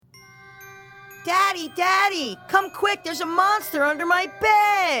Daddy, Daddy, come quick, there's a monster under my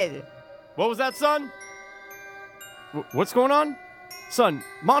bed! What was that, son? What's going on? Son,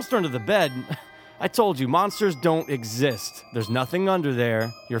 monster under the bed? I told you, monsters don't exist. There's nothing under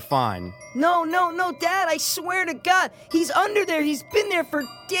there. You're fine. No, Dad, I swear to God, he's under there. He's been there for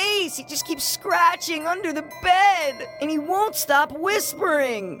days. He just keeps scratching under the bed, and he won't stop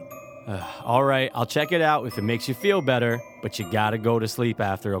whispering. All right, I'll check it out if it makes you feel better, but you gotta go to sleep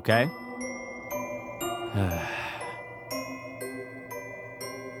after, okay?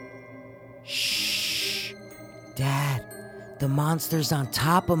 Shh. Dad, the monster's on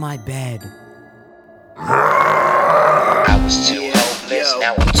top of my bed. I was too hopeless,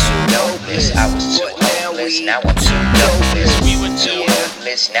 now I'm too hopeless. I was too hopeless, now I'm too dopeless. We were too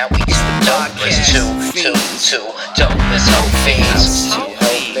hopeless, now we the dopeless. Two dopeless hope fiends. I was too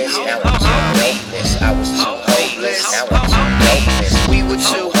hopeless, now I'm too hopeless. I was too hopeless, now I'm too dopeless. We were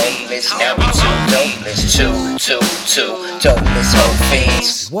too hopeless, now we too dopeless. Two dopeless hope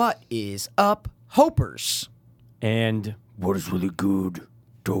fiends. What is up, Hopers? And what is really good,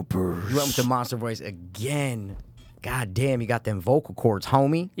 dopers? You went with the monster voice again. God damn, you got them vocal cords,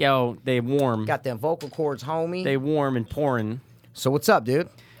 homie. Yo, they warm. Got them vocal cords, homie. They warm and pouring. So what's up, dude?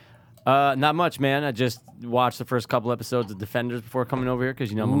 Not much, man. I just watched the first couple episodes of Defenders before coming over here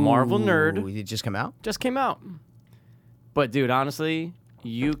because, you know, I'm a Marvel nerd. Did it just come out? Just came out. But, dude, honestly,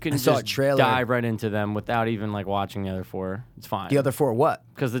 you can saw a just trailer. dive right into them without even, like, watching the other four. It's fine. The other four what?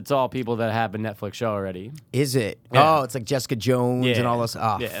 Because it's all people that have a Netflix show already. Is it? Yeah. Oh, it's like Jessica Jones and all this.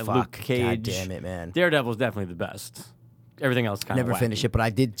 Oh, yeah, fuck. Luke Cage. God damn it, man. Daredevil's definitely the best. Everything else kind of Never finished it, but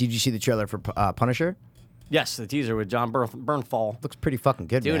I did. Did you see the trailer for Punisher? Yes, the teaser with John Bernthal. Looks pretty fucking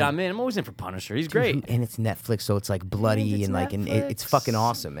good, Dude, man. I'm always in for Punisher. He's great. And it's Netflix, so it's like bloody and like, and it's fucking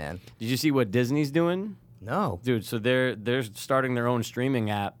awesome, man. Did you see what Disney's doing? No. Dude, so they're starting their own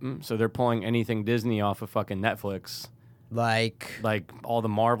streaming app. So they're pulling anything Disney off of fucking Netflix. Like all the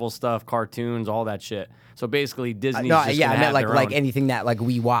Marvel stuff, cartoons, all that shit. So basically Disney's no, just yeah, gonna I meant have like their like own. anything that like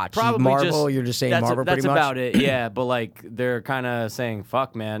we watch. Probably Marvel, just, you're just saying that's Marvel that's pretty much? about it, yeah. But like they're kind of saying,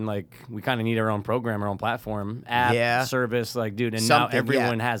 fuck, man, like we kind of need our own program, our own platform, app, service, like, dude, and now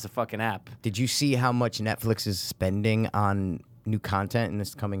everyone has a fucking app. Did you see how much Netflix is spending on new content in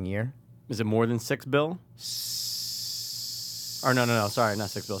this coming year? Is it more than $6 billion? Or no, sorry, not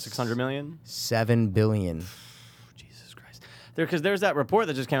 $6 billion, 600 million? $7 billion. Jesus Christ. Because there's that report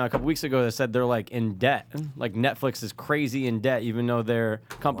that just came out a couple weeks ago that said they're like in debt. Like Netflix is crazy in debt, even though their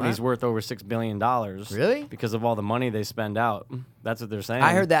company's worth over $6 billion. Really? Because of all the money they spend out. That's what they're saying.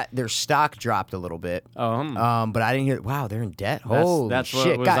 I heard that their stock dropped a little bit. But I didn't hear. Wow, they're in debt. That's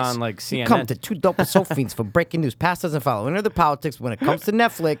shit, what was guys, on like CNN. You come to two dope Sophines for breaking news. Past doesn't follow. Into the politics. When it comes to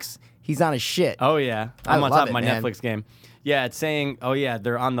Netflix, he's on his shit. Oh yeah, I I'm on love top of it, my man. Netflix game. Yeah, it's saying, oh yeah,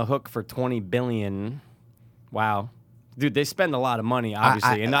 they're on the hook for $20 billion. Wow. Dude, they spend a lot of money,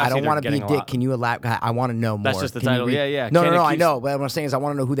 obviously. I don't want to be a dick. Can you elaborate? I want to know more. That's just the title. Yeah. No, I know. But what I'm saying is I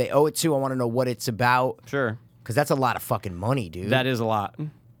want to know who they owe it to. I want to know what it's about. Sure. Because that's a lot of fucking money, dude. That is a lot.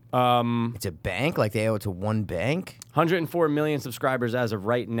 It's a bank? Like they owe it to one bank? 104 million subscribers as of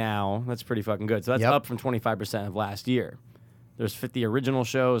right now. That's pretty fucking good. So that's up from 25% of last year. There's 50 original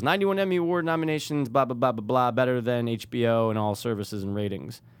shows, 91 Emmy Award nominations, blah, blah, blah, blah, blah, better than HBO and all services and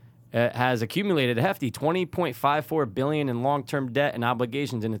ratings. It has accumulated a hefty $20.54 billion in long-term debt and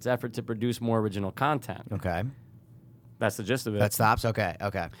obligations in its effort to produce more original content. Okay. That's the gist of it. That stops? Okay.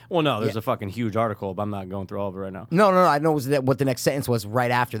 Well, no, there's a fucking huge article, but I'm not going through all of it right now. No. I know what the next sentence was right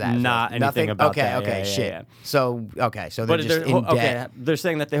after that. Not anything Nothing? about okay, that. Okay, Yeah, shit. yeah. So they're just in debt. They're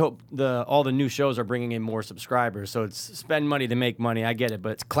saying that they hope all the new shows are bringing in more subscribers. So it's spend money to make money. I get it,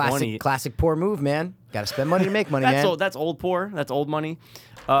 but it's classic poor move, man. Got to spend money to make money, man. That's old poor. That's old money.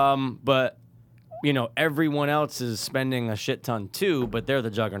 But you know, everyone else is spending a shit ton too, but they're the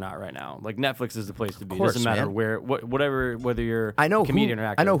juggernaut right now. Like Netflix is the place to be. It doesn't matter whether you're a comedian or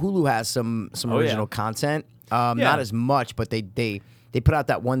actor. I know Hulu has some original content. Not as much, but they put out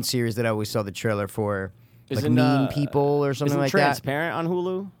that one series that I always saw the trailer for, like Mean People or something like that. Transparent on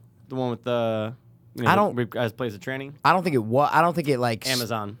Hulu? The one with the guys plays a tranny? I don't think it was. I don't think it like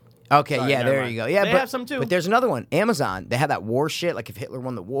Amazon. Okay, Sorry, yeah, there you go. Yeah, they have some too. But there's another one, Amazon. They had that war shit, like if Hitler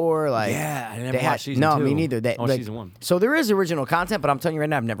won the war, like I never watched season 2. No, me neither. Season 1. So there is original content, but I'm telling you right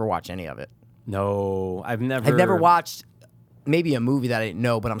now, I've never watched any of it. No, I've never watched maybe a movie that I didn't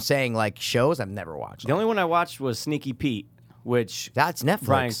know, but I'm saying like shows I've never watched. The only one I watched was Sneaky Pete, which that's Netflix.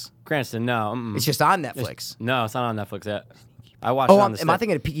 Bryan Cranston, no, it's just on Netflix. It's not on Netflix yet. I watched. It on the am I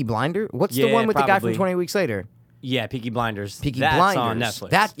thinking of Peaky Blinder? What's the one with the guy from 20 Weeks Later? Yeah, Peaky Blinders. Peaky That's Blinders. on Netflix.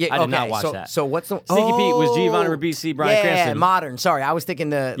 That, yeah, I did okay, not watch that. So what's the Sneaky Pete was Giovanni Ribisi, Bryan Cranston. modern. Sorry, I was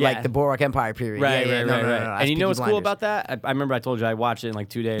thinking like the Boardwalk Empire period. Right, yeah, right, no, right, no, right. no, no, And you know what's Peaky cool Blinders. about that? I remember I told you I watched it in like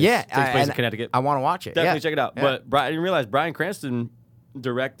 2 days. Yeah, It takes place in Connecticut. I want to watch it. Definitely yeah. check it out. Yeah. But I didn't realize Bryan Cranston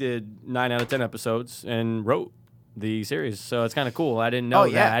directed 9 out of 10 episodes and wrote the series. So it's kind of cool. I didn't know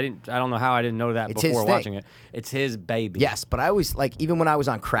that. I don't know how I didn't know that It's his before thing. watching it. It's his baby. Yes, but I always like even when I was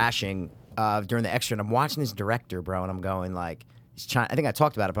on Crashing during the extra, and I'm watching this director, bro, and I'm going like, I think I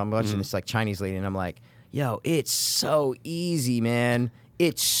talked about it, but I'm watching this like Chinese lady, and I'm like, yo, it's so easy, man.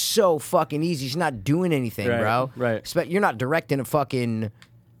 It's so fucking easy. She's not doing anything, Right, bro. right. You're not directing a fucking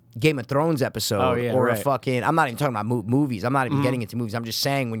Game of Thrones episode or a fucking. I'm not even talking about movies. I'm not even getting into movies. I'm just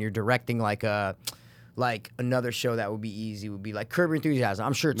saying when you're directing like another show that would be easy would be like Curb Your Enthusiasm.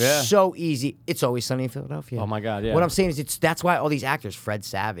 I'm sure it's so easy. It's Always Sunny in Philadelphia. Oh my God, yeah. What I'm saying is that's why all these actors, Fred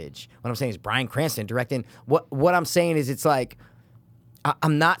Savage. What I'm saying is Bryan Cranston directing. What I'm saying is it's like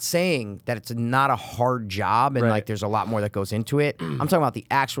I'm not saying that it's not a hard job and like there's a lot more that goes into it. I'm talking about the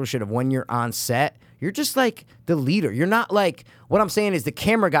actual shit of when you're on set. You're just like the leader. You're not like, what I'm saying is the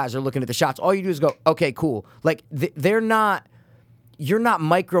camera guys are looking at the shots. All you do is go, okay, cool. Like they're not. You're not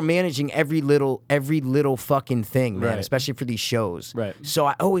micromanaging every little fucking thing, man, especially for these shows. Right. So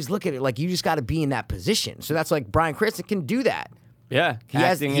I always look at it like you just got to be in that position. So that's like Bryan Cranston can do that. Yeah. He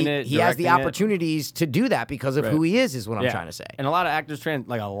has in the opportunities to do that because of who he is what I'm trying to say. And a lot of actors a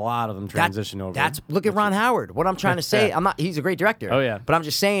lot of them transition over. Look at Ron Howard. What I'm trying to say, he's a great director. Oh, yeah. But I'm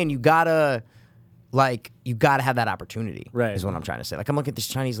just saying you gotta have that opportunity. Right. Is what I'm trying to say. Like I'm looking at this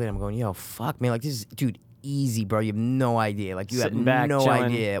Chinese lady, I'm going, yo, fuck, man, like this is, dude, easy, bro. You have no idea. Like you Sitting have back, no chilling.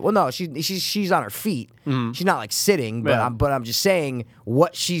 idea. Well, no, she's on her feet. Mm-hmm. She's not like sitting, but I'm just saying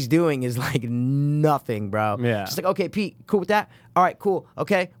what she's doing is like nothing, bro. Yeah. She's like, okay, Pete, cool with that? All right, cool.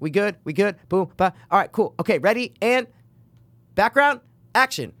 Okay, we good? Boom, bye. All right, cool. Okay, ready? And background,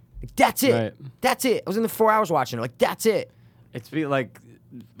 action. Like, that's it. Right. That's it. I was in the 4 hours watching it. Like, that's it. It's like,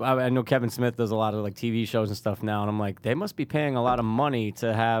 I know Kevin Smith does a lot of like TV shows and stuff now, and I'm like, they must be paying a lot of money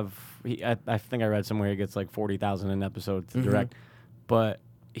to have. I think I read somewhere he gets like $40,000 an episode to direct, but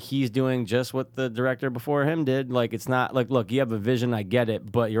he's doing just what the director before him did. Like it's not like, look, you have a vision, I get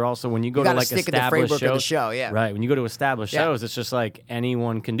it, but you're also when you go to like stick in the established framework shows, of the show, yeah. right. When you go to established shows, it's just like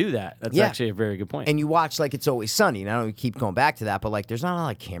anyone can do that. That's actually a very good point. And you watch like It's Always Sunny. And I don't keep going back to that, but like there's not a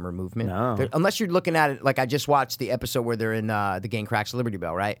lot of camera movement. No. Unless you're looking at it like I just watched the episode where they're in the Gang Cracks Liberty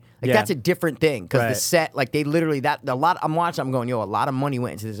Bell, right? Like that's a different thing because the set, like they literally I'm watching. I'm going, yo, a lot of money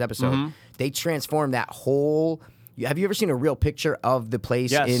went into this episode. They transformed that whole. Have you ever seen a real picture of the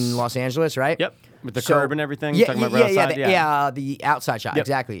place in Los Angeles? Right. Yep. With the curb and everything. Yeah, talking about outside? The outside shot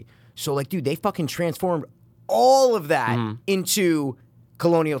exactly. So like, dude, they fucking transformed all of that into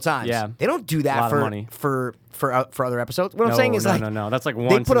colonial times. Yeah. They don't do that for other episodes. What I'm saying is no. That's like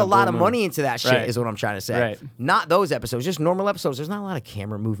they put a lot of moon. money into that shit. Is what I'm trying to say. Right. Not those episodes, just normal episodes. There's not a lot of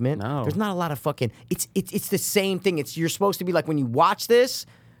camera movement. No. There's not a lot of fucking. It's the same thing. You're supposed to be like when you watch this.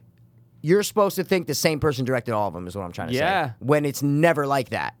 You're supposed to think the same person directed all of them, is what I'm trying to say. When it's never like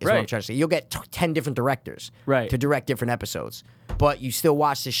that, is what I'm trying to say. You'll get 10 different directors to direct different episodes. But you still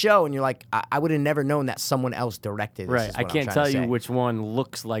watch the show, and you're like, I would have never known that someone else directed this. Right. I can't tell you which one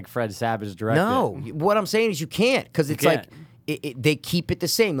looks like Fred Savage directed. No. What I'm saying is you can't, because it's like, they keep it the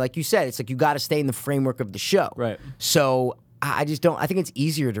same. Like you said, it's like you got to stay in the framework of the show. Right. So I just don't. I think it's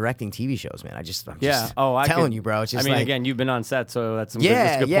easier directing TV shows, man. I'm just telling you, bro. It's just again, you've been on set, so that's a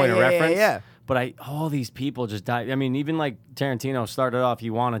good point of reference. Yeah. But all these people just died. I mean, even like Tarantino started off,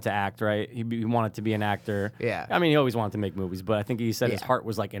 he wanted to act, right? He wanted to be an actor. Yeah. I mean, he always wanted to make movies, but I think he said his heart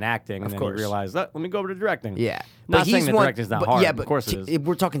was like in acting, and then he realized, let me go over to directing. Yeah. Not saying that directing's not hard. Yeah, but of course it is.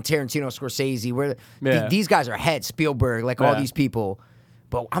 We're talking Tarantino, Scorsese. These guys are heads, Spielberg, like all these people.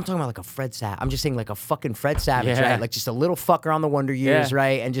 But I'm talking about like a Fred Savage. I'm just saying like a fucking Fred Savage, right? Like just a little fucker on the Wonder Years,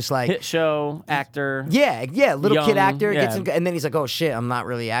 right? And just like hit show actor. Yeah, little young, kid actor gets and then he's like, oh shit, I'm not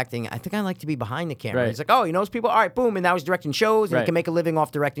really acting. I think I like to be behind the camera. Right. He's like, oh, he knows people. All right, boom, and now he's directing shows and he can make a living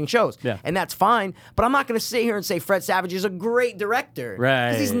off directing shows. Yeah. And that's fine. But I'm not going to sit here and say Fred Savage is a great director, right?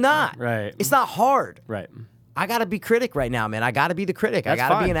 Because he's not. Right. It's not hard. Right. I got to be critic right now, man. I got to be the critic. I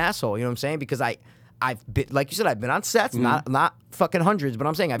got to be an asshole. You know what I'm saying? Because I've been, like you said, I've been on sets, not fucking hundreds, but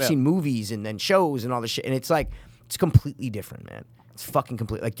I'm saying I've seen movies and shows and all this shit, and it's like, it's completely different, man. It's fucking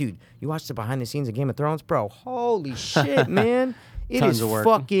complete. Like, dude, you watch the behind the scenes of Game of Thrones, bro? Holy shit, man! It Tons is of work.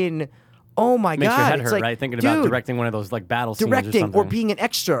 fucking. Oh my Makes god! your head it's hurt, like, right? Thinking dude, about directing one of those like battle scenes or something, or being an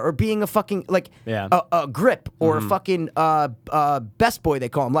extra, or being a fucking like a grip, or a fucking best boy they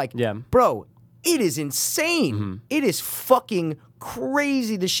call him. Like, bro, it is insane. It is fucking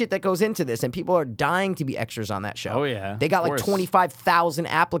crazy the shit that goes into this, and people are dying to be extras on that show. Oh, yeah. They got Of like course. 25,000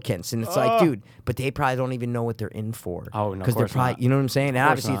 applicants, and it's like, dude, but they probably don't even know what they're in for. Oh, no, of because they're course probably, not. you know what I'm saying? And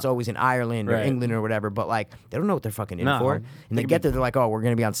obviously, not. it's always in Ireland or Right. England or whatever, but like they don't know what they're fucking in No. for. And they get there, they're like, oh, we're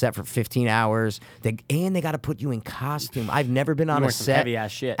gonna be on set for 15 hours. And they got to put you in costume. I've never been on a wearing some set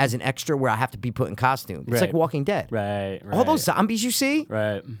heavy-ass shit. as an extra where I have to be put in costume. It's Right. like Walking Dead. Right. All those zombies you see,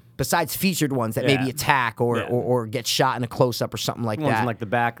 Right. besides featured ones that Yeah. maybe attack or, Yeah. or get shot in a close up or something like Ones that. in like the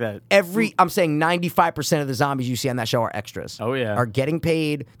back that. I'm saying 95% of the zombies you see on that show are extras. Oh, yeah. Are getting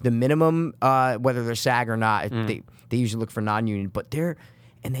paid the minimum, whether they're SAG or not. Mm. They usually look for non-union, but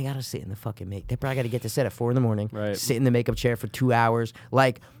and they gotta sit in the fucking make. They probably gotta get to set at 4 a.m. Right. Sit in the makeup chair for 2 hours.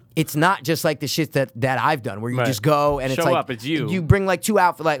 Like, it's not just like the shit that I've done where you Right. just go and it's Show like up, it's you. You bring like 2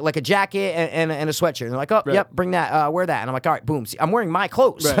 outfits, like a jacket and a sweatshirt. And they're like, oh, Right. yep, bring that, wear that. And I'm like, all right, boom. See, I'm wearing my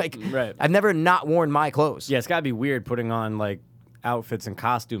clothes. Right, Like, right. I've never not worn my clothes. Yeah, it's gotta be weird putting on like outfits and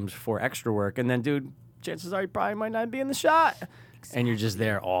costumes for extra work, and then, dude, chances are you probably might not be in the shot, and you're just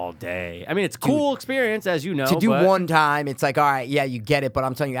there all day. I mean, it's a cool experience, as you know. To do but- one time, it's like, all right, yeah, you get it. But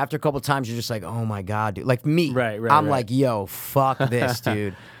I'm telling you, after a couple times, you're just like, oh my God, dude. Like me, Right, I'm right. like, yo, fuck this,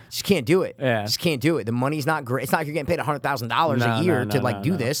 dude. Just can't do it. Yeah. Just can't do it. The money's not great. It's not like you're getting paid $100,000 No, a year no, to no, like no,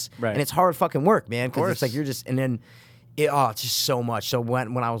 do no. this. Right. And it's hard fucking work, man. Because it's like course. you're just, and then, it's just so much. So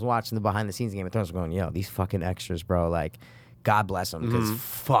when I was watching the behind the scenes of Game of Thrones, I was going, yo, these fucking extras, bro, like, God bless them. Because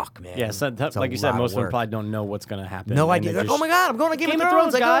fuck, man. Yeah, so It's a like you said, lot most of them work. probably don't know what's gonna happen. No and idea. they They're like, just- oh my God, I'm going to Game of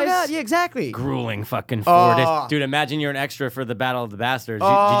Thrones. Like, oh guys. my God. Yeah, exactly. Grueling fucking Oh. 4 days. Dude, imagine you're an extra for the Battle of the Bastards.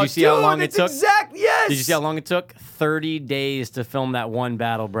 Oh, Did you see how dude, long it it's took? Yes. Did you see how long it took? 30 days to film that one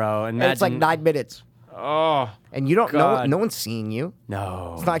battle, bro. And And it's like 9 minutes. Oh, And you don't know, God. no one's seeing you.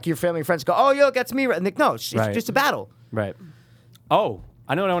 no. It's not like your family and friends go, oh, yo, that's me. And they, no, it's Right. just a battle. Right. Oh,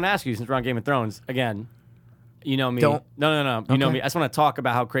 I know what I want to ask you since we're on Game of Thrones. Again, you know me. Don't. No. You know Okay. me. I just want to talk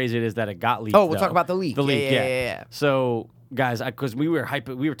about how crazy it is that it got leaked. Oh, we'll though. talk about the leak. The leak, Yeah. So, guys, because we were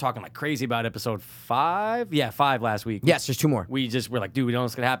talking like crazy about episode 5. Yeah, 5 last week. Yes, there's 2 more. We just were like, dude, we don't know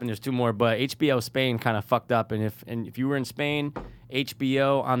what's gonna happen. There's 2 more, but HBO Spain kind of fucked up. And if you were in Spain,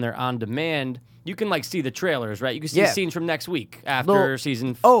 HBO on their on demand, you can like see the trailers, right? You can see Yeah. scenes from next week after Little-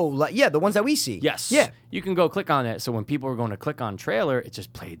 season. Oh, like, yeah, the ones that we see. Yes. Yeah. You can go click on it. So when people were going to click on trailer, it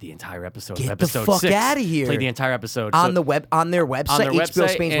just played the entire episode. Get of the episode fuck 6. outta here. Played the entire episode On So- the web, on their website, on their HBO website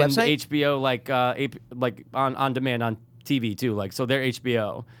Spain's and website. HBO like on demand on TV too. Like so, they're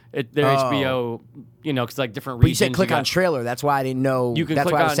HBO. They're Oh. HBO. You know, because like different But you regions. said click got- on trailer. That's why I didn't know. You can that's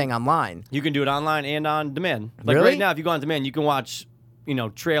click why I was on- saying online. You can do it online and on demand. Like Really? right now, if you go on demand, you can watch,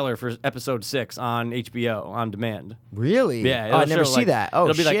 trailer for episode 6 on HBO on demand. Really? Yeah, Oh, I it'll never show, see like- that. Oh,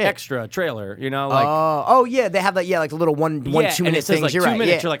 it'll be like shit. extra trailer. Like Oh, yeah, they have that. Yeah, like the little one, yeah, 2 and minute it says things. like You're 2 right.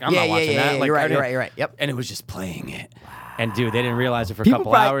 minutes. Yeah. You're like, I'm yeah, not yeah, watching yeah, that. yeah, Like, you're I right. didn't- You're right. Yep. And it was just playing it. And dude, they didn't realize it for a People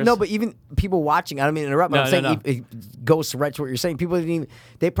couple probably, hours. No, but even people watching, I don't mean to interrupt, but No, I'm saying no. it goes right to what you're saying. People didn't even,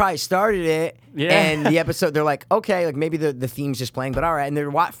 they probably started it, Yeah. and the episode, they're like, okay, like maybe the theme's just playing, but all right. And they're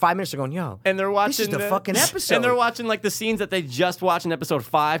 5 minutes, they're going, yo. And they're watching This is the fucking episode. And they're watching like the scenes that they just watched in episode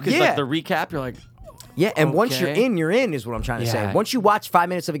 5 because Yeah. like the recap. You're like, Yeah, and once you're Okay. you're in, is what I'm trying to say. Yeah. Once you watch 5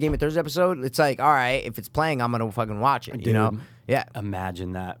 minutes of a Game of Thrones episode, it's like, all right, if it's playing, I'm gonna fucking watch it. You know? Dude. Yeah.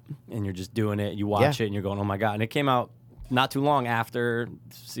 imagine that, and you're just doing it. You watch it, and you're going, oh my god! And it came out not too long after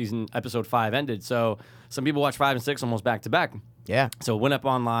episode 5 ended. So some people watched 5 and 6 almost back to back. Yeah. So it went up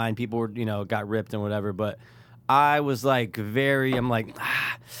online. People were, got ripped and whatever. But I was like, I'm like,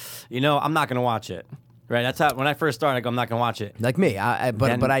 I'm not gonna watch it. Right? That's how when I first started, I go, I'm not gonna watch it. Like me, yeah.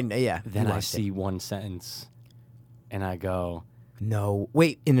 Then you I watched see it. one sentence, and I go, No,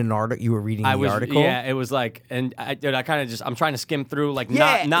 wait. In an article, you were reading the article. Yeah, it was like, and I kind of just, I'm trying to skim through, like,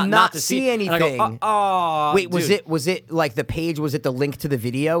 Yeah, not to see and I go, anything. Wait, was it like the page? Was it the link to the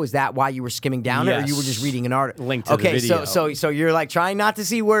video? Is that why you were skimming down it, or you were just Yes. reading an article? Link to the okay, video. so you're like trying not to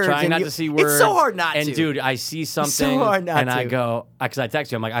see words. Trying and not you- to see words. It's so hard not and to. dude, I see something, hard not and I to. go, because I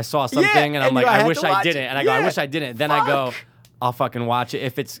text you, I'm like, I saw something, Yeah, and I'm and like, you- I I had wish to I watch didn't, it. and I go, I Yeah. wish I didn't. Then I go, Fuck. I'll fucking watch it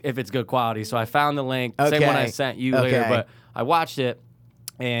if it's good quality. So I found the link, same one I Okay. sent you later, Okay. but I watched it,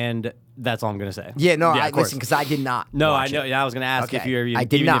 and that's all I'm gonna say. Yeah, no, of I course. listen because I did not. No, I watch know. it. Yeah, I was gonna ask if you ever. I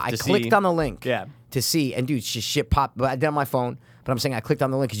did even not. if I to clicked see. on the link. Yeah. To see, and dude, shit popped. But I did it on my phone. But I'm saying I clicked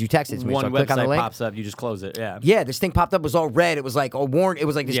on the link because you texted it to me. One so I click on the website link. pops up, you just close it. Yeah. Yeah, this thing popped up. It was all red. It was like warned. It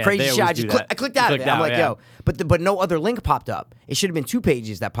was like this Yeah, crazy they shit. I always just do that. I clicked You out of clicked it. I'm out, like, yeah. yo, but no other link popped up. It should have been 2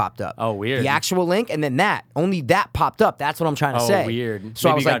 pages that popped up. Oh, weird. The actual link and then that. Only that popped up. That's what I'm trying to Oh, say. weird. So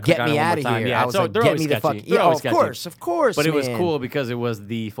I Maybe was you like, gotta click get on me it one out more of time. here. Yeah, I was so like, they're get always me the fuck. sketchy. They're Yeah, always of sketchy. course. But it was man. cool because it was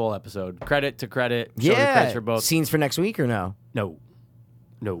the full episode. Credit to credit. Show the Yeah. credits for both. Scenes for next week or no? No.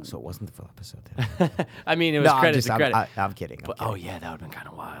 No. So it wasn't the full episode then. I mean, it was credits to credit. I'm kidding. But, oh, yeah, that would have been kind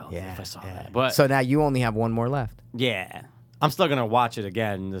of wild if I saw that. But so now you only have one more left. Yeah. I'm still going to watch it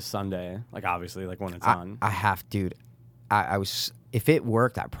again this Sunday. Like, obviously, like when it's on. I have, dude. I was, if it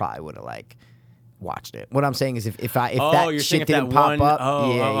worked, I probably would have, like, watched it. What I'm saying is if that shit didn't pop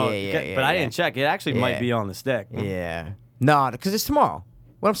up. Yeah. But I didn't check. It actually might be on the stick. Yeah. No, because it's tomorrow.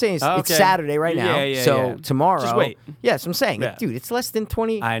 What I'm saying is it's Saturday right now. So tomorrow. Just wait. Yeah, that's what I'm saying. Yeah. Dude, it's less than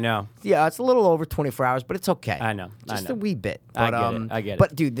 20. I know. Yeah, it's a little over 24 hours, but it's okay. I know. Just a wee bit. But, I get it.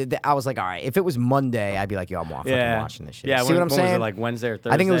 But, dude, I was like, all right, if it was Monday, I'd be like, yo, I'm fucking watching this shit. Yeah, See what I'm saying? Was it, like Wednesday or Thursday?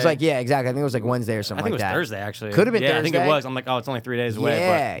 I think it was like, exactly. I think it was like Wednesday or something like that. I think it was Thursday, actually. Could have been Thursday. I think it was. I'm like, oh, it's only 3 days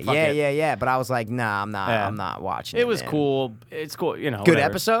away. Yeah. But I was like, nah, I'm not watching it. It was cool. It's cool, you know. Good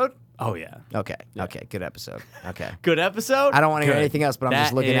episode? Oh, yeah. Okay. Good episode. Okay. Good episode? I don't want to hear anything else, but I'm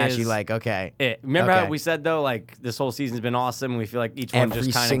just looking at you like, okay. Remember how we said, though, like, this whole season's been awesome. We feel like each one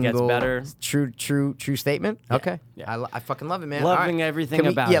just kind of gets better. True statement? Yeah. Okay. Yeah. I fucking love it, man. Loving everything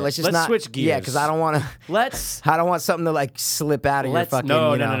about it. Yeah, let's not switch gears. Yeah, because I don't want to. I don't want something to, like, slip out of your fucking,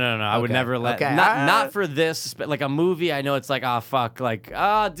 No. Okay. I would never let. Okay. Not for this, but like a movie, I know it's like, oh, fuck. Like,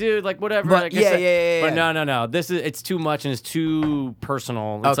 dude, like, whatever. But, yeah. But no. It's too much and it's too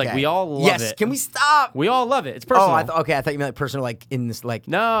personal. It's like, we all love it. Can we stop? We all love it. It's personal. Oh, I thought you meant like personal, like in this, like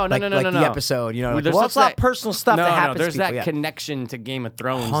no, the episode. You know, like, well, it's not personal stuff that happens. There's to people, that connection to Game of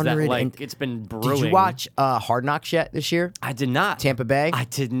Thrones that like it's been brewing. Did you watch Hard Knocks yet this year? I did not. Tampa Bay. I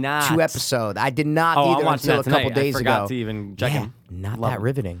did not. 2 episodes. I did not either until a couple days ago. I forgot to even check them. Not that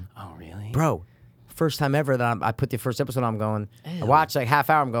riveting. Oh, really, bro? First time ever that I put the first episode. I'm going. I watched like half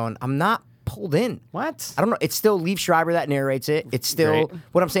hour. I'm going. I'm not pulled in. What? I don't know. It's still Liev Schreiber that narrates it. It's still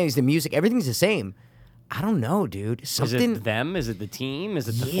what I'm saying is the music. Everything's the same. I don't know, dude. Something. Is it them? Is it the team? Is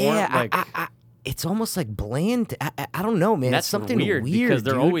it the form? Like, it's almost like bland. I don't know, man. That's it's something weird because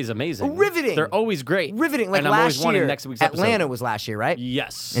they're always amazing. Riveting. They're always great. Riveting. Like and I'm last always wanting year, next week's Atlanta episode. was last year, right?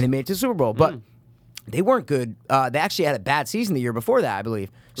 Yes. And they made it to the Super Bowl, but they weren't good. They actually had a bad season the year before that, I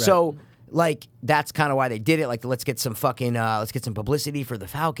believe. Right. So, like, that's kind of why they did it. Like, let's get some publicity for the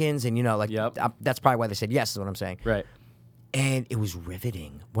Falcons, and that's probably why they said yes. Is what I'm saying. Right. And it was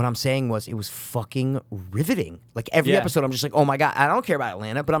riveting. What I'm saying was it was fucking riveting. Like every episode, I'm just like, oh my God, I don't care about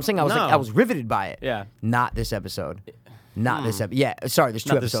Atlanta, but I'm saying I was riveted by it. Yeah. Not this episode. Not this episode. Yeah, sorry, there's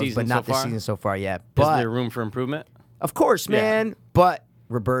 2 episodes, but not this season so far yet. But is there room for improvement? Of course, man. Yeah. But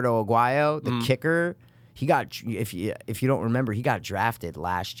Roberto Aguayo, the kicker, he got, if you don't remember, he got drafted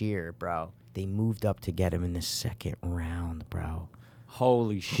last year, bro. They moved up to get him in the 2nd round, bro.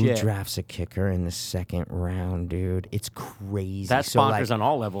 Holy shit. Who drafts a kicker in the 2nd round, dude? It's crazy. That's bonkers on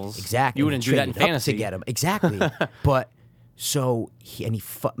all levels. Exactly. You wouldn't do that in fantasy. To get him. Exactly. But so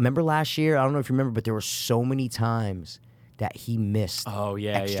remember last year? I don't know if you remember, but there were so many times that he missed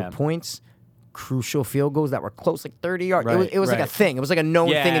extra points, crucial field goals that were close, like 30 yards. Right, it was like a thing. It was like a known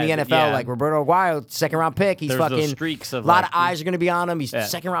thing in the NFL. Yeah. Like Roberto Aguayo, 2nd round pick. He's There's fucking those streaks of a lot of eyes are going to be on him. He's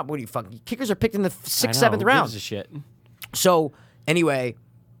 2nd round. What do you fucking kickers are picked in the 6th, 7th round. Who gives a shit? So anyway,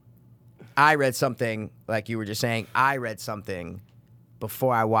 I read something, like you were just saying, I read something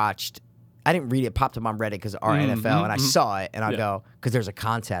before I watched. I didn't read it. It popped up on Reddit because of our NFL, and I saw it, and I go, because there's a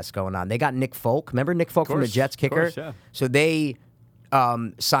contest going on. They got Nick Folk. Remember Nick Folk from the Jets kicker? Of course, yeah. So they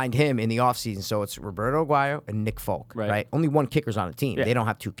signed him in the offseason. So it's Roberto Aguayo and Nick Folk, right? Only one kicker's on the team. Yeah. They don't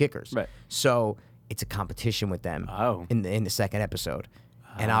have 2 kickers. Right. So it's a competition with them in the 2nd episode.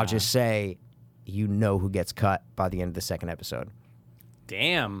 And I'll just say, you know who gets cut by the end of the 2nd episode.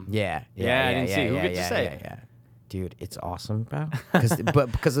 Damn. Yeah. I didn't see. Who gets to say? Yeah. Dude, it's awesome, bro.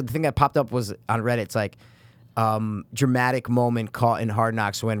 Because the thing that popped up was on Reddit. It's like dramatic moment caught in Hard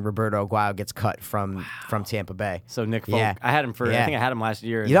Knocks when Roberto Aguayo gets cut from Tampa Bay. So Nick Folk, I had him for. I think I had him last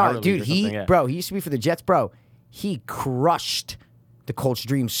year. Dude, he used to be for the Jets, bro. He crushed the Colts'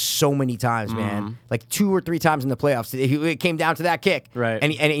 dreams so many times, man. Like 2 or 3 times in the playoffs, it came down to that kick, right?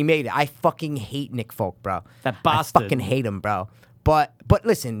 And he made it. I fucking hate Nick Folk, bro. That bastard. I fucking hate him, bro. But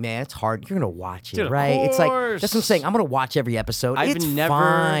listen, man, it's hard. You're gonna watch it, dude, right? It's like that's what I'm saying. I'm gonna watch every episode. I've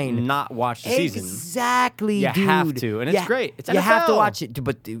never not watched the season. Exactly, dude. You have to, and it's great. It's NFL. You have to watch it,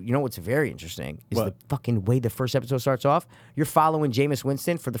 but you know what's very interesting is the fucking way the first episode starts off. You're following Jameis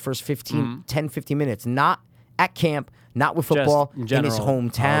Winston for the first 10, 15 minutes, not at camp, not with football, in his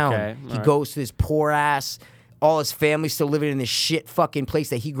hometown. Okay. He goes to this poor ass. All his family's still living in this shit fucking place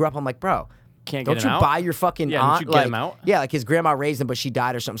that he grew up. I'm like, bro. Don't you buy your fucking aunt? Don't you get him out? Yeah, like his grandma raised him, but she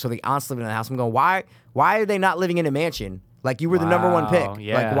died or something, so the aunt's living in the house. I'm going, why are they not living in a mansion? Like, you were the number 1 pick.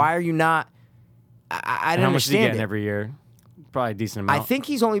 Yeah. Like, why are you not? I didn't understand how much is he getting it. every year? Probably a decent I amount. think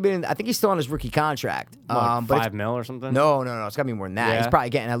he's only been. I think he's still on his rookie contract. Like but $5 million or something. no. It's got to be more than that. Yeah. He's probably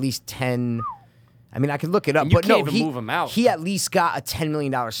getting at least 10. I mean, I could look it up, And you but can't no, even move him out. He at least got a $10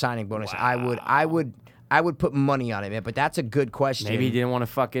 million signing bonus. Wow. I would put money on it, man. But that's a good question. Maybe he didn't want to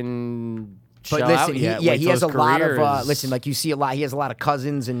fucking. But shell listen, out yet. he Wait till has a his lot career of is- listen. Like you see a lot. He has a lot of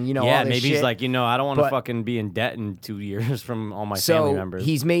cousins, and all Yeah, this maybe shit. he's like, I don't want to But- fucking be in debt in 2 years from all my family So members.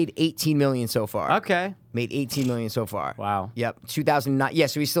 he's made $18 million so far. Okay. Made $18 million so far. Wow. Yep. 2009. Yeah.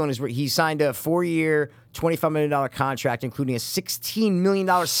 So he's still in his. He signed a 4-year, $25 million contract, including a $16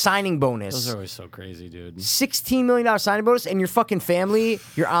 million signing bonus. Those are always so crazy, dude. $16 million signing bonus, and your fucking family,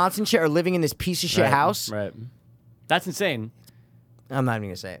 your aunts and shit, are living in this piece of shit house. Right. That's insane. I'm not even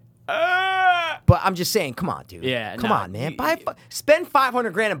gonna say it. But I'm just saying, come on, dude. Yeah, come nah, on, man. Spend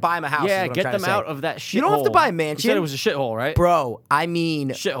 $500,000 and buy him a house. Yeah, is what I'm get trying them to say. out of that shithole. You don't have to buy a You mansion. said it was a shithole, right? Bro, I mean,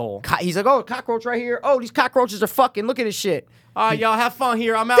 Shithole. He's like, oh, cockroach right here. Oh, these cockroaches are fucking. Look at this shit. All right, y'all have fun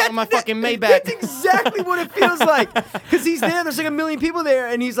here. I'm out with my fucking Maybach. That's exactly what it feels like. Because he's there. There's like 1 million people there,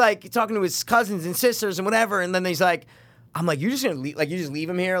 and he's like talking to his cousins and sisters and whatever. And then he's like, I'm like, you're just gonna leave, you just leave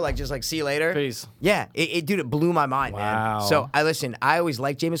him here, just see you later. Peace. Yeah, dude, it blew my mind, Wow. man. So I always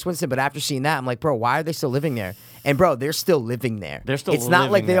liked Jameis Winston, but after seeing that, I'm like, bro, why are they still living there? And bro, they're still living there. They're still It's not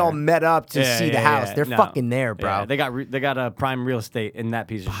like living they all there. met up to see the house. They're No. fucking there, bro. Yeah, they got a prime real estate in that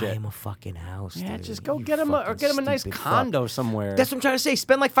piece of Buy shit. him a fucking house. Yeah, dude. just go You get him a fucking nice stupid fuck. condo somewhere. That's what I'm trying to say.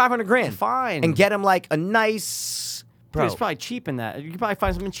 Spend like $500,000. Fine. And get him like a nice. Bro, It's probably cheap in that. You can probably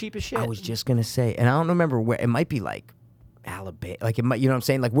find something cheap as shit. I was just gonna say, and I don't remember where. It might be like Alabama, like it might. You know what I'm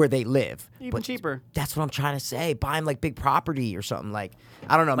saying? Like where they live. even But cheaper. That's what I'm trying to say. Buy him like big property or something. Like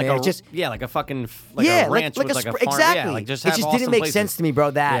I don't know, Like man. a, It's just like a fucking yeah, a ranch with like a farm. exactly. Yeah, like just it have just awesome didn't make places. sense to me, bro.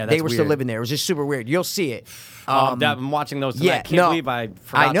 That Yeah, they that's were still weird. living there. It was just super weird. You'll see it. I'm watching those tonight. Yeah, I can't no, believe I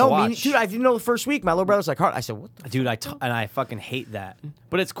forgot I know, to watch. dude. I didn't know the first week. My little brother was like, "Hard." I said, "What?" Dude, I fucking hate that.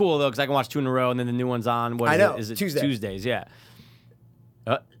 But it's cool though because I can watch 2 in a row and then the new one's on. What I is know, it? Is it Tuesday. Tuesdays? Yeah.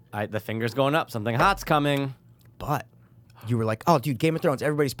 The finger's going up. Something hot's coming. But you were like, "Oh, dude, Game of Thrones.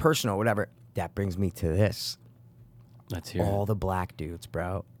 Everybody's personal, whatever." That brings me to this. Let's hear All it. the black dudes,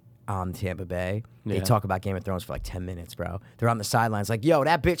 bro, on Tampa Bay. They Yeah. talk about Game of Thrones for like 10 minutes, bro. They're on the sidelines like, yo,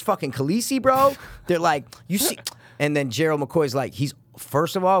 that bitch fucking Khaleesi, bro. They're like, you see. And then Gerald McCoy's like,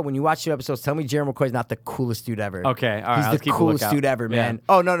 first of all, when you watch 2 episodes, tell me Gerald McCoy's not the coolest dude ever. Okay, all right, He's let's the keep a coolest lookout. dude ever, Yeah. man.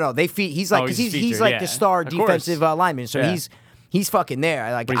 Oh, no. He's like, because he's he's featured, like yeah. the star Of course. defensive lineman. So Yeah. he's fucking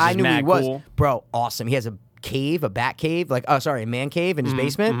there. Like, But he's I just knew he mad was. cool. Bro, awesome. He has a bat cave, a man cave in his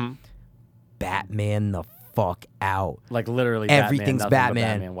basement. Batman the fuck out. Like literally, Everything's Batman. nothing but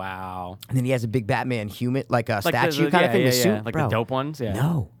Batman. Wow. And then he has a big Batman human, like a Like statue the- kind of thing. yeah, the yeah, suit, like bro. the dope ones. Yeah.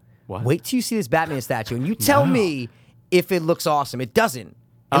 No. What? Wait till you see this Batman statue, and you tell me if it looks awesome. It doesn't. It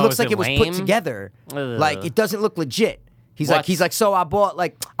Oh, looks is like it it was put lame? together. Ugh. Like it doesn't look legit. He's What? like, so I bought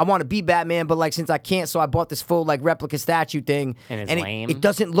I want to be Batman, but since I can't, so I bought this full replica statue thing, And it's it, lame? it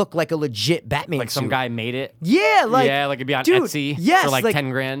doesn't look like a legit Batman. Like some suit. guy made it. Yeah, Yeah, like it'd be on dude, Etsy yes, for like 10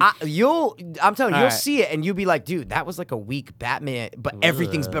 grand. I'm telling you, All you'll right. see it and you'll be like, dude, that was like a weak Batman, but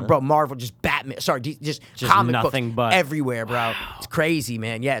everything's been, bro, Marvel, just Batman, just comic nothing books but. everywhere, bro. It's crazy,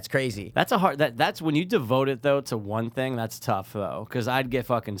 man. Yeah, it's crazy. That's a hard. That's when you devote it though to one thing. That's tough though, because I'd get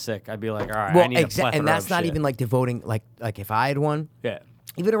fucking sick. I'd be like, all right, I need a plethora and that's of not shit. even like devoting, like if I had one, Yeah.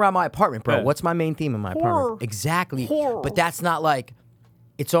 even around my apartment, bro. Yeah. What's my main theme in my Horror. apartment? Exactly. Horror. But that's not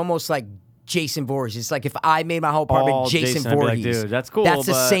it's almost like Jason Voorhees. It's like if I made my whole apartment All Jason Jason, I'd be like, Voorhees. dude, that's cool, That's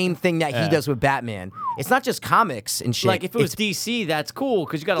the but- same thing that he Yeah. does with Batman. It's not just comics and shit. Like if it was It's- DC, that's cool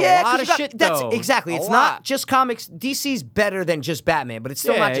because you got a 'cause lot you of got- shit. That's though. exactly. A It's lot. not just comics. DC's better than just Batman, but it's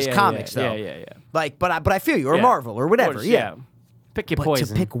still Yeah, not just yeah, comics yeah, though. yeah. But I feel you, or Yeah. Marvel, or whatever. Of course, yeah. Pick your But poison.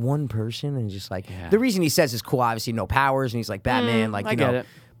 to pick one person and just Yeah. the reason he says is cool, obviously no powers and he's like Batman, I get it.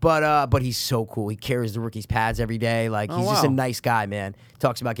 But he's so cool. He carries the rookies' pads every day. He's just a wow. nice guy, man.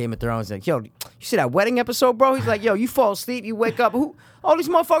 Talks about Game of Thrones. Like, yo, you see that wedding episode, bro? He's like, yo, you fall asleep, you wake up. All these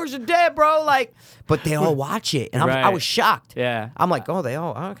motherfuckers are dead, bro. But they all watch it, and I Right. was shocked. Yeah. I'm like, oh, they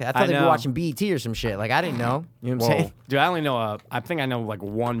all okay. I thought I they were know. watching BET or some shit. I didn't know. You know what I'm Whoa. saying? Dude, I only know I think I know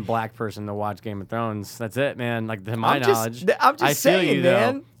one black person to watch Game of Thrones. That's it, man. Like to my I'm just- knowledge. I'm just I feel saying, you, though.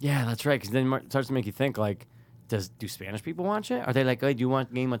 man. Yeah, that's right. Because then it starts to make you think do Spanish people watch it? Are they like, hey, do you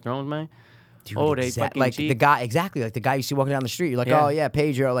want Game of Thrones, man? Dude, They fucking like cheat? the guy, exactly like the guy you see walking down the street. You're like, Yeah. oh yeah,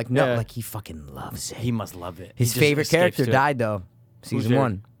 Pedro. No, Yeah. he fucking loves it. He must love it. His He just favorite escapes character to it. died though. Season there?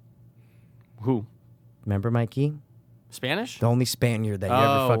 1. Who? Remember Mikey? Spanish? The only Spaniard that you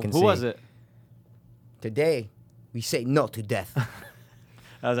ever fucking who see. was it? Today, we say no to death.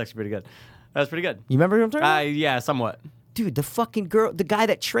 That was actually pretty good. That was pretty good. You remember who I'm talking about? Yeah, somewhat. Dude, the fucking girl, the guy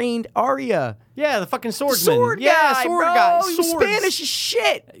that trained Arya. Yeah, the fucking swordsman. Sword yeah, guy, sword bro. guy. He was Swords. Spanish as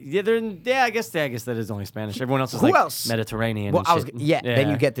shit. Yeah, I guess that is only Spanish. Everyone else is Who like else? Mediterranean. Well, and shit. then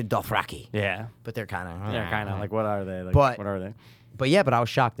you get the Dothraki. Yeah. But they're kind of. They're kind of like, what are they? Like, But- what are they? But yeah, but I was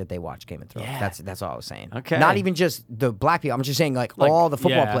shocked that they watched Game of Thrones. Yeah. That's all I was saying. Okay. Not even just the black people. I'm just saying like Like, all the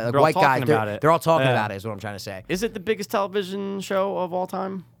football yeah, players, like they're all white guys. talking about it. They're all talking Yeah. about it. Is what I'm trying to say. Is it the biggest television show of all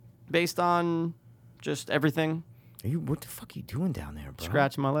time, based on just everything? What the fuck are you doing down there, bro?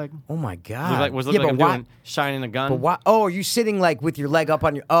 Scratching my leg. Oh my god. Was yeah, looking like but I'm why? doing shining a gun. But why? Oh, are you sitting like with your leg up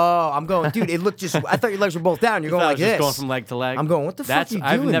on your? Oh, I'm going, dude. It looked just. I thought your legs were both down. You're going I like was just this. going from leg to leg. I'm going, what the fuck are you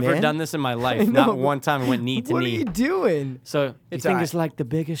I've doing, never man? done this in my I life. know, Not one time I went knee to What knee. are you doing? So you It's think alright. it's like the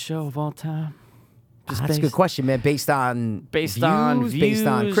biggest show of all time? Just That's a good question, man. Based on based on views, based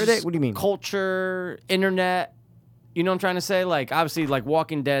on critic. What do you mean? Culture, internet. You know what I'm trying to say? Like, obviously, like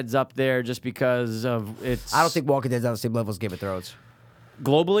Walking Dead's up there just because of its. I don't think Walking Dead's on the same level as Game of Thrones.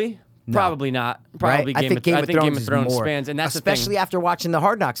 Globally, No. probably not. Probably Right? I think Game of Thrones is more, spans, and that's especially the after watching the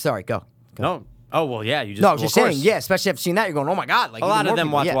Hard Knocks. Sorry, go. thing. No. Oh well, yeah. You just. No, I well, was just of course. saying, yeah. Especially after seeing that, you're going, oh my god! Like A lot even of more them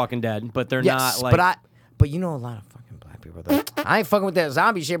people, watch yeah. Walking Dead, but they're Yes, not like. but you know a lot of fucking black people. I ain't fucking with that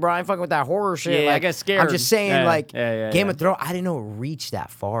zombie shit, bro. I ain't fucking with that horror shit. Yeah, I like, get scared. I'm just saying, Yeah, like yeah, Game yeah. of Thrones. I didn't know it reached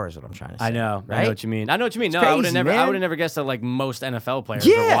that far. Is what I'm trying to say. I know. Right? I know what you mean. I know what you mean. It's No, I would have crazy, never. I man. would have never guessed that like most NFL players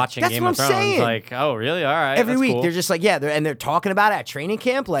Yeah, are watching that's Game what of I'm Thrones. saying. Like, oh really? All right. Every that's week cool. they're just like, yeah, they're talking about it at training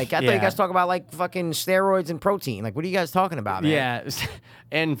camp. Like I thought you Yeah. guys talk about like fucking steroids and protein. Like what are you guys talking about, man? Yeah,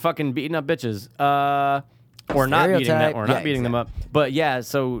 and fucking beating up bitches. Or not beating them, Stereotype. or not Yeah, beating them up. But yeah,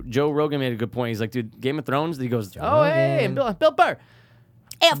 so Joe Rogan made a good point. He's like, dude, Game of Thrones. He goes, oh hey, and Bill Burr.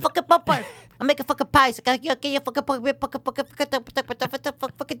 Hey, fucking bumper. I'm making fucking pies. Fucking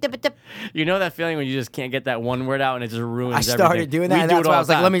You know that feeling when you just can't get that one word out and it just ruins I started everything? doing that, We and do that's it why I all was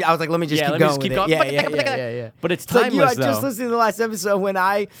the like, time. let me just Yeah, keep let me going just keep with going. it. Yeah. But it's It's like timeless, I just though. listened to the last episode when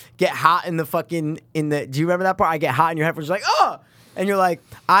I get hot in the fucking do you remember that part? I get hot in your headphones, like, oh, and you're like,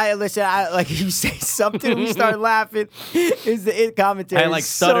 like you say something, we start laughing. Is the it commentary? I like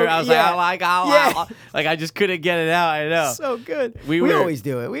stutter. I was like, yeah. like I just couldn't get it out. I know. So good. We We were- always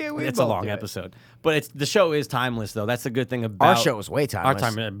do it. We It's a both long do it. episode, but the show is timeless though. That's the good thing about Our show is way Our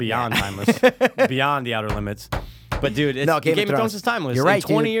timeless. time beyond timeless, beyond the outer limits. But dude, No, Game of Game of Thrones Thrones is timeless. You're right, In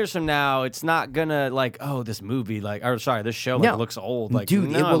 20 dude. years from now, it's not gonna like, oh, this movie, like, or sorry, this show like, No. looks old. Like, Dude,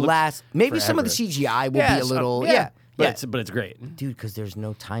 no, it will looks last. Maybe some of the forever. CGI will Yeah, be a little. yeah. Yeah. But it's great. Dude, because there's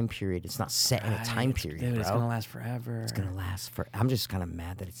no time period. It's not set in a time period, Dude, bro. it's gonna last forever. It's gonna last for. I'm just kind of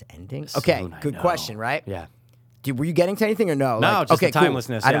mad that it's ending. Okay, Soon, I good know. question, right? Yeah. Dude, were you getting to anything or no? No, Like, just the okay, cool.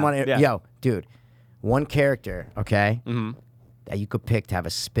 timelessness, I didn't yeah, want to. yeah. Yo, dude, one character, okay, that you could pick to have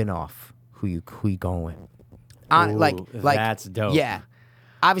a spin-off. Who you going with? Like that's dope. Yeah.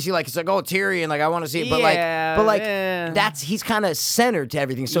 Obviously, like it's like, oh, Tyrion, like I want to see it, but Yeah, he's kind of centered to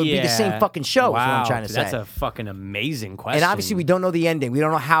everything, so it'd be the same fucking show. Is what I'm trying to dude, say. That's a fucking amazing question. And obviously, we don't know the ending. We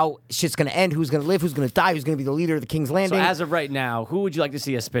don't know how shit's gonna end. Who's gonna live? Who's gonna die? Who's gonna be the leader of the King's So Landing? as of right now, who would you like to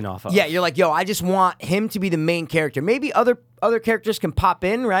see a spin-off of? Yeah, you're like, yo, I just want him to be the main character. Maybe other characters can pop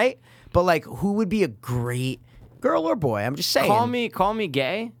in, right? But like, who would be a great girl or boy? I'm just saying. Call me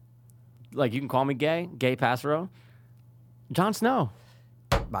gay. Like you can call me gay Passero. Jon Snow.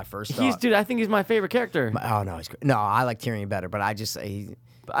 My first thought. Dude, I think he's my favorite character. Oh no, he's great. No, I like Tyrion better, but I just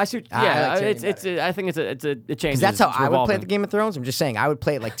I see. I Yeah, like Tyrion it's. I think it changes. because that's how It's I would play revolving. the Game of Thrones. I'm just saying, I would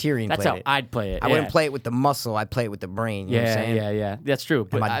play it like Tyrion That's played how it. I'd play it. I yeah. wouldn't play it with the muscle. I'd play it with the brain. You know what I'm saying? Yeah. That's true.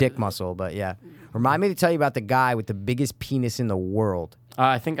 And my I- dick muscle, but yeah. Remind me to tell you about the guy with the biggest penis in the world.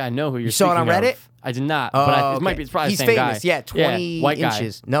 I think I know who you're. saw it on speaking Reddit? of. I did not. But it okay. might be. It's probably He's the same famous. guy. Yeah, 20 white guy.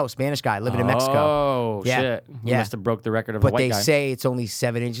 inches. No, Spanish guy living in Mexico. Oh Yeah. shit! He Yeah. must have broke the record of a But white they guy. say it's only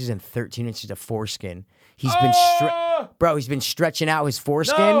 7 inches and 13 inches of foreskin. He's been he's been stretching out his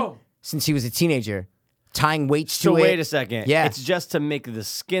foreskin No! since he was a teenager, tying weights So to it. wait a second. Yeah. It's just to make the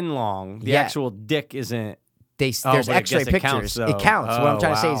skin long. The Yeah. actual dick isn't. There's but I X-ray guess it pictures. counts, though. It counts. What I'm Oh,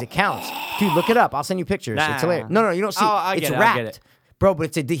 trying to say is wow. it counts. Dude, look it up. I'll send you pictures. Nah. It's hilarious. No, you don't see. Oh, I it's get it, I wrapped. get it. Bro,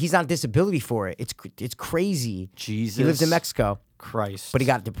 but he's on disability for it. It's crazy. Jesus. He lives in Mexico. Christ. But he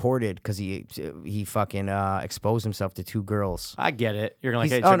got deported because he fucking exposed himself to 2 girls. I get it. You're like,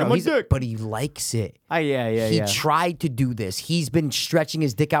 He's- hey, check out my dick. but he likes it. Yeah. He tried to do this. He's been stretching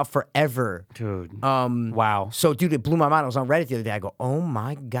his dick out forever. Dude. Wow. So, dude, it blew my mind. I was on Reddit the other day. I go, oh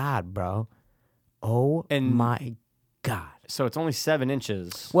my God, bro. Oh And- my God. So it's only 7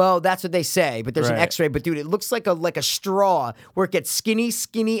 inches. Well, that's what they say, but there's an Right. X-ray. But dude, it looks like a straw where it gets skinny,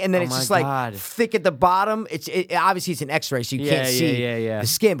 and then Oh it's my just God. like thick at the bottom. Obviously it's an X-ray, so you can't see yeah. the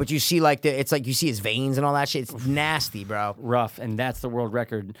skin, but you see like it's like you see his veins and all that shit. It's nasty, bro. Rough, and that's the world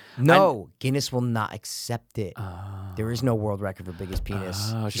record. No, Guinness will not accept it. There is no world record for biggest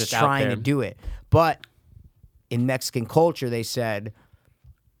penis. Oh, it's He's just out trying to there. do it, but in Mexican culture, they said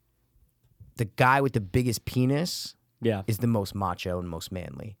the guy with the biggest penis Yeah. is the most macho and most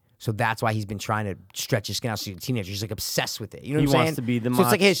manly. So that's why he's been trying to stretch his skin out. So he's a teenager. He's like obsessed with it. You know what He I'm saying? wants to be the So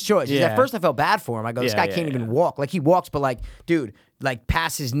it's like his choice. Yeah. At first I felt bad for him. I go, this Yeah, guy yeah, can't yeah. even walk. Like he walks, but like, dude, like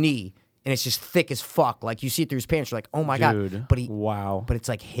past his knee, and it's just thick as fuck. Like you see it through his pants. You're like, oh my Dude. god. But Wow. But it's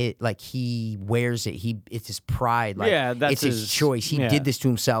like like he wears it. It's his pride. Like Yeah, that's it's his his- choice. He yeah. did this to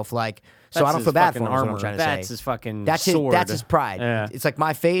himself. Like so, I That's don't his feel bad for fucking him. Is what armor. I'm trying to That's say. his fucking That's sword. his pride. Yeah. It's like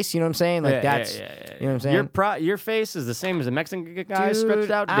my face. You know what I'm saying? Like Yeah, that's yeah. you know what I'm saying. Your face is the same as a Mexican guy Dude,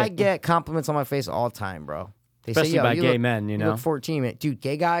 stretched out. I dick. get compliments on my face all the time, bro. They Especially say, yo, by you gay look, men, you You know? look 14, man. Dude,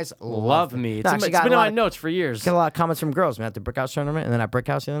 gay guys Love me. It's, No, in, actually it's got been a in lot my of- notes for years. Got a lot of comments from girls, man, at the Brickhouse tournament, and then at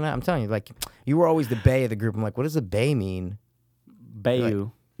Brickhouse the other night. I'm telling you, like, you were always the bae of the group. I'm like, what does the bae mean?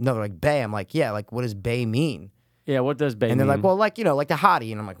 Bayu. No, they're like, bae. I'm like, yeah, like, what does bae mean? Yeah, what does Bay And they're mean? like, well, like, you know, like the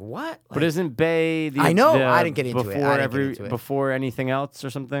hottie. And I'm like, what? but Like, isn't Bay the I know, the I didn't get into it. before I didn't get into it. before anything else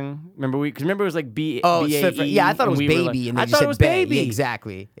or something? Remember it was like B. oh, it's B-A-E, different. Yeah, I thought it was and we were baby, like, and they I just thought said it was bae. baby. Yeah,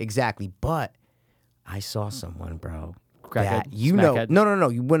 exactly. But I saw someone, bro. Crackhead? That you know, Smackhead?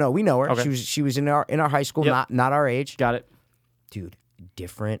 no, we know her. Okay. She was in our high school, Yep. not our age. Got it. Dude,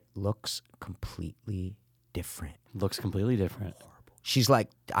 different, looks completely different. Looks completely different. She's like,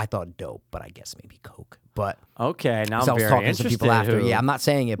 I thought dope, but I guess maybe coke. But Okay, now 'cause I I'm was very talking to interested. some people after. who- Yeah, I'm not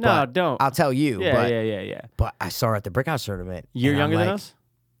saying it, No, but don't. I'll tell you. Yeah, but, yeah. but I saw her at the Brickhouse tournament. You're and I'm younger than like, us?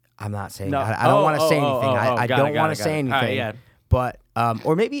 I'm not saying No. I don't want to say anything. I got don't it, want to say anything. All right, yeah. But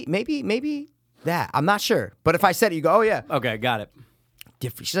or maybe that. I'm not sure. But if I said it, you go, oh yeah, Okay, got it.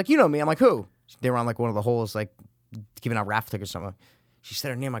 different. She's like, you know me. I'm like, who? They were on like one of the holes, like giving out raffle tickets or something. She said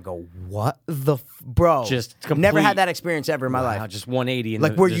her name. I go, what the bro? Just never complete- had that experience ever in my Wow, life. just 180. And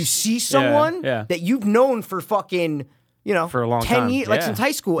Like where you see someone yeah. that you've known for fucking, you know, For a long 10 time. years, like Yeah. since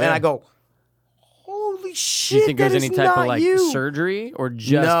high school, and Yeah. I go, holy shit! Do you think that there's is any type of not like you. surgery or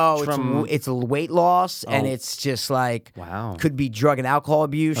just No, from? it's a weight loss, and Oh. it's just like Wow. could be drug and alcohol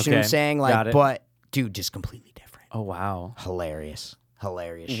abuse. You know what I'm Okay, saying? got Like, it. but dude, just completely different. Oh wow. Hilarious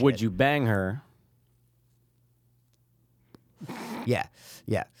shit. Would you bang her? Yeah.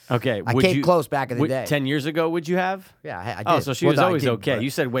 Okay. I would came you, close back in the day. 10 years ago, would you have? Yeah, I did. Oh, so she Well, was no, I always didn't, okay. but- You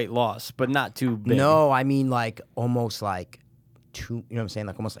said weight loss, but not too big. No, I mean like almost like too. You know what I'm saying?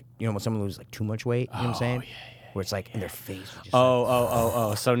 Like almost like when someone loses like too much weight. You know what I'm saying? Where it's like in their face. was just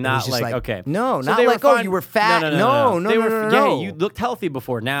Oh. So it was not just like, okay. No, So not they were like oh fine- you were fat. No. They were, no. Yeah, you looked healthy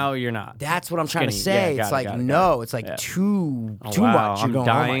before. Now you're not. That's what I'm trying to Skinny. Yeah, say. got it's it, like got it, no, got it. it's like Yeah. too Oh, too wow. much. You're I'm going,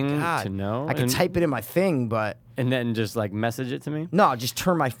 dying oh my God. to know. I can And- type it in my thing, but And then just like message it to me. no, just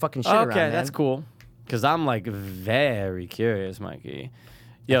turn my fucking shit around. Okay, Man. that's cool. Because I'm like very curious, Mikey.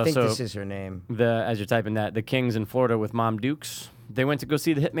 Yo, I think so this is her name. as you're typing that, the Kings in Florida with Mom Dukes, they went to go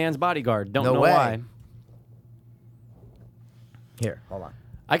see the Hitman's Bodyguard. Don't No know way. why. Here, hold on.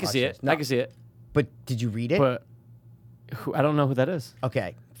 I can Watch see this. it. No. I can see it. But did you read it? But I don't know who that is.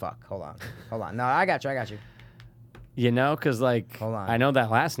 Okay, fuck. Hold on. No, I got you. You know, because like Hold on. I know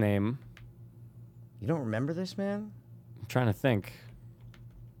that last name. You don't remember this, man? I'm trying to think.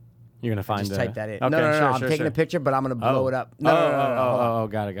 You're gonna find Just type that in. Okay, no, sure, I'm sure, taking sure. a picture, but I'm gonna blow it up. No, oh, no, hold on.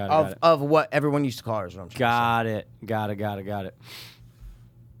 got it. Of what everyone used to call her. Is what I'm trying to say. Got it.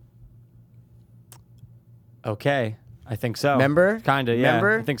 Okay, I think so. Remember? Kinda, yeah.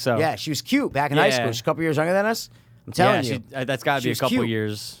 Remember? I think so. Yeah, she was cute back in high school. Yeah. She's a couple years younger than us. I'm telling you. That's got to She be a was couple cute.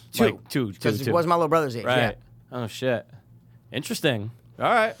 years. Two. Like, two. Because it was my little brother's age. Right. Yeah. Oh shit. Interesting. All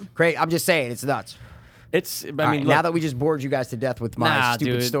right. Great. I'm just saying, it's nuts. It's. I All mean, right, look, now that we just bored you guys to death with my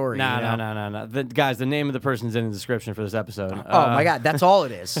stupid dude. story. you know? No. Guys, the name of the person's in the description for this episode. Oh my God, that's all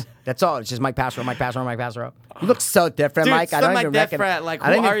it is. That's all. It's just Mike Passero. You look so different, Dude, Mike. I don't even different. Like,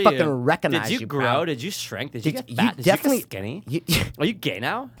 I don't who are even you? fucking recognize Did you grow? pal. Did you shrink? Did you get you fat? Did definitely- you get skinny? You- Are you gay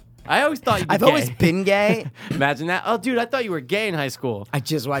now? I always thought you'd be I've gay. always been gay. Imagine that. Oh, dude, I thought you were gay in high school. I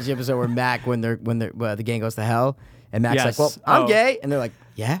just watched the episode where Mac, when the gang goes to hell, and Mac's Yes. like, "Well, I'm Oh. gay," and they're like,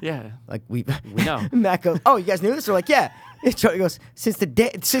 "Yeah, Yeah. like we know. Mac goes, "Oh, you guys knew this?" They're like, "Yeah." And Charlie goes, "Since the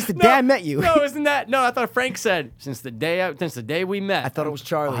day I met you." No, isn't that? No, I thought Frank said since the day we met. I thought it was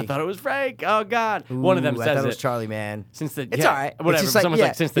Charlie. I thought it was Frank. Oh God, one of them Ooh, says I thought it it. was Charlie, man. Since the It's yeah, all right. It's Whatever. just like, Someone's yeah,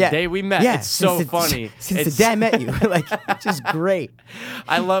 like since the yeah. day we met. Yeah, it's so since the- funny. Since It's- the day I met you, like, it's just great.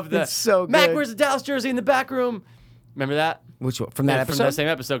 I love that. It's so Mac, good. where's the Dallas jersey in the back room? Remember that? Which one? From that episode? From that same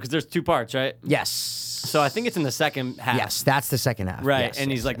episode, because there's 2 parts, right? Yes. So I think it's in the second half. Yes, that's the second half. Right, Yes, and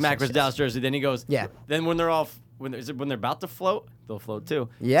yes, he's like, yes, Mac yes, versus yes. Dallas Jersey. Then he goes, Yeah. Then when they're all, when they're about to float, they'll float too.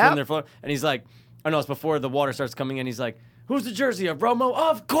 Yeah. So when they're float, and he's like, oh no, it's before the water starts coming in. He's like, who's the jersey of Romo?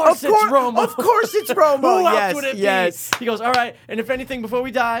 Of course it's Romo. Of course it's Romo. Who else yes, would it yes. be? He goes, all right, and if anything, before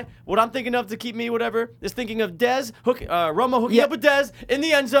we die, what I'm thinking of to keep me whatever is thinking of Romo hooking Yeah. up with Dez in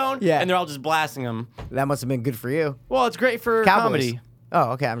the end zone, Yeah. and they're all just blasting him. That must have been good for you. Well, it's great for Cowboys. comedy.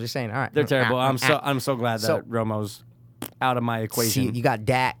 Oh, okay. I'm just saying. All right. They're terrible. I'm so glad that So- Romo's out of my equation. See, you got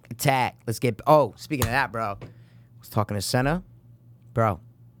Dak attack. Let's get. Oh, speaking of that, bro, I was talking to Senna, bro.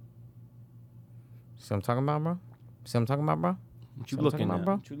 See what I'm talking about, bro? See what I'm talking about, bro? What you See what I'm looking talking at? about,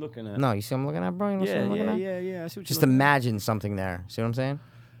 bro? What you looking at? No, you see what I'm looking at, bro? You know what Yeah, I'm looking at? yeah. I see what Just you're looking imagine something there. See what I'm saying? at.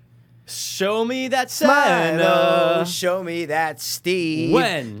 Show me that Senna. Show me that Steve.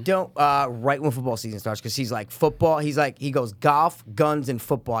 When? Don't right when football season starts, because he's like football. He goes golf, guns, and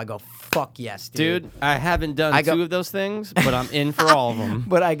football. I go fuck yes, dude. Dude, I haven't done I go- 2 of those things, but I'm in for all of them.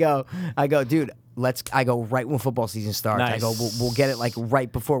 But I go, dude. I go right when football season starts. Nice. I go, we'll get it like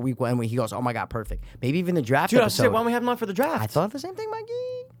right before week 1. And he goes, oh my god, perfect. Maybe even the draft Dude, I was episode. saying, why don't we have them on for the draft? I thought the same thing, Mikey. Are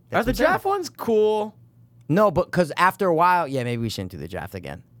That's the what I'm saying. draft ones cool? No, but because after a while, yeah, maybe we shouldn't do the draft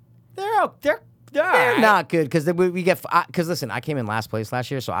again. They're They're alright. not good because we get. Because listen, I came in last place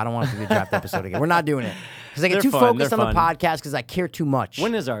last year, so I don't want to do the draft episode again. We're not doing it because I get They're too fun, focused they're on the fun. podcast because I care too much.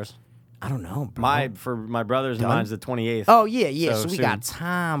 When is ours? I don't know, bro. For my brothers and Done? mine's the 28th. Oh yeah. So we soon. got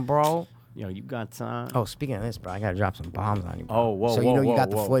time, bro. Yo, you got time. Oh, speaking of this, bro, I gotta drop some bombs on you. Bro. Oh, whoa, So whoa, you whoa, got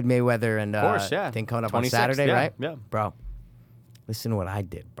the whoa. Floyd Mayweather and course, yeah. thing coming up on 26th, Saturday, yeah, right? yeah. Bro, listen to what I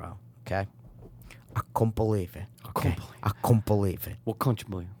did, bro. Okay, I couldn't believe it. Okay, I couldn't believe it, What country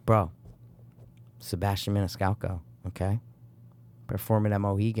boy? bro. Sebastian Maniscalco, okay, performing at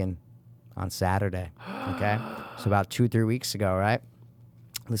Mohegan on Saturday. Okay, so about 2-3 weeks ago, right?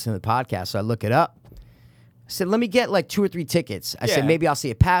 Listen to the podcast, so I look it up. I said, let me get like 2 or 3 tickets. I Yeah. said, maybe I'll see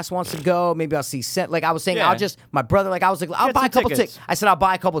if Pass wants to go. Maybe I'll see Like I was saying, Yeah. my brother, like I was like, I'll Get buy a some couple tickets. tickets. I said, I'll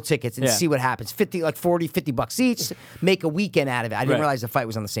buy a couple tickets and Yeah. see what happens. 50 $50 each, make a weekend out of it. I didn't Right. realize the fight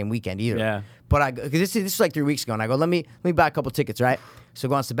was on the same weekend either. Yeah. But because this is like 3 weeks ago, and I go, let me buy a couple tickets, right? So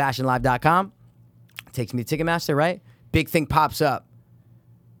go on SebastianLive.com. Takes me to Ticketmaster, right? Big thing pops up.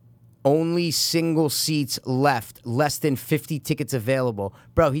 Only single seats left. Less than 50 tickets available.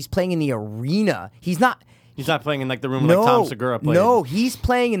 Bro, he's playing in the arena. He's not playing in like the room like Tom Segura played. No, he's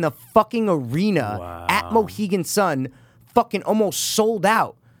playing in the fucking arena at Mohegan Sun, fucking almost sold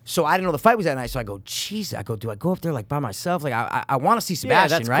out. So I didn't know the fight was that night. So I go, jeez, do I go up there like by myself? Like I want to see Yeah,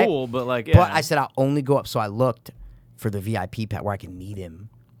 Sebastian, that's right? cool, but like, yeah. But I said I'll only go up. So I looked for the VIP pad where I can meet him,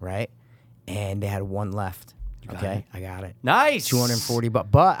 right? And they had one left. Okay, I got it. Nice. 240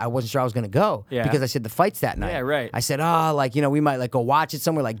 but I wasn't sure I was gonna go Yeah. because I said the fight's that night. Yeah, right. I said, we might like go watch it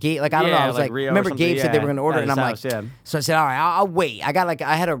somewhere like Gabe. Like I don't know. Yeah, I was like like, Rio or remember something, Gabe said they yeah, were gonna order at it, and I'm his like, house, yeah. so I said, all right, I'll wait. I got a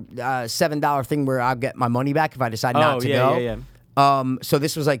 $7 thing where I'll get my money back if I decide not to go. yeah. So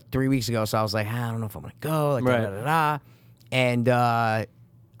this was like 3 weeks ago. So I was like, I don't know if I'm gonna go. Like, Right. and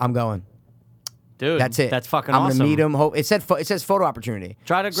I'm going. Dude, That's it. That's fucking I'm awesome. gonna meet him. It says photo opportunity.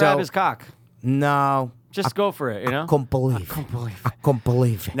 Try to grab So- his cock. No. Just go for it, you know? I couldn't believe it. I couldn't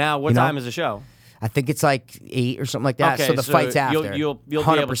believe it. Now, what You know? time is the show? I think it's like 8 or something like that. Okay, so the so fight's you'll- after. you'll be able to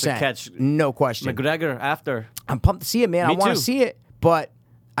 100%. catch No question. McGregor after. I'm pumped to see it, man. Me I want too. to see it, but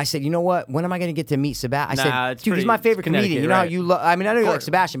I said, you know what? When am I going to get to meet Sebastian? I Nah, said, it's dude, he's pretty- my favorite it's comedian. You know how Connecticut, you love. I mean, I know you like course.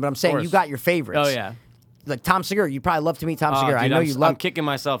 Sebastian, but I'm saying you course. got your favorites. Oh, yeah. Like Tom Segura, you'd probably love to meet Tom Oh, Segura. dude, I know I'm, you I'm love. kicking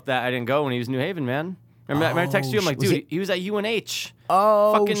myself that I didn't go when he was in New Haven, man. Remember I texted you? I'm like, was dude, it- he was at UNH.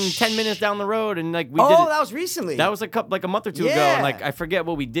 Oh, fucking 10 minutes down the road, and like we did. Oh, it. that was recently. That was like a month or two ago, Yeah. and like I forget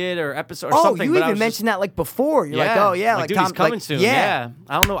what we did or episode or Oh, something. you but I even was mentioned that like before. You're like, oh yeah, like dude, Tom, he's coming like, soon. Yeah.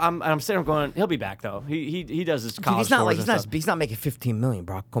 I don't know. I'm sitting there going, he'll be back though. He does his Dude, college he's not like tours and stuff. he's not making 15 million,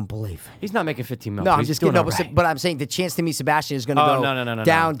 bro. I couldn't believe it. He's not making 15 million. No, I'm He's just doing kidding. No, all right. but I'm saying the chance to meet Sebastian is going to Oh, go no. down, Yeah.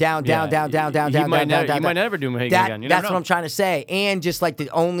 down, He down, down, might down, he might never do Mohegan That- again. You That's never what know. I'm trying to say. And just like the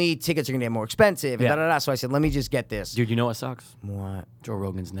only tickets are going to get more expensive. And Yeah. da-da-da. So I said, let me just get this. Dude, you know what sucks? What? Joe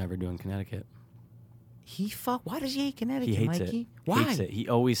Rogan's never doing Connecticut. Why does he hate Connecticut, He hates Mikey? it. Why? Hates it. He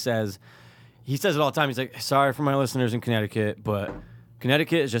always says, he says it all the time. He's like, sorry for my listeners in Connecticut, but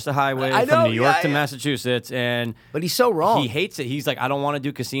Connecticut is just a highway I know, from New York yeah, to yeah. Massachusetts, and But he's so wrong. he hates it. He's like, I don't want to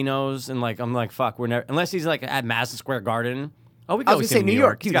do casinos, and like, I'm like, fuck, we're never unless he's like at Madison Square Garden. Oh, we I go was see gonna him say in New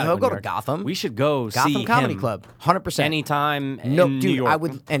York. He's Dude, gotta he'll in go New to York. Gotham. We should go Gotham see Comedy him Club, 100%. anytime No, in New dude, York. I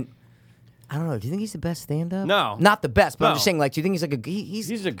would. And I don't know. Do you think he's the best stand-up? No. not the best. But I'm No. just saying, like, do you think he's like a? He's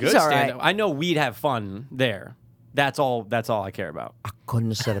He's a good all right. stand-up. I know we'd have fun there. That's all I care about. I couldn't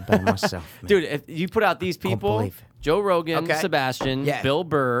have said it better myself, man. Dude, if you put out these people, believe it. Joe Rogan, Okay. Sebastian, Yeah. Bill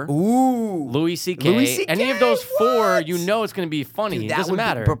Burr, Ooh. Louis C.K. Louis C.K., Any of those four, what? you know it's going to be funny. Dude, It that doesn't would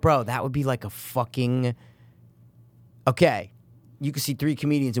matter. Be, bro, that would be like a fucking. Okay, you could see 3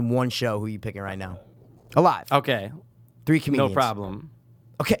 comedians in one show. Who are you picking right now? Alive. Okay. 3 comedians. No problem.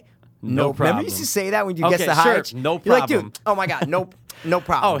 Okay. No Remember you problem. used to say that when you Okay, guess the sure, heights? no You're like, problem. dude, oh my God, no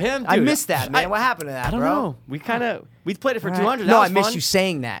problem. Oh, him? I Dude, missed that, man. I- what happened to that, I don't bro? know. We played it for All right. 200. No, That I was miss fun. you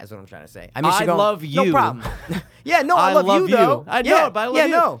saying that. Is what I'm trying to say. I miss I you going. love No you. problem. Yeah, no, I love you though. I know yeah, it, but I love yeah,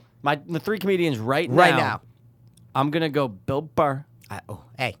 you. no. The 3 comedians right Now. I'm going to go Bill Burr.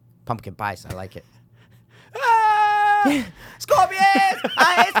 Hey, pumpkin pies. I like it. Ah! Scorpions!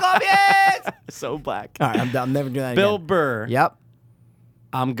 I hate scorpions! So black. All right, I'm never doing that Bill again. Burr. Yep.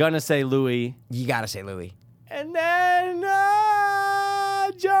 I'm going to say Louis. You gotta say Louis. And then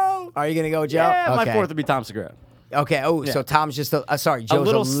Joe. Are you gonna go, Joe? Yeah, my Okay. 4th would be Tom Segura. Okay. Oh, Yeah. so Tom's just sorry.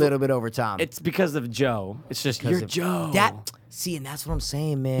 Joe's a little bit over Tom. It's because of Joe. It's just you're Joe. See, and that's what I'm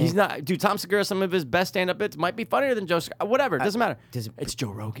saying, man. He's not, dude. Tom Segura, some of his best stand-up bits might be funnier than Joe. Whatever, it doesn't matter. It's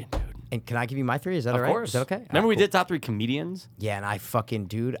Joe Rogan, dude. And can I give you my 3? Is that Of all right? course. Is that okay? Remember we did top 3 comedians? Yeah, and I fucking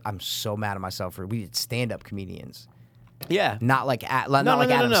dude, I'm so mad at myself for we did stand-up comedians, Yeah. not like not No, like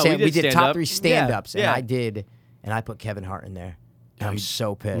no, no, Adam no. Sandler. We We did did top stand-up. 3 stand-ups, Yeah, and I put Kevin Hart in there. And I'm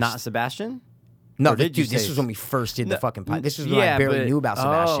so pissed. Not Sebastian? No, Or did you dude, this say- was when we first did the No, fucking pod. This was when yeah, I barely but- knew about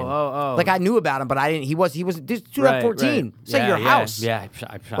Sebastian. Oh. Like I knew about him, but I didn't. He was this is 2014. Right. It's like your house. Yeah, I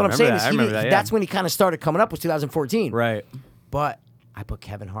What I'm remember saying that. is I remember that, yeah. that's when he kind of started coming up was 2014. Right. But I put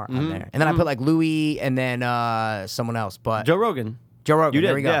Kevin Hart Mm-hmm. on there, and then I put like Louis, and then someone else. But Joe Rogan. Joe Rogan. You did,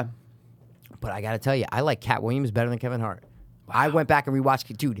 there we go. yeah. But I got to tell you, I like Cat Williams better than Kevin Hart. I went back and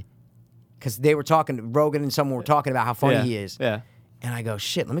rewatched, dude, because they were talking. Rogan and someone were talking about how funny Yeah. he is. Yeah. And I go,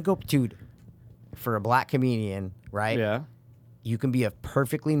 shit, let me go, dude. For a black comedian, right? Yeah. You can be a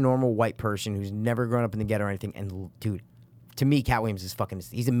perfectly normal white person who's never grown up in the ghetto or anything. And dude, to me, Cat Williams is fucking.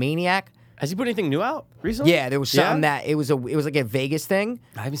 He's a maniac. Has he put anything new out recently? Yeah, there was something that it was like a Vegas thing.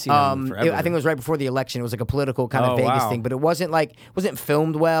 I haven't seen him in forever. I think it was right before the election. It was like a political kind of Oh, Vegas wow. thing, but it wasn't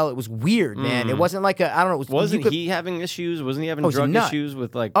filmed well. It was weird, man. It wasn't like I don't know. Wasn't he having issues? Wasn't he having he's a drug nut. issues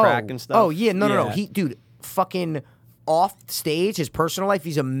with like crack and stuff? Oh yeah, no. Dude, fucking off stage, his personal life,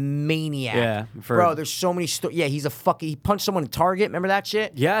 he's a maniac. Yeah, bro. There's so many stories. Yeah, he's a fucking. He punched someone in Target. Remember that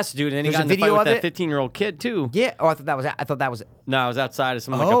shit? Yes, dude. And then he There's got a in the video fight with of that it. 15-year-old kid too. Yeah. Oh, I thought that was. No, I was outside of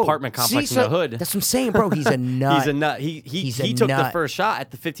some like Oh, apartment complex see, in the so hood. That's what I'm saying, bro. He's a nut. He's a nut. He He's a took the nut. first shot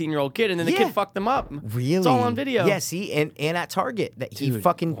at the 15-year-old kid, and then the Yeah. kid fucked him up. Really? It's all on video. Yeah, see, and at Target that he Dude,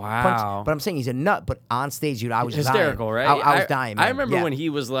 fucking wow. punched. But I'm saying he's a nut. But on stage, dude, I was Hysterical, dying. right? I was dying. I Man. remember Yeah. when he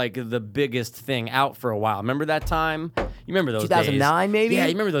was like the biggest thing out for a while. Remember that time? You remember those 2009 days? maybe? Yeah,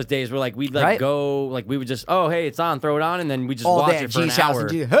 you remember those days where like we'd like Right? go, like we would just, oh hey, it's on, throw it on, and then we just all watch day it at for an G's house hour. and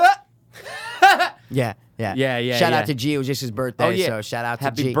G. Yeah. Yeah, Shout yeah. out to G. It was just his birthday. Oh yeah, So shout out to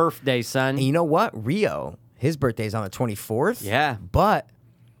Happy G. birthday, son. And you know what? Rio, his birthday's on the 24th. Yeah. But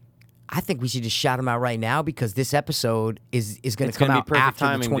I think we should just shout him out right now because this episode is going It's to come gonna out be perfect after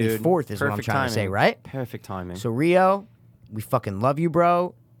timing, the 24th dude. is what I'm Perfect trying to say, timing. right? Perfect timing. So Rio, we fucking love you,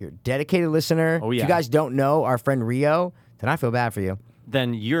 bro. You're a dedicated listener. Oh, If yeah. you guys don't know our friend Rio, then I feel bad for you.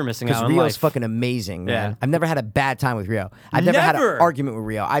 then you're missing Because out on Rio's life. fucking amazing, man. Yeah. I've never had a bad time with Rio. I've never had an Never. argument with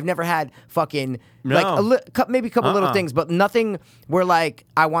Rio. I've never had fucking No. like maybe a couple little Uh-uh. things, but nothing where like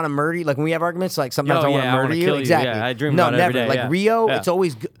I want to murder you. Like when we have arguments, like sometimes Yo, I want to yeah, I murder wanna you. kill you. Exactly. Yeah, I dream no, about it never. every day, Like yeah. Rio, Yeah. it's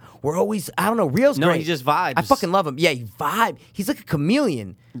always we're always. I don't know. Rio's No, great. he just vibes. I fucking love him. Yeah, he vibe. He's like a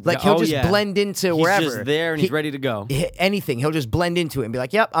chameleon. Like Yeah, he'll oh, just yeah. blend into He's wherever. just there and he's ready to go. Anything. He'll just blend into it and be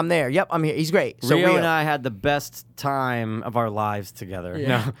like, "Yep, I'm there. Yep, I'm here." He's great. So Rio and I had the best time of our lives together. Yeah.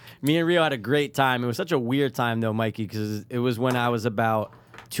 No, me and Rio had a great time. It was such a weird time though, Mikey, because it was when I was about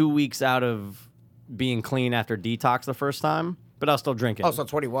 2 weeks out of being clean after detox the first time, but I was still drinking. Oh, so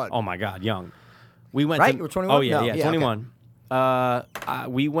 21. Oh my God, young. We went Right? to, You were 21? Oh yeah, No, yeah, yeah, 21.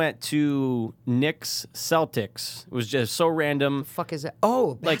 We went to Knicks Celtics. It was just so random. Fuck is that?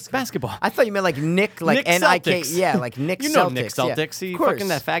 Oh, Like basketball. I thought you meant like Nick, like Nick N-I-K. Celtics. Yeah, like Nick You Celtics. know Nick Celtics. Yeah. He Of course. fucking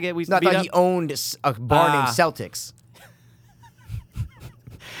that faggot we used No, I to beat thought up. he owned a bar named Celtics.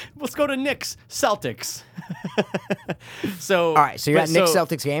 Let's go to Knicks Celtics. So All right, so you're at Nick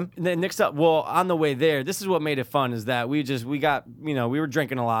Celtics game? The Knicks. Well, on the way there, this is what made it fun: is that we got we were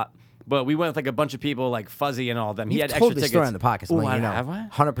drinking a lot, but we went with like a bunch of people, like Fuzzy and all of them. He You've had told extra this tickets. story on the podcast. Ooh, you know. have I?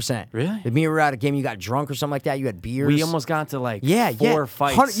 100%. Really? If me and you were at a game, you got drunk or something like that. You had beers. We almost got to like yeah, four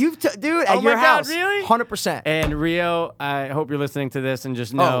fights. Dude, Oh at my your God, house. really? 100%. And Rio, I hope you're listening to this and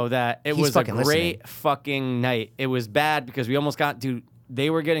just know that it he's was a fucking great listening. fucking night. It was bad because we almost got to they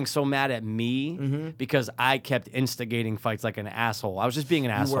were getting so mad at me Mm-hmm. because I kept instigating fights like an asshole. I was just being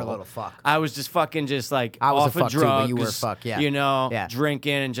an asshole. were a little fuck. I was just fucking just like I was off a fuck of too, drugs. but you were a fuck, yeah. You know, Yeah.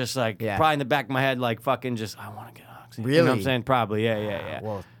 drinking and just like Yeah. probably in the back of my head like fucking just I want to get oxy. You know what I'm Really? saying? Probably. Yeah.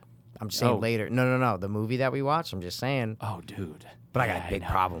 Well, I'm just saying Oh. later. No. The movie that we watched, I'm just saying. Oh, dude. But I Yeah, got a big know.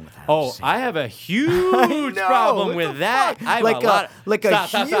 problem with that. I'm Oh, just saying. I have a huge know, problem what with the that. fuck? I have Like a lot. like a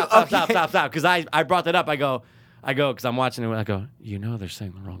stop, huge- stop. Because I brought that up. I go, because I'm watching it. And I go, you know, they're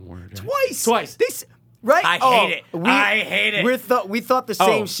saying the wrong word. Right? Twice. This right? I Oh, hate it. I hate it. We thought the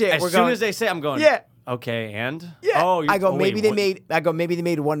same Oh, shit. As We're soon going, as they say, I'm going. Yeah. Okay, and Yeah. Oh, I go. wait, Maybe they what? made. I go. Maybe they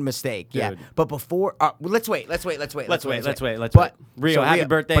made one mistake. Yeah. Dude. But before, well, let's wait. Let's wait. But Rio, happy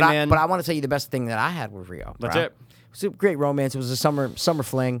birthday, but man. But I want to tell you the best thing that I had with Rio. That's bro. it. It was a great romance. It was a summer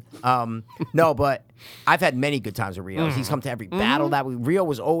fling. No, but I've had many good times with Rio. He's come to every battle that we. Rio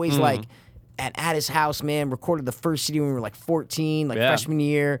was always like at his house, man. Recorded the first CD when we were like 14, like Yeah. freshman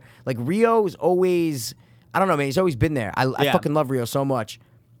year. Like Rio was always. I don't know, man. He's always been there. I Yeah. fucking love Rio so much,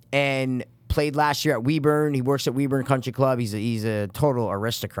 and played last year at Weeburn. He works at Weeburn Country Club. He's a total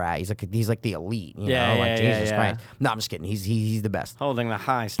aristocrat. He's like the elite. You Yeah, know, like yeah, Jesus yeah. Christ. No, I'm just kidding. He's the best. Holding the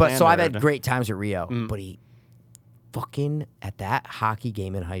high But standard. so I've had great times with Rio, but he fucking at that hockey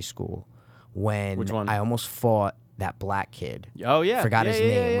game in high school when Which one? I almost fought that black kid. Oh, yeah. Forgot Yeah, his yeah,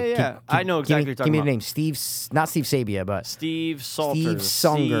 name. yeah. I know exactly what you're talking Give me about. the name. Not Steve Sabia, but Steve Salters. Steve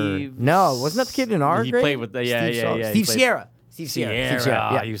Songer. Steve- No, wasn't that the kid in our He grade? played with the Steve yeah. Steve he played- Sierra. Steve Sierra.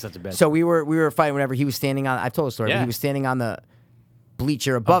 Sierra. He was such a bitch. So we were fighting whenever he was standing on. I've told the story. But Yeah. he was standing on the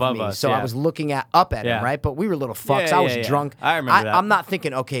bleacher above Above me, us, so yeah. I was looking up at Yeah. him, right? But we were little fucks. Yeah, I was yeah. drunk. I remember that. I'm not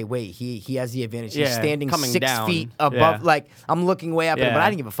thinking, okay, wait, he has the advantage. He's Yeah, standing coming 6 down. feet above. Yeah. Like I'm looking way up at him, but Yeah. I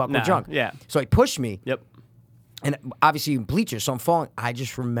didn't give a fuck. No, We're drunk. yeah. So he pushed me, Yep. and obviously bleachers. So I'm falling. I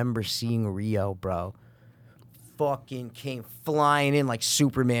just remember seeing Rio, bro. Fucking came flying in like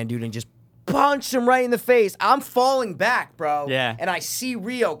Superman, dude, and just punched him right in the face. I'm falling back, bro. Yeah. And I see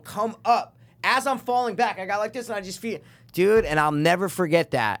Rio come up. As I'm falling back, I got like this, and I just feel, dude, and I'll never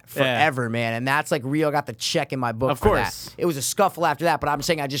forget that forever, man. And that's like Rio got the check in my book Of for course. that. It was a scuffle after that, but I'm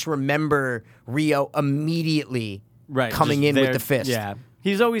saying I just remember Rio immediately coming just in there- with the fist. Yeah.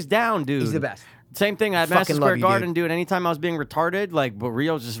 He's always down, dude. He's the best. Same thing at Fucking Madison love Square you, Garden, dude. dude. Anytime I was being retarded, like, but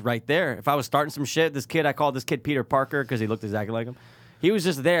Rio's just right there. If I was starting some shit, I called this kid Peter Parker because he looked exactly like him. He was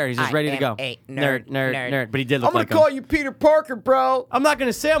just there. He's just I ready to am go. a nerd. But he did look I'm gonna like him. call you Peter Parker, bro. I'm not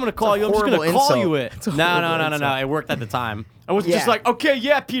gonna say I'm gonna call a you. I'm just gonna horrible call insult. you it. It's a No. horrible insult. It worked at the time. I wasn't just Yeah. like, okay,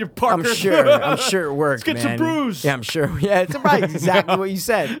 yeah, Peter Parker. I'm sure it worked. Let's get some man. brews. Yeah, I'm sure. Yeah, it's right. Exactly what you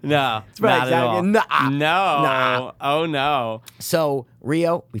said. No, It's right. not Exactly. at all. Nah. No. Nah. Oh no. So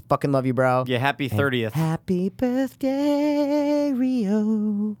Rio, we fucking love you, bro. Yeah, happy 30th. Happy birthday,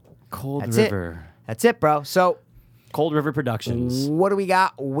 Rio. Cold That's River. it. That's it, bro. So Cold River Productions. what do we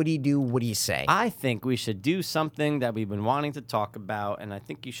got? What do you do? What do you say? I think we should do something that we've been wanting to talk about, and I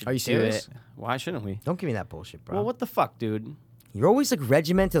think you should Are you do serious? it. Why shouldn't we? Don't give me that bullshit, bro. Well, what the fuck, dude? You're always like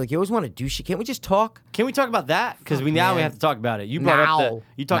regimented. Like you always want to do shit. Can't we just talk? Can we talk about that? Because Fuck, we man. have to talk about it. You brought up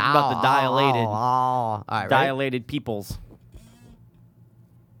you talked about the dilated All right, ready? dilated peoples.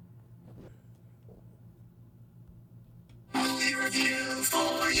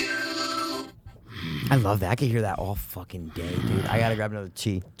 I love that. I can hear that all fucking day, dude. I gotta grab another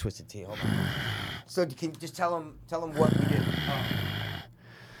tea, twisted tea. Hold on. So can you just tell him what we did?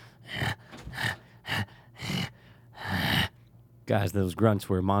 Guys, those grunts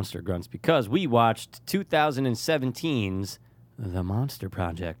were monster grunts because we watched 2017's The Monster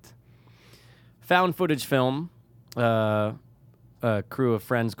Project. Found footage film. A crew of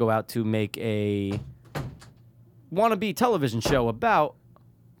friends go out to make a wannabe television show about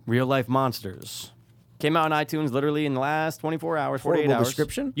real life monsters. Came out on iTunes literally in the last 24 hours, 48 Horrible hours.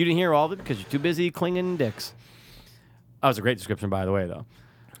 description? You didn't hear all of it because you're too busy clinging dicks. That was a great description, by the way, though.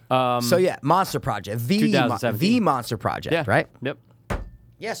 So yeah, Monster Project, the 2017. Monster Project, Yeah. right? Yep.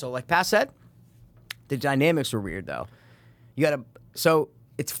 Yeah. So like Pat said, the dynamics were weird though. You gotta. So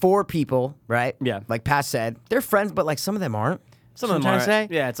it's 4 people, right? Yeah. Like Pat said, they're friends, but like some of them aren't. Some of them trying are. to say?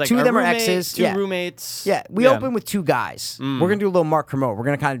 Yeah, it's like 2 of a them are roommate, exes. 2 yeah. roommates. Yeah, we open with 2 guys. We're gonna do a little Mark Kermode. We're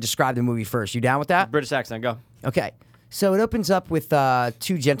gonna kind of describe the movie first. You down with that? British accent, go. Okay. So it opens up with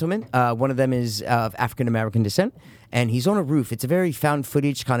 2 gentlemen. One of them is of African American descent, and he's on a roof. It's a very found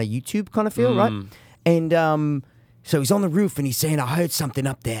footage kind of YouTube kind of feel, right? And so he's on the roof and he's saying, "I heard something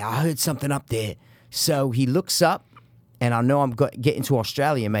up there. I heard something up there." So he looks up, and I know I'm getting to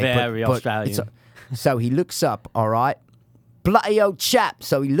Australia, mate. Very but Australian. so he looks up. All right, bloody old chap.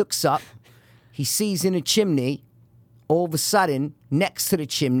 So he looks up. He sees in a chimney. All of a sudden, next to the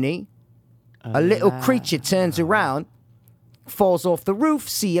chimney, a little creature turns around, falls off the roof.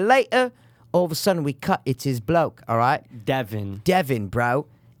 See you later. All of a sudden, we cut. It's his bloke, all right? Devin, bro.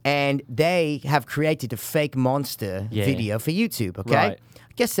 And they have created a fake monster video for YouTube, okay? Right.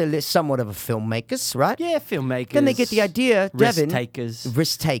 I guess they're somewhat of a filmmakers, right? Yeah, filmmakers. Then they get the idea, Devin.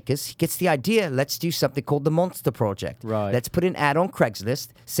 Risk takers. He gets the idea, let's do something called the Monster Project. Right. Let's put an ad on Craigslist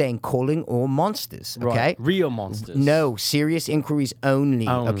saying calling all monsters, okay? Right. Real monsters. No, serious inquiries only,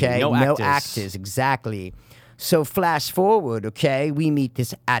 okay? No actors, exactly. So flash forward, okay? We meet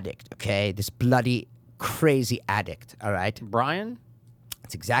this addict, okay? This bloody, crazy addict, all right? Brian?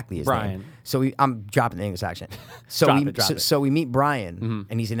 That's exactly his Brian. name. So I'm dropping the English accent. So so we meet Brian,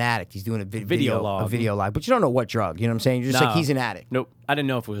 and he's an addict. He's doing a video log, but you don't know what drug. You know what I'm saying? You're just like, he's an addict. Nope. I didn't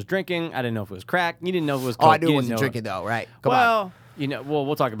know if it was drinking. I didn't know if it was crack. You didn't know if it was coke. Oh, I knew it wasn't drinking, though, right? Come on. You know,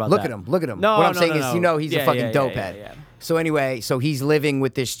 we'll talk about Look that. Look at him. No, what I'm saying no. is, he's a fucking dopehead. Yeah. So anyway, so he's living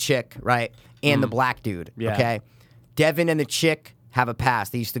with this chick, right? And the black dude, okay? Devin and the chick have a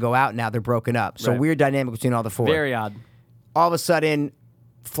past. They used to go out, now they're broken up. So weird dynamic between all the four. Very odd. All of a sudden,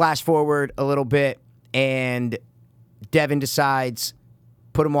 flash forward a little bit, and Devin decides,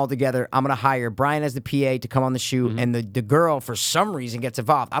 put them all together. I'm going to hire Brian as the PA to come on the shoot, and the girl, for some reason, gets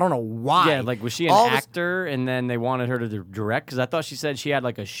involved. I don't know why. Yeah, like, was she an actor, and then they wanted her to direct? Because I thought she said she had,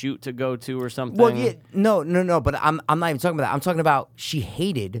 like, a shoot to go to or something. Well, yeah, no, but I'm not even talking about that. I'm talking about she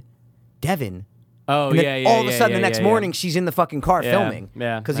hated Devin. Oh, yeah. All of a sudden, the next morning, she's in the fucking car filming.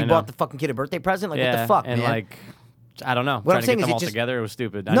 Yeah, because he bought the fucking kid a birthday present. Like, what the fuck, and man? like, I don't know. What I'm saying is, it all just together, it was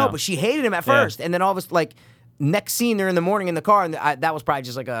stupid. No, but she hated him at first, and then all of a sudden, like, next scene, they're in the morning in the car, and that was probably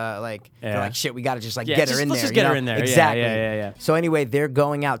just like they're like, shit, we got to just like get her in there. Let's just get her in there. Exactly. Yeah. So anyway, they're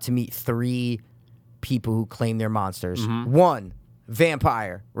going out to meet 3 people who claim they're monsters. 1,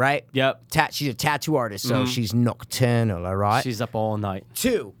 vampire, right? Yep. She's a tattoo artist, so she's nocturnal, all right? She's up all night.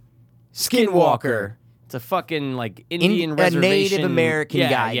 2, skinwalker. It's a fucking like Indian reservation. A Native American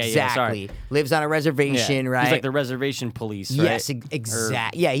guy, yeah, exactly. sorry. Lives on a reservation, right? He's like the reservation police, right? Yes,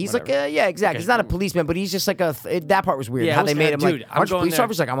 exactly. Yeah, he's whatever. like exactly. Okay. He's not a policeman, but he's just like that part was weird. Yeah, how they made him dude, like, aren't you police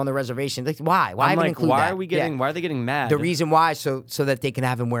officers? Like, I'm on the reservation. Like, why? Why I'm even like, include why that? are we getting? Why are they getting mad? The reason why, so that they can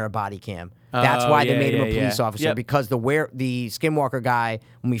have him wear a body cam. That's why they made him a police officer, because the skinwalker guy,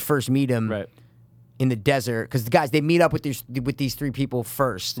 when we first meet him, right. in the desert, because the guys, they meet up with these 3 people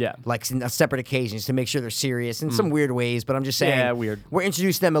first, like in separate occasions to make sure they're serious in some weird ways. But I'm just saying, weird. We're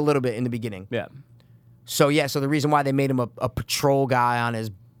introducing them a little bit in the beginning. Yeah. So the reason why they made him a patrol guy on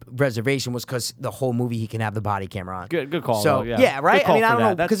his reservation was because the whole movie he can have the body camera on. Good call. So though, right. I mean, I don't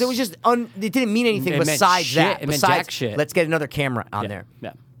know, that. because it was just it didn't mean anything besides that. It meant Besides, jack shit. Let's get another camera on there.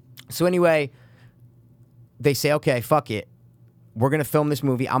 Yeah. So anyway, they say, okay, fuck it, we're gonna film this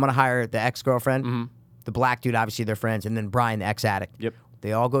movie. I'm gonna hire the ex-girlfriend. The black dude, obviously they're friends, and then Brian, the ex-addict. Yep.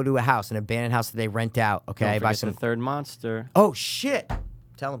 They all go to a house, an abandoned house that they rent out, okay? Don't forget the third monster. Oh, shit.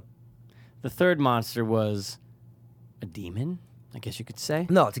 Tell him. The third monster was a demon, I guess you could say.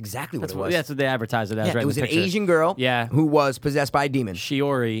 No, it's exactly what it was. That's what they advertised it as, right? It was in the an picture. Asian girl who was possessed by a demon.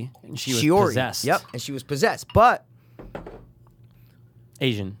 Shiori, and she was possessed. Yep, and she was possessed, but...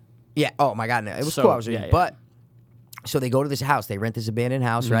 Asian. Yeah, oh my God, no. It was cool. I was reading, but... So they go to this house. They rent this abandoned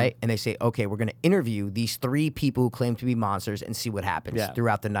house, right? And they say, okay, we're going to interview these 3 people who claim to be monsters and see what happens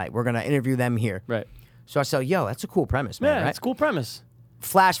throughout the night. We're going to interview them here. Right. So I said, yo, that's a cool premise, man. Yeah, right? it's a cool premise.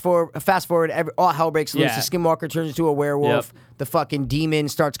 Fast forward, all hell breaks loose. Yeah. The skinwalker turns into a werewolf. Yep. The fucking demon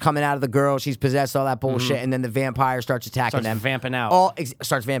starts coming out of the girl. She's possessed, all that bullshit. And then the vampire starts attacking them. Vamping out.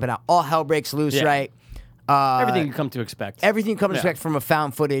 Starts vamping out. All hell breaks loose, right? Everything you come to expect. Everything you come to expect from a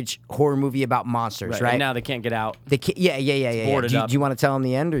found footage horror movie about monsters, right? And now they can't get out. They can't, yeah. Boarded Do you want to tell them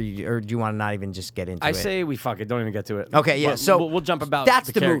the end, or do you want to not even just get into it? I say we fuck it. Don't even get to it. Okay, yeah. But So we'll jump about. That's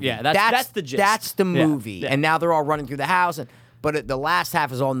the movie. Yeah, that's the gist. That's the Yeah, movie. yeah. And now they're all running through the house, but the last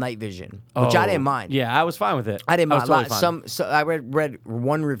half is all night vision, which I didn't mind. Yeah, I was fine with it. I didn't mind. was totally fine. I read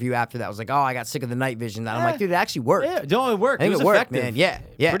one review after that. I was like, oh, I got sick of the night vision. And I'm like, dude, it actually worked. Yeah, no, it worked. I think it was it worked, effective. man.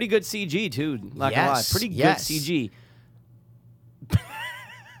 Yeah. Pretty good CG too. Not gonna lie. Pretty good CG.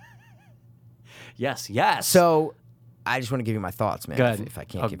 Yes. So, I just want to give you my thoughts, man. Go ahead. If I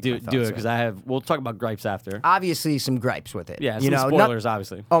can't give do you my thoughts. do it because we'll talk about gripes after. Obviously, some gripes with it. Yeah, you know, spoilers,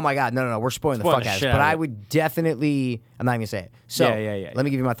 obviously. Oh my God, no, we're spoiling the fuck out of it. But I would definitely, I'm not even gonna say it. So, yeah. let me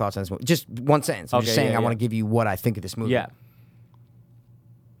give you my thoughts on this movie. Just one sentence. I'm just saying I want to give you what I think of this movie. Yeah.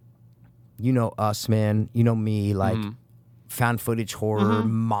 You know us, man. You know me, like found footage horror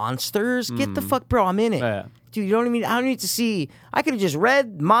monsters. Get the fuck, bro. I'm in it. Yeah. Dude, I don't need to see. I could have just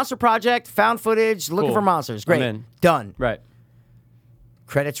read Monster Project, found footage, looking for monsters. Great. I'm in. Done. Right.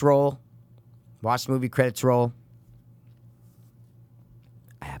 Credits roll. Watch the movie, credits roll.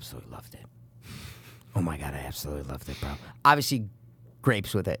 I absolutely loved it. Oh my God, I absolutely loved it, bro. Obviously,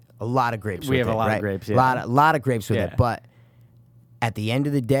 grapes with it. A lot of grapes with it. We have a lot of right? grapes, yeah. lot of grapes with Yeah. it. But at the end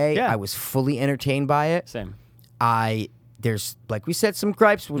of the day, Yeah. I was fully entertained by it. Same. There's, like we said, some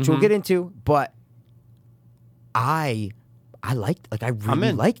gripes, which we'll get into, but I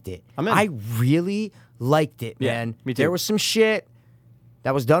really liked it. I'm in. I really liked it, Yeah, man. me too. There was some shit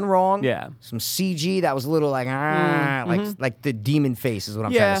that was done wrong. Yeah. Some CG that was a little like, like the demon face is what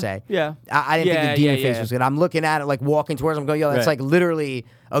I'm trying to say. Yeah. I didn't think the demon face yeah. was good. I'm looking at it, like walking towards him, going, yo, that's Right. like literally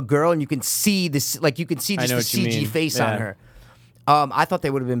a girl, and you can see this, like you can see I just know the what you CG mean. face Yeah. on her. I thought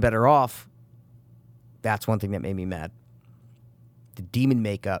they would have been better off. That's one thing that made me mad. The demon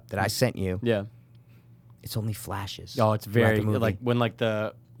makeup that I sent you, Yeah. it's only flashes. Oh, it's throughout very the movie. like when like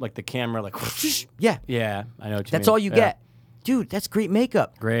the camera like. Yeah. Yeah, I know what you That's mean. all you Yeah. get. Dude, that's great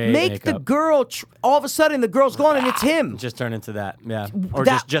makeup. Great Make the makeup. girl, all of a sudden, the girl's gone and it's him. Just turn into that, yeah, or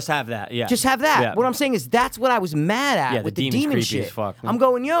That- just have that, yeah. Just have that. Yeah. What I'm saying is that's what I was mad at Yeah, with the the demon's demon creepy shit. as fuck. I'm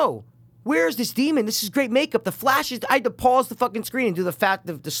going, yo, where's this demon? This is great makeup. The flashes, I had to pause the fucking screen and do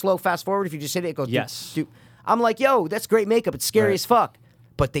the slow fast forward. If you just hit it, it goes, Yes. doop, doop. I'm like, yo, that's great makeup. It's scary Right. as fuck.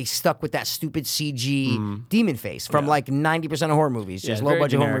 But they stuck with that stupid CG demon face from like 90% of horror movies. Just Yeah, low very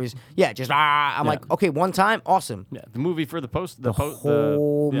budget horror generic. movies. Yeah, just I'm like, okay, one time, awesome. Yeah, the movie for the post, The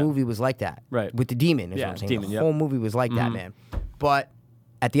whole yeah. movie was like that. Right. With the demon, is Yeah, what I'm saying. demon, the yep. whole movie was like that, man. But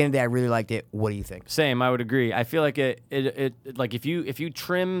at the end of the day, I really liked it. What do you think? Same, I would agree. I feel like it like if you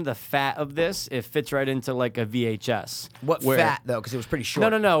trim the fat of this, it fits right into like a VHS. What where- fat, though? Because it was pretty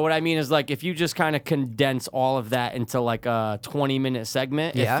short. No. What I mean is like if you just kind of condense all of that into like a 20-minute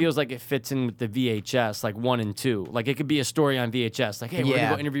segment, Yeah. it feels like it fits in with the VHS, like 1 and 2. Like it could be a story on VHS, like hey, we're Yeah.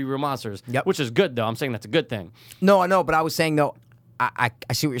 gonna go interview real monsters, Yep. which is good though. I'm saying that's a good thing. No, I know, but I was saying, though, I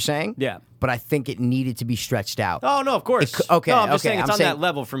see what you're saying. Yeah. But I think it needed to be stretched out. Oh no, of course. okay, no, I'm just okay, saying it's I'm on saying- that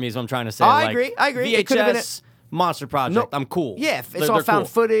level for me. Is what I'm trying to say. I Like, agree, I agree. It VHS could have been Monster Project. No. I'm cool. Yeah, it's They're all found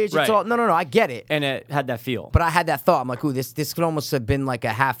cool. footage. Right. It's all no, I get it. And it had that feel. But I had that thought. I'm like, ooh, this could almost have been like a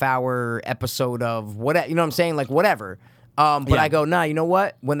half-hour episode of whatever. You know what I'm saying? Like whatever. But Yeah. I go, nah, you know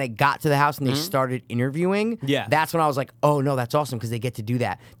what? When they got to the house and they started interviewing, Yeah. that's when I was like, oh, no, that's awesome because they get to do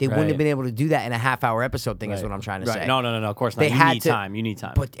that. They wouldn't Right. have been able to do that in a half-hour episode thing is Right. what I'm trying to Right. say. No, of course not. They You had need to- time. You need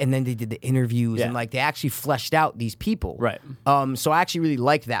time. And then they did the interviews Yeah. and like they actually fleshed out these people. Right. So I actually really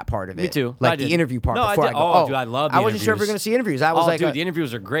liked that part of it. Me too. Like I the did. interview part No, I before did. I go, Oh, dude, I love the I wasn't sure if we were interviews. going to see interviews. I was like, dude, the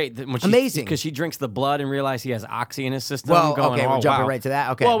interviews are great. Amazing. Because she drinks the blood and realizes he has oxy in his system. Well, I'm going, okay, we're oh, jumping wow. right to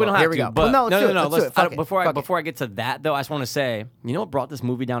that. Okay, Well, we don't well, have here we to. go. But Well, no, let's do it. no. Let's do it. Fuck it. Before Fuck it. I get to that though, I just want to say, you know what brought this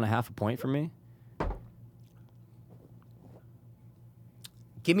movie down to half a point for me?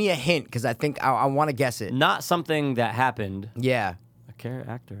 Give me a hint because I think I want to guess it. Not something that happened. Yeah. A character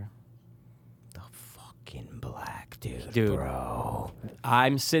actor. Fucking black dude, Dude. bro.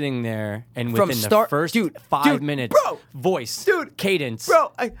 I'm sitting there, and From within start- the first dude, 5 minutes, bro, voice, dude, cadence,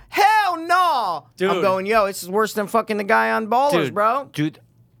 Bro, hell no. Dude. I'm going, yo, this is worse than fucking the guy on Ballers, bro. Dude,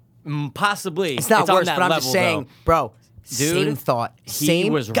 possibly. It's not on worse, that but I'm level, just saying, though. bro, Dude, same thought. he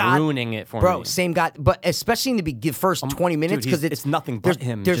Same was god- ruining it for bro, me. same guy. But especially in the first 20 minutes dude, because it's nothing but there's,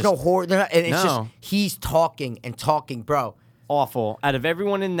 him, There's no just- horror. And it's just, No. he's talking and talking, bro. Awful. Out of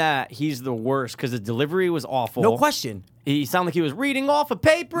everyone in that, he's the worst because the delivery was awful. No question. He sounded like he was reading off a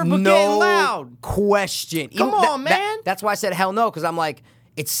paper, but getting No loud. question. Come on, man. That's why I said hell no, because I'm like,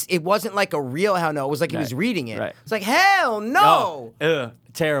 it wasn't like a real hell no. It was like he was reading it. Right. It's like, hell no.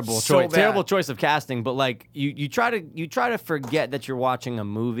 Terrible So choice. bad. Terrible choice of casting. But like you try to forget that you're watching a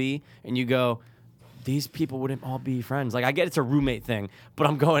movie and you go, these people wouldn't all be friends. Like I get it's a roommate thing, but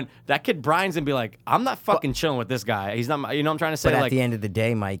I'm going, that kid Brian's gonna be like, I'm not fucking chilling with this guy. He's not. You know what I'm trying to say? But at like, the end of the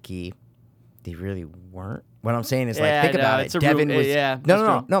day, Mikey, they really weren't. What I'm saying is, like, Yeah, think no, about it's it. a Devin room- was yeah, no, that's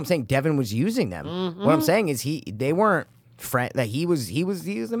no. true. No, I'm saying Devin was using them. What I'm saying is they weren't friend. That he was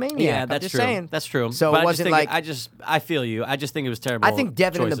the maniac. yeah, I'm that's just true. saying. That's true. So But it wasn't like I feel you. I just think it was terrible. I think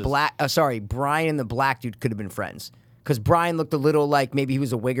Devin choices. and the black. Brian and the black dude could have been friends. Because Brian looked a little like maybe he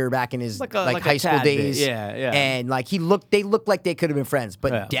was a wigger back in his Like high a school tad bit. days. Yeah, yeah. And like they looked like they could have been friends.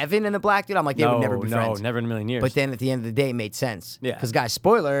 But Yeah. Devin and the black dude, I'm like, they would never be friends. No, never in a million years. But then at the end of the day, it made sense. Yeah. Because guys,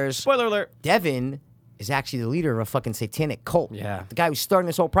 spoilers. spoiler alert. Devin is actually the leader of a fucking satanic cult. Yeah. The guy who's starting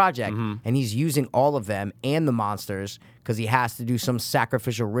this whole project. And he's using all of them and the monsters because he has to do some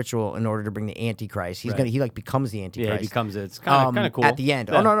sacrificial ritual in order to bring the Antichrist. He becomes the Antichrist. Yeah, he becomes it. It's kind of cool At the end.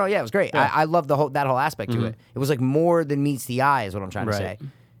 Yeah. Oh, no, yeah, it was great. Yeah. I love that whole aspect to it. It was like more than meets the eye is what I'm trying to say.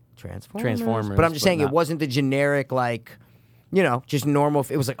 Right. Transformers. But I'm just saying it not- wasn't the generic, like, just normal.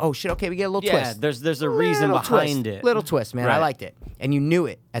 It was like, oh, shit, okay, we get a little Yeah, twist. there's a reason Little behind twist. it. Little twist, man. I Right. liked it. And you knew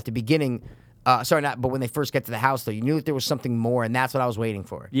it at the beginning Sorry, not. But when they first get to the house, though, you knew that there was something more, and that's what I was waiting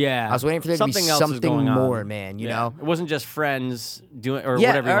for. Yeah, I was waiting for there something to be else is something going on. more, man. You know, it wasn't just friends doing or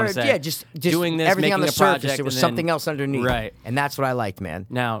whatever you want to say. Yeah, just doing this, everything making on the a surface. project, There was and something then- else underneath, Right. And that's what I liked, man.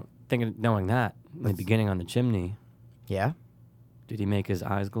 Now, knowing that in the beginning on the chimney, Yeah. did he make his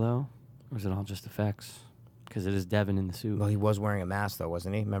eyes glow, or is it all just effects? Because it is Devin in the suit. Well, he was wearing a mask, though,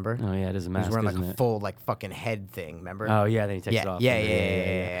 wasn't he? Remember? Oh yeah, it is a He mask. was wearing like isn't a it? full, like fucking head thing. Remember? Oh yeah, then he takes Yeah, it off.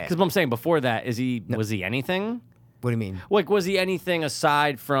 yeah. Because I'm saying before that, was he anything? What do you mean? Like, was he anything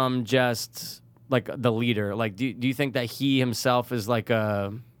aside from just like the leader? Like, do you think that he himself is like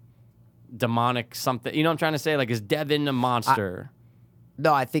a demonic something? You know what I'm trying to say? Like, is Devin a monster?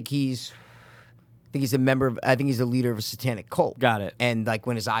 No, I think he's a member of. I think he's the leader of a satanic cult. Got it. And like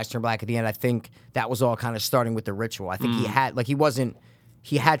when his eyes turn black at the end, I think that was all kind of starting with the ritual. I think he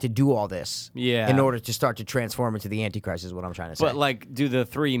had to do all this, Yeah. in order to start to transform into the Antichrist. Is what I'm trying to say. But like, do the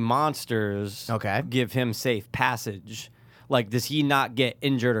three monsters Okay. give him safe passage? Like, does he not get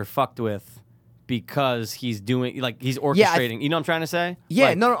injured or fucked with because he's doing he's orchestrating? You know what I'm trying to say? Yeah,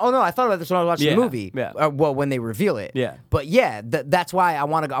 Like, no, I thought about this when I was watching Yeah, the movie. yeah. Well, when they reveal it. Yeah. But yeah, that's why I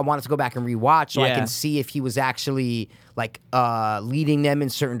wanted to go back and rewatch so I Yeah. can see if he was actually like leading them in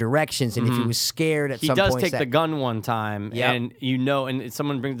certain directions and if he was scared at He some does points take the gun one time, Yep. and and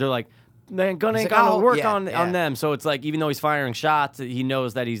someone brings. They're like, "The gun ain't like, gonna "Oh, work yeah, on yeah." them." So it's like, even though he's firing shots, he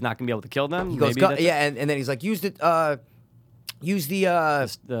knows that he's not gonna be able to kill them. He goes, Maybe that's yeah, and then he's like, use the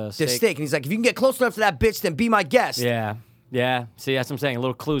steak. stick, and he's like, if you can get close enough to that bitch, then be my guest. Yeah, yeah. See, that's what I'm saying.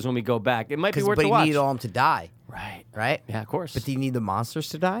 Little clues when we go back. It might be worth But to he watch. needed all them to die, Right. right? Yeah, of course. But did he need the monsters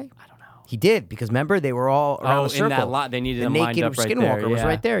to die? I don't know. He did, because remember they were all around Oh, the circle. in that lot, they needed the them lined naked up right skinwalker there, was yeah.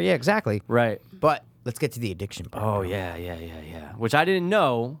 right there. Yeah, exactly. Right. But let's get to the addiction part. Oh yeah. Which I didn't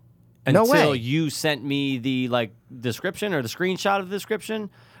know No until way. you sent me the description or the screenshot of the description.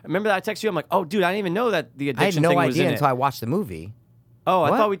 Remember that I texted you? I'm like, oh, dude, I didn't even know that the I addiction had no thing was idea in until it. I watched the movie. Oh,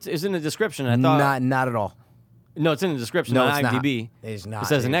 I What? thought it was in the description. I thought Not at all. no, it's in the description No, on it's not. IMDb. It is not, It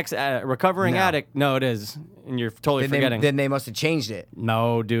says dude. an recovering No. addict. No, it is, and you're totally forgetting. Then they must have changed it.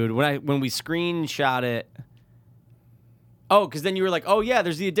 No, dude. When we screenshot it. Oh, because then you were like, oh yeah,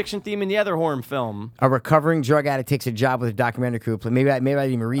 there's the addiction theme in the other horror film. A recovering drug addict takes a job with a documentary crew. Maybe I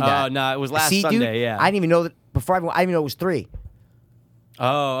didn't even read that. Oh no, it was last See, Sunday. dude, Yeah. I didn't even know that before. I didn't even know it was 3.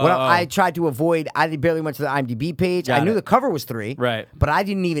 Oh, When oh, I tried to avoid. I barely went to the IMDb page. I Got knew it. the cover was 3. Right. But I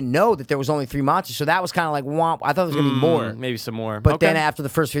didn't even know that there was only 3 monsters. So that was kind of like womp. I thought there was gonna be more. maybe some more. But Okay. then after the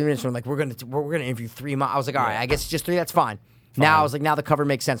first few minutes, we're like, we're gonna interview 3 monsters. I was like, all right, I guess it's just 3. That's fine. Now I was like, now the cover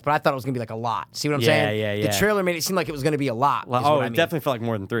makes sense. But I thought it was gonna be like a lot. See what I'm Yeah, saying? yeah. The trailer made it seem like it was gonna be a lot. Well, is what oh, I it mean. definitely felt like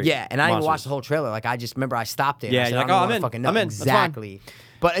more than 3. Yeah, and I didn't even watch monsters. the whole trailer. Like I just remember I stopped it. Yeah, I said, you're I like, don't oh, wanna I'm in. fucking know. I'm in. That's fine. Exactly.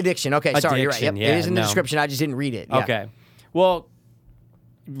 But addiction. Okay, sorry, you're right. Yep, Addiction, it is in the yeah, no. description. I just didn't read it. Yeah. Okay. Well,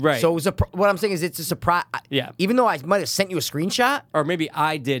 right. So it was what I'm saying is it's a surprise. Yeah. Even though I might have sent you a screenshot. or maybe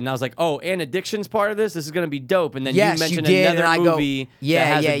I did, and I was like, "Oh, and addiction's part of this. This is going to be dope." And then Yes, you mentioned did, another and I movie go, yeah,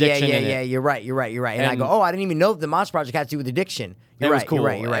 that has addiction in it. yeah. You're right. And I And- go, oh, I didn't even know that the Monster Project had to do with addiction. It You're was right. cool. You're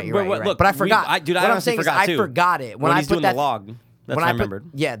right. You're right. You're But right. what- You're right. look, But I forgot. dude, I what I'm honestly saying forgot is too. I forgot it When I he's put doing that the log. That's when what I I put, remembered.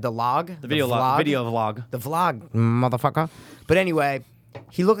 yeah, the log, The video log. Video vlog. the vlog, motherfucker. But anyway,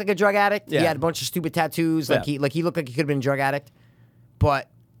 he looked like a drug addict. Yeah. He had a bunch of stupid tattoos. Like Yeah. he looked like he could have been a drug addict. But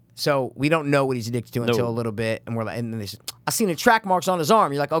so we don't know what he's addicted to until No. a little bit, and we're like, and then they said, I seen the track marks on his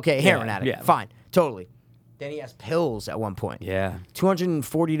arm. You're like, okay, heroin addict, yeah. fine, totally. Then he has pills at one point. Yeah.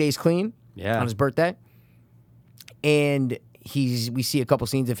 240 days clean. Yeah. On his birthday, and we see a couple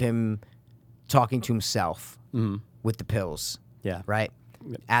scenes of him talking to himself with the pills. Yeah. Right.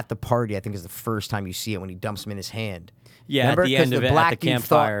 At the party, I think is the first time you see it when he dumps them in his hand. Yeah. Remember? At the 'Cause end of it, black at the dude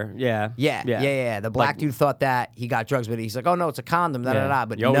campfire. thought- Yeah. Yeah. The black dude thought that he got drugs, but he's like, oh no, it's a condom. Da da da.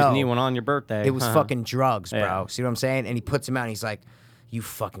 But you always no, need one on your birthday. it was Huh. fucking drugs, bro. Yeah. See what I'm saying? And he puts him out, and he's like, you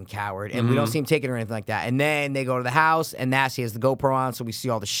fucking coward. And we don't see him take it or anything like that. And then they go to the house, and Nasty has the GoPro on, so we see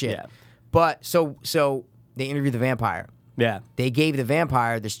all the shit. Yeah. But so they interview the vampire. Yeah. They gave the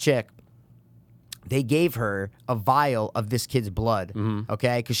vampire, this chick, they gave her a vial of this kid's blood,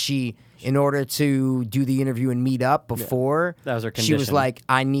 okay? Because she, in order to do the interview and meet up before, That was her she was condition. like,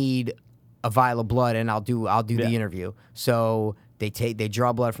 I need a vial of blood and I'll do Yeah. the interview. So they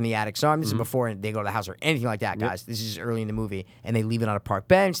draw blood from the addict's arm. This is before they go to the house or anything like that, guys. This is early in the movie. And they leave it on a park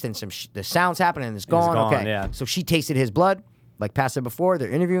bench. Then the sounds happen and it's gone. Okay. yeah. So she tasted his blood, like Pat said before.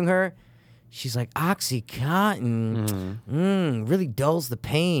 They're interviewing her. She's like, OxyContin, really dulls the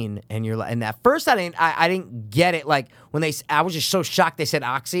pain. And you're like, and at first I didn't get it. Like when I was just so shocked they said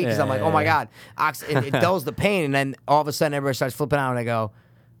oxy because I'm like, oh my god, it dulls the pain. And then all of a sudden everybody starts flipping out, and I go,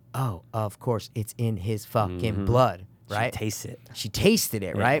 oh, of course it's in his fucking blood, right? Taste it. She tasted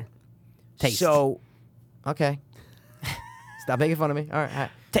it, right? Taste. So, okay. Stop making fun of me. All right.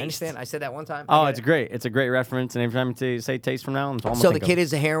 I understand. I said that one time. Oh, it's great. It's a great reference. And every time you say taste from now on, it's almost So the kid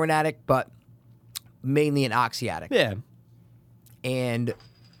is a heroin addict, but mainly an oxy addict. Yeah. And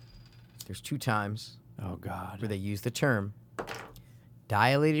there's 2 times Oh, God. where they use the term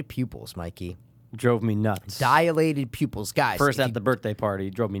dilated pupils, Mikey. Drove me nuts. Dilated pupils, guys. First if at you- the birthday party,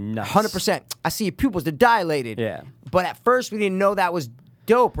 drove me nuts. 100%. I see your pupils, they're dilated. Yeah. But at first, we didn't know that was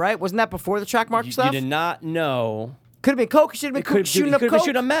dope, right? Wasn't that before the track mark You stuff? did not know. Could have been coke. Should have been shooting up could coke. have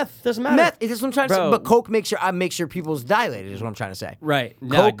been shooting meth. Doesn't matter. Meth. Is what I'm trying to say. Bro. But coke makes your pupils dilated. Is what I'm trying to say. Right.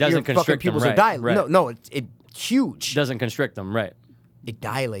 No, Coke, it doesn't your fucking constrict pupils them. are dilated. Right. No, it's huge. Doesn't constrict them. Right. It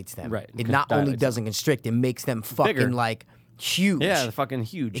dilates them. Right. It not only Dilates doesn't constrict, it makes them fucking Bigger. like huge. Yeah, they're fucking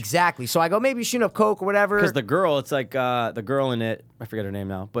huge. Exactly. So I go, maybe shooting up coke or whatever. Because the girl, it's like the girl in it. I forget her name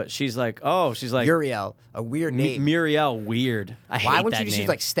now, but she's like, Uriel, a weird name. Muriel, weird. I hate Why that wouldn't you just name. use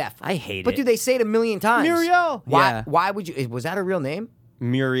like Steph? I hate But it. do they say it a million times? Muriel. Why? Yeah. Why would you? Was that a real name?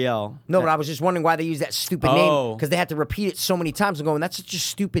 Muriel. No, but I was just wondering why they use that stupid name Oh. because they had to repeat it so many times. I'm going, that's such a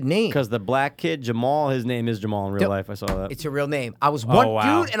stupid name. Because the black kid Jamal, his name is Jamal in real life. I saw that. It's a real name. I was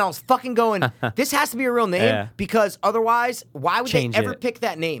wow. dude, and I was fucking going, this has to be a real name Yeah. because otherwise, why would Change they ever it. pick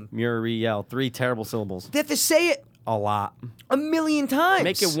that name? Muriel. 3 terrible syllables. They have to say it A lot. a million times.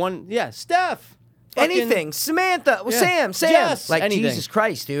 Make it one. Yeah, Steph. Fucking- Anything. Samantha. Well, Yeah. Sam. Jess, Like, anything. Jesus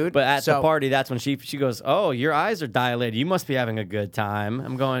Christ, dude. But at So, the party, that's when she goes, "Oh, your eyes are dilated. You must be having a good time."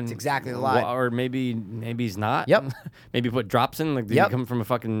 I'm going, That's exactly the line. Or maybe he's not. Yep. Maybe put drops in. Like, did Yep. he come from a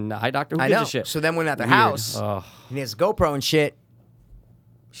fucking eye doctor? Who I gives know. a shit? So then when at their Weird. house, Ugh. and he has a GoPro and shit,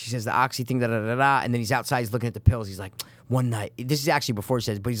 she says the oxy thing, da da da da, and then he's outside, he's looking at the pills. He's like, one night. This is actually before he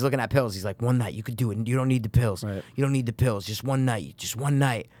says, but he's looking at pills. He's like, one night, you could do it. You don't need the pills. Right. You don't need the pills. Just one night. Just one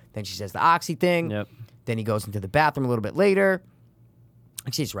night. Then she says the oxy thing. Yep. Then he goes into the bathroom a little bit later.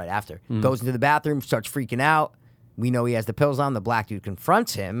 Actually, it's right after. Mm. Goes into the bathroom, starts freaking out. We know he has the pills on. The black dude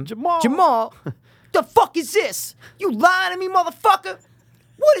confronts him. Jamal. The fuck is this? You lying to me, motherfucker?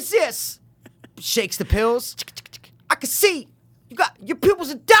 What is this? Shakes the pills. I can see. Your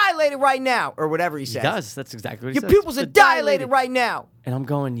pupils are dilated right now. Or whatever he He says. does. That's exactly what he Your says. pupils are They're dilated right now. And I'm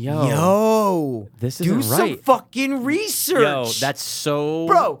going, yo. Yo. This do isn't some right. fucking research. Yo, that's so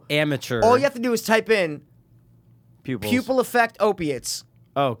Bro, amateur. All you have to do is type in Pupils. pupil effect opiates.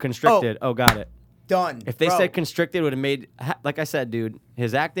 Oh, constricted. Oh, got it. Done. If they Bro. said constricted, would have made, like I said, dude,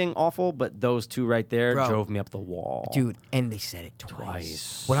 his acting awful, but those 2 right there Bro. drove me up the wall. Dude, and they said it twice.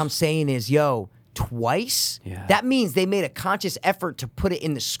 Twice. What I'm saying is, yo, twice? Yeah. That means they made a conscious effort to put it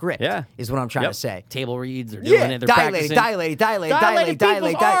in the script. Yeah. Is what I'm trying Yep. to say. Table reads, they're doing Yeah, it, they're dilated, practicing. dilated. Dilated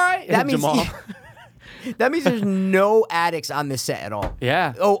peoples, all right. That means Jamal. that means there's no addicts on this set at all.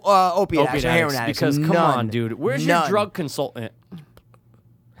 Yeah. Oh, opiate addicts, or heroin addicts, addicts. because come on, None. dude, where's None. your drug consultant?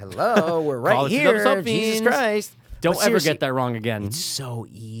 Hello, we're right College here. Subs Jesus Fiends. Christ. Don't But ever seriously, get that wrong again. It's so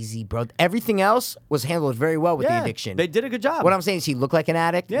easy, bro. Everything else was handled very well with the Yeah, addiction. they did a good job. What I'm saying is he looked like an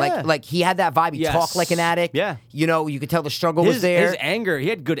addict. Yeah. Like he had that vibe. He Yes. talked like an addict. Yeah. You know, you could tell the struggle was his there. anger, he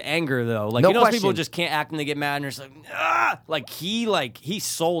had good anger though. Like No you know, those people question. just can't act and they get mad and they're just like, ah! Like he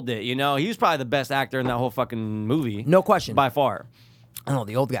sold it. You know, he was probably the best actor in that whole fucking movie. No question. by far. I know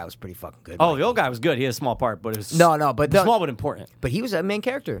the old guy was pretty fucking good. Oh, the old guy was good. He had a small part, but it was No, but small but important. But he was a main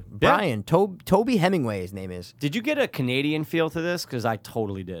character. Brian, Toby Hemingway, his name is. Did you get a Canadian feel to this? Because I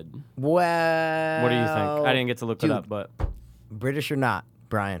totally did. Well, What do you think? I didn't get to look dude, it up, but British or not,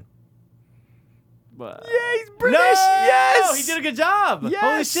 Brian? yeah, he's British. No, Yes, he did a good job. Holy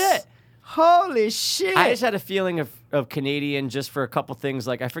Yes. shit! Holy shit! I just had a feeling of Canadian just for a couple things.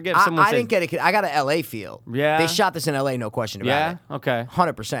 Like I forget if I someone said, didn't get it. I got an LA feel. Yeah? they shot this in LA, no question about Yeah. it. Okay.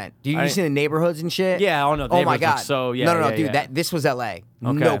 100%. Do you I- see the neighborhoods and shit? Yeah, oh, no, the Oh my neighborhoods look god. so- yeah, No, yeah, dude. yeah. This was LA.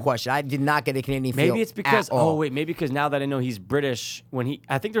 No Okay. question. I did not get a Canadian feel. Maybe it's because at all. maybe because now that I know he's British,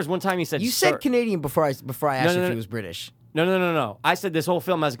 I think there's one time he said You said Canadian before I asked you no, if no. he was British. No. I said this whole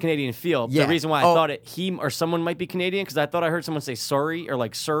film has a Canadian feel. Yeah. The reason why I Oh. thought he or someone might be Canadian because I thought I heard someone say sorry or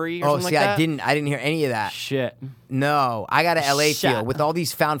like Surrey or Oh, something see, like that. I didn't hear any of that. Shit. No, I got an LA feel. Shut With all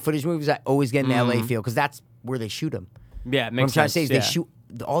these found footage movies, I always get an LA feel because that's where they shoot them. Yeah, it What I'm makes trying to sense. say is yeah. they shoot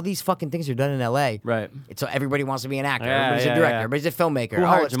all these fucking things are done in LA. Right. So everybody wants to be an actor. Yeah, Everybody's yeah, a director. yeah. Everybody's a filmmaker. Who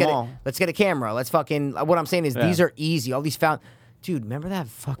hired let's Jamal? let's get a camera. Let's fucking. What I'm saying is Yeah. these are easy. All these found. Dude, remember that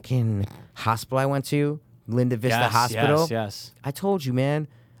fucking hospital I went to, Linda Vista Yes, Hospital? Yes. I told you, man.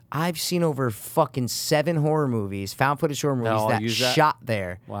 I've seen over fucking 7 horror movies, found footage horror movies all that use that? shot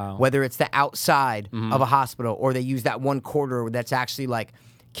there. Wow. Whether it's the outside of a hospital or they use that one corridor that's actually like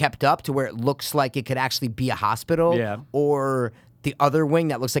kept up to where it looks like it could actually be a hospital. Yeah. Or The other wing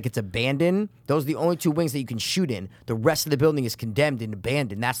that looks like it's abandoned, those are the only 2 wings that you can shoot in. The rest of the building is condemned and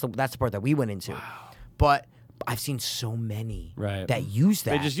abandoned. That's the part that we went into. Wow. But I've seen so many that use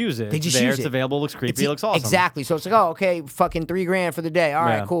that. They just use it. They just use use it. It's available, looks creepy, it looks awesome. Exactly. So it's like, oh, okay, fucking $3,000 for the day. All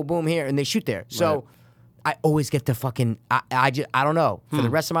right, cool, boom, here. And they shoot there. So I always get the fucking, I don't know. For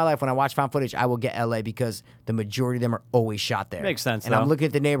the rest of my life, when I watch found footage, I will get LA because the majority of them are always shot there. Makes sense, And I'm looking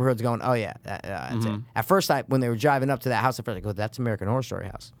at the neighborhoods going, oh, yeah, that's it. At first, when they were driving up to that house, at first I go, that's American Horror Story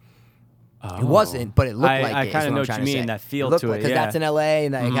house. It wasn't, but it looked like it. I kind of know what you mean, that feel to it. Because that's in LA,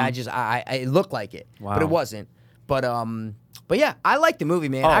 and it looked like it. Wow. But it wasn't. But yeah, I liked the movie,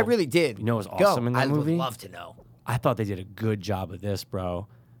 man. I really did. You know what was awesome in that movie? I would love to know. I thought they did a good job of this, bro.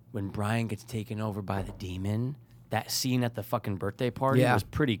 When Brian gets taken over by the demon, that scene at the fucking birthday party was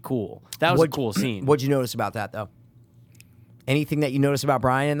pretty cool. That was a cool scene. What'd you notice about that, though? Anything that you noticed about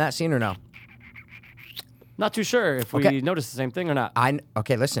Brian in that scene, or no? Not too sure if we noticed the same thing or not.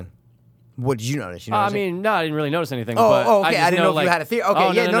 Okay, listen. What did you notice? I mean, no, I didn't really notice anything. Oh, but okay. I didn't know if you had a theory.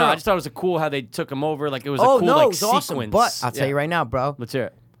 Okay, no. I just thought it was cool how they took him over. Like, it was a cool, it was sequence. Awesome. But I'll tell you right now, bro. Let's hear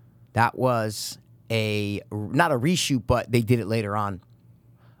it. That was not a reshoot, but they did it later on.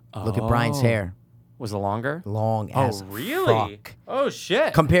 Look at Brian's hair. Was it longer? Long as really? fuck. Oh,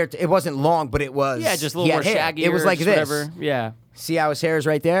 shit. Compared to, it wasn't long, but it was. Yeah, just a little more shaggy. It was like this. Whatever. Yeah. See how his hair is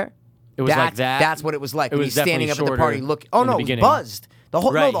right there? It was like that? That's what it was like. It when was he's standing up at the party looking. Oh, in the no, it was beginning. buzzed. The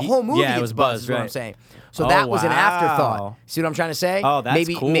whole movie yeah, it gets was buzzed, is what right. I'm saying. So that was an afterthought. See what I'm trying to say? Oh, that's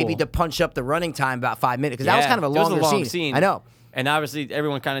cool. Maybe to punch up the running time about 5 minutes, because that was kind of a longer scene. I know. And obviously,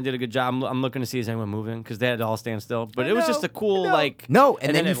 everyone kind of did a good job. I'm looking to see is anyone moving, because they had to all stand still. But it was just a cool, like... No,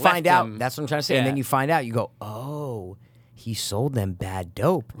 and then you it find left out. them. That's what I'm trying to say. And then you find out, you go, oh, he sold them bad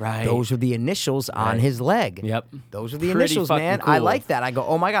dope. Right. Those were the initials on his leg. Yep. Those were the Pretty initials, fucking man. cool. I like that. I go,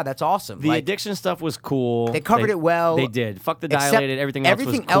 oh my God, that's awesome. The addiction stuff was cool. They covered it well. They did. Fuck the Except dilated. Everything else was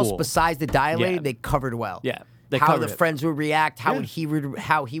cool. Everything else besides the dilated, they covered well. Yeah. How the friends would react, how he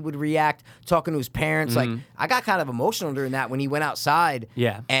would react, talking to his parents. Like, I got kind of emotional during that when he went outside.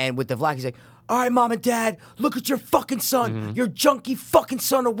 Yeah. And with the vlog, he's like, all right, mom and dad, look at your fucking son. Your junky fucking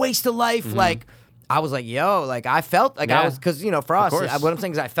son, a waste of life. Like, I was like, yo, like, I felt like I was, because, for us, what I'm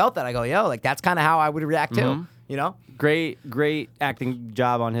saying is I felt that. I go, yo, like, that's kind of how I would react too, Great acting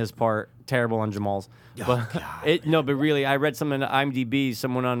job on his part. Terrible on Jamal's. But really, I read something on IMDb,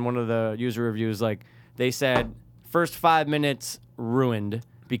 someone on one of the user reviews, like, they said, first 5 minutes ruined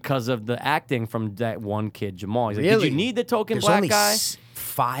because of the acting from that one kid, Jamal. He's like, did you need the token black guy?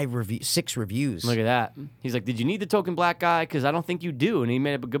 6 reviews. Look at that. He's like, did you need the token black guy? Because I don't think you do. And he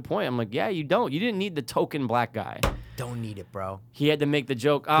made up a good point. I'm like, yeah, you don't. You didn't need the token black guy. Don't need it, bro. He had to make the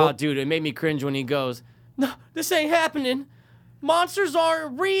joke. Dude, it made me cringe when he goes, no, this ain't happening. Monsters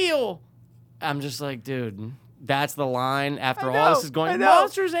aren't real. I'm just like, dude, that's the line after all this is going,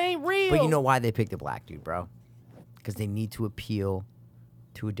 monsters ain't real. But you know why they picked the black dude, bro? Because they need to appeal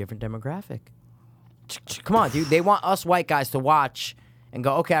to a different demographic. Come on, dude. They want us white guys to watch and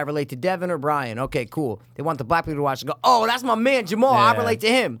go, okay, I relate to Devin or Brian. Okay, cool. They want the black people to watch and go, oh, that's my man, Jamal. I relate to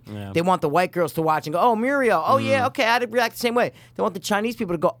him. Yeah. They want the white girls to watch and go, oh, Muriel. Oh, yeah, okay, I'd react the same way. They want the Chinese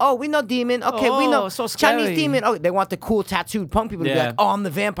people to go, oh, we know Demon. Okay, we know so scary. Chinese Demon. Oh, they want the cool tattooed punk people to be like, oh, I'm the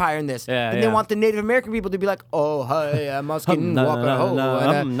vampire in this. And they want the Native American people to be like, oh, hey, I'm Muskin, walking a hoe.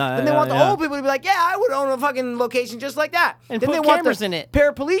 Then they want the old people to be like, yeah, I would own a fucking location just like that. And then put they want cameras the in it.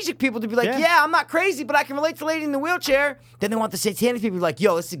 paraplegic people to be like, yeah, I'm not crazy, but I can relate to the lady in the wheelchair. Then they want the satanic people to be like,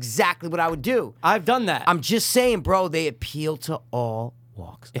 yo, this is exactly what I would do. I've done that. I'm just saying, bro, they appeal to all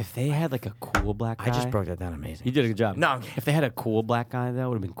walks. If they had like a cool black guy. I just broke that down amazing. You did a good job. No. If they had a cool black guy, that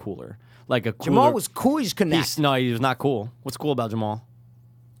would have been cooler. Like a cooler. Jamal was cool, he just couldn't act. No, he was not cool. What's cool about Jamal?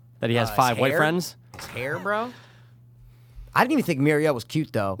 That he has 5 white friends? His hair, bro? I didn't even think Muriel was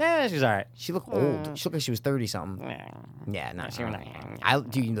cute, though. Yeah, she's all right. She looked old. She looked like she was 30-something. Yeah, no.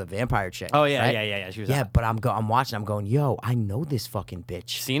 Do you know the vampire chick? Oh, yeah, right? yeah. She was yeah, but I'm watching. I'm going, yo, I know this fucking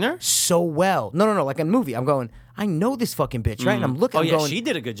bitch. Seen her? So well. No, like a movie. I'm going, I know this fucking bitch, right? And I'm looking, I'm going, she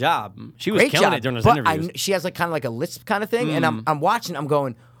did a good job. She was killing it during those interviews. She has like kind of like a lisp kind of thing. And I'm watching, I'm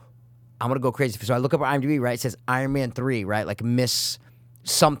going, I'm going to go crazy. So I look up her IMDb, right? It says Iron Man 3, right? Like Miss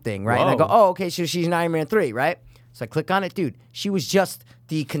something, right? Whoa. And I go, oh, okay, so she's in Iron Man 3, right? So I click on it, dude. She was just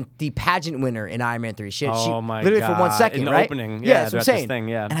the pageant winner in Iron Man 3. She my literally God. for 1 second, in the right? opening. Yeah, that's what I'm saying. Thing,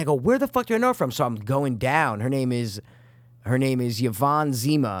 yeah. And I go, where the fuck do I know her from? So I'm going down. Her name is Yvonne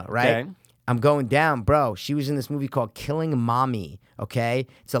Zima, right? Okay. I'm going down, bro. She was in this movie called Killing Mommy, okay?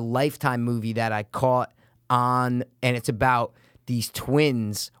 It's a Lifetime movie that I caught on, and it's about these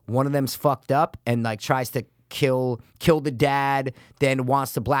twins. One of them's fucked up and like tries to kill the dad, then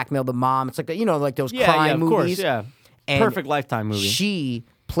wants to blackmail the mom. It's like, like those crime of movies. Course, yeah. And perfect Lifetime movie. She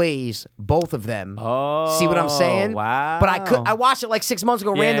plays both of them. Oh, see what I'm saying? wow. But I watched it like 6 months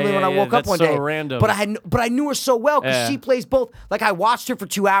ago randomly when I woke up that's one so day. random. But I knew her so well because Yeah. she plays both. Like I watched her for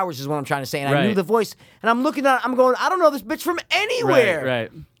 2 hours is what I'm trying to say, and I knew Right. the voice. And I'm looking at, I'm going, I don't know this bitch from anywhere.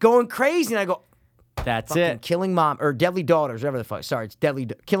 Right. Going crazy, and I go, That's fucking it. Killing Mom or Deadly Daughters, whatever the fuck. Sorry, it's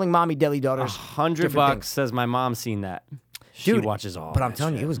Killing Mommy, Deadly Daughters. $100 different says my mom's seen that. She Dude, watches all. But I'm that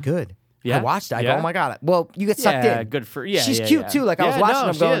telling you, shit. it was good. Yeah? I watched it. I go, Yeah? oh my god. Well, you get sucked Yeah, in. good for She's yeah, cute yeah. too. Like I was Yeah, watching no,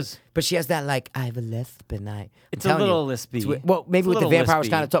 them she going, is. but she has that like I have a lisp and I. It's a little lispy. Well, maybe It's a with the little vampires lispy.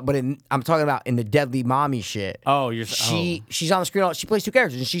 kind of talk, but I'm talking about in the Deadly Mommy shit. Oh, you're She's on the screen. She plays two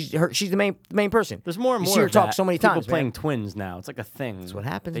characters, and she's the main person. There's more and You more see her of talk that. so many People times. playing man. twins now. It's like a thing. That's what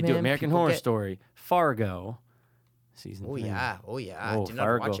happens, They do man. American People Horror get- Story, Fargo, season. Oh 3. yeah, oh yeah. Oh, I did not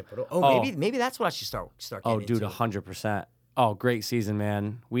Fargo. watch it, but Oh. maybe that's what I should start Oh, getting dude, into. 100%. Oh, great season,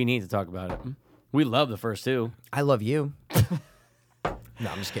 man. We need to talk about it. We love the first two. I love you. No,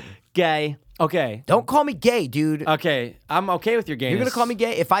 I'm just kidding. Gay. Okay. Don't call me gay, dude. Okay. I'm okay with your gayness. You're gonna call me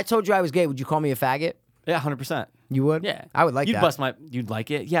gay? If I told you I was gay, would you call me a faggot? Yeah, 100%. You would? Yeah. I would like You'd that. bust my. You'd like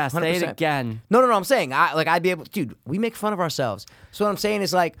it. Yeah. Say it 100%. again. No, I'm saying I'd be able. Dude, we make fun of ourselves. So what I'm saying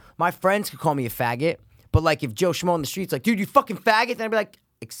is like my friends could call me a faggot, but like if Joe Schmo on the streets like, dude, you fucking faggot, then I'd be like,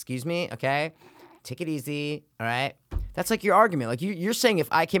 excuse me, okay, take it easy, all right. That's like your argument. Like you're saying if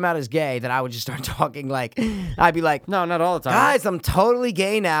I came out as gay, then I would just start talking like, I'd be like, No, not all the time. guys, I'm totally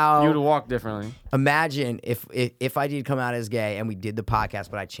gay now. You would walk differently. Imagine if I did come out as gay and we did the podcast,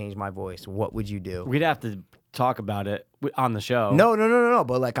 but I changed my voice. What would you do? We'd have to talk about it on the show. No.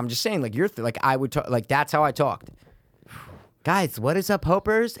 But like I'm just saying, like like I would talk, like that's how I talked. Guys, what is up,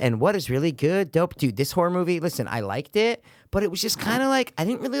 Hopers? And what is really good, dope, dude? This horror movie. Listen, I liked it, but it was just kind of like I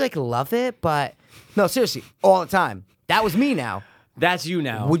didn't really like love it. But no, seriously, all the time. That was me now. That's you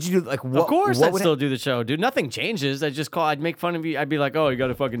now. Would you do like what? Of course, what I'd would still do the show, dude. Nothing changes. I'd make fun of you. I'd be like, "Oh, you got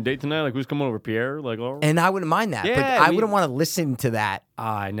a fucking date tonight? Like, who's coming over, Pierre?" Like, oh, And I wouldn't mind that, but Yeah, I we- wouldn't want to listen to that.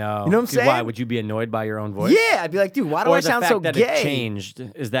 I know. You know what I'm Dude, Why saying? would you be annoyed by your own voice? Yeah, I'd be like, dude, why do Or I the sound fact so that gay? it changed?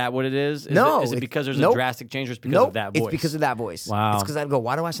 Is that what it is? No, Is it it's- because there's nope. a drastic change, or it's because Nope, of that voice? it's because of that voice. Wow. It's because I'd go,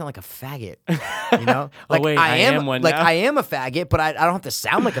 why do I sound like a faggot? You know, Oh, wait, I am one like now. I am a faggot, but I don't have to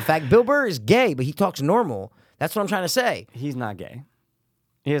sound like a faggot. Bill Burr is gay, but he talks normal. That's what I'm trying to say. He's not gay.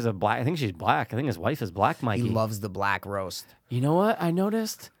 He has a black. I think she's black. I think his wife is black, Mikey. He loves the black roast. You know what I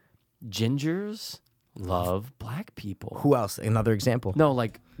noticed? Gingers love black people. Who else? Another example. No,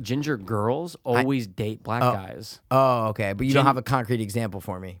 like ginger girls always date black guys. Oh, okay, but you don't have a concrete example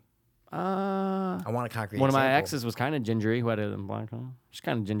for me. Uh, I want a concrete. one of my example. exes was kind of gingery, who had a black. She's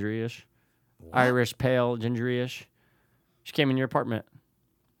kind of gingery-ish, Irish, pale, gingery-ish. She came in your apartment.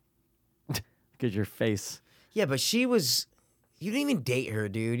 Look at your face. Yeah, but she was. You didn't even date her,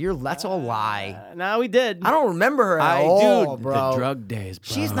 dude. That's all lie. No, we did. I don't remember her at all, do bro. the drug days,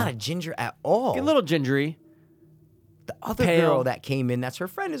 bro. She's not a ginger at all. a little gingery. The other pale. girl that came in, that's her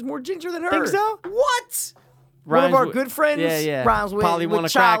friend, is more ginger than her. Think so? What? One Rhymes of our with- good friends. Yeah. Rhymes with, Polly want a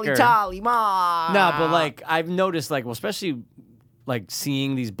Charlie, cracker. Tolly, Ma. No, but like I've noticed, like, well, especially like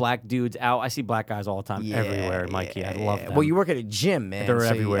seeing these black dudes out. I see black guys all the time everywhere, Mikey. I love them. Well, you work at a gym, man. They're so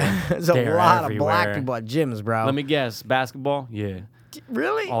everywhere. There's a They're lot of black everywhere. people at gyms, bro. Let me guess, basketball. Yeah,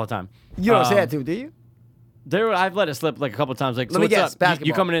 really? all the time. You don't say that too, do you? I've let it slip like a couple times. Like, Let so me what's guess, up? You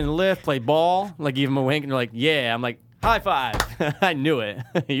basketball. coming in and lift, play ball? Like, give them a wink, and they're like, yeah. I'm like, high five. I knew it.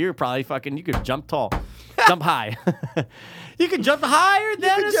 You're probably fucking. You could jump tall, jump high. You can jump higher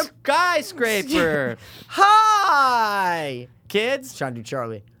than a skyscraper. Hi, Kids, trying to do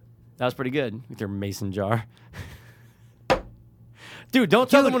Charlie. that was pretty good with your mason jar. Dude, don't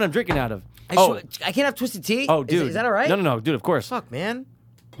tell them what I'm drinking out of. I can't have twisted tea. Oh, dude, is that all right? No, dude. Of course. Fuck, man.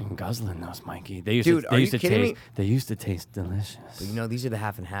 Guzzling those, Mikey. They used Dude, to. are They you used to kidding taste. me? They used to taste delicious. You know, these are the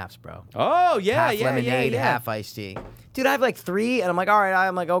half and halves, bro. Oh yeah, Half yeah, lemonade, yeah. half iced tea. Dude, I have like 3, and I'm like, all right.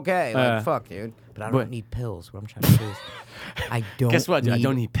 I'm like, okay. Like, fuck, dude. But I don't But- need pills. What I'm trying to say is, I don't. Guess what, dude? I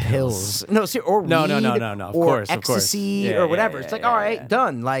don't need pills. No, or No, no, weed, no, no, no. Of or course, of course. ecstasy, Yeah, or whatever. yeah, It's like, yeah, all right, yeah.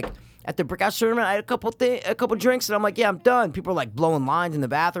 done. Like at the Brickhouse tournament, I had a couple drinks, and I'm like, yeah, I'm done. People are like blowing lines in the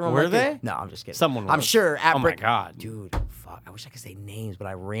bathroom. I'm Were like, they? No, I'm just kidding. Someone I'm was. sure at Oh my Brick. God. dude. Fuck. I wish I could say names, but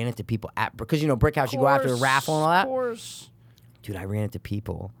I ran into people at because you know Brickhouse, you go after a raffle and all that. Of course. Dude, I ran into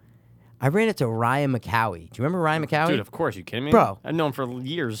people. I ran into Ryan McCowie. Do you remember Ryan McCowie? Dude, of course. You kidding me? Bro. I've known him for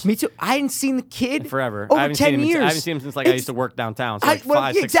years. Me too. I hadn't seen the kid Forever. Over I haven't 10 seen him. years. I haven't seen him since like I used to work downtown. So like well,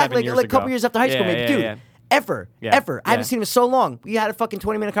 5, yeah, 6, exactly, 7 years like a ago. couple years after high school, Yeah, maybe. yeah, Dude, yeah. ever. Yeah, I haven't yeah. seen him in so long. We had a fucking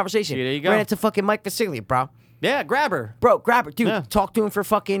 20-minute conversation. See, there you go. Ran into fucking Mike Vasiliev, bro. Yeah, grab her. Bro, grab her. Dude, Yeah. talk to him for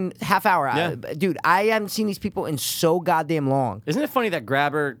fucking half hour. Yeah. Dude, I haven't seen these people in so goddamn long. Isn't it funny that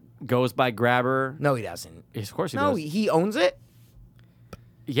Grabber goes by Grabber. No, he doesn't. Of course he No, does. he owns it.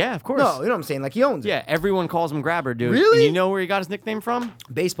 Yeah, of course. No, you know what I'm saying? Like, he owns it. Yeah, everyone calls him Grabber, dude. Really? And you know where he got his nickname from?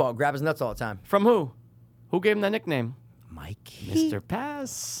 Baseball, grab his nuts all the time. From who? Who gave him that nickname? Mikey. Mr.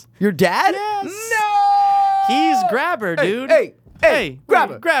 Pass. Your dad? Yes. No! He's Grabber, Hey, dude. Hey,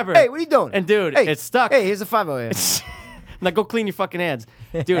 grabber. Grabber. Hey, what are you doing? And, dude, hey, it's stuck. Hey, here's a 5-0. Now go clean your fucking hands,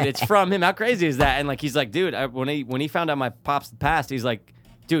 dude. It's from him. How crazy is that? And like he's like, dude, when he found out my pops passed, he's like,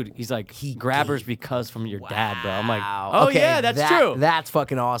 dude, he Grabbers because from your dad, bro. I'm like, oh Okay, yeah, that's true. That's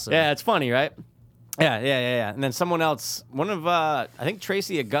fucking awesome. Yeah, it's funny, right? Yeah. And then someone else, one of I think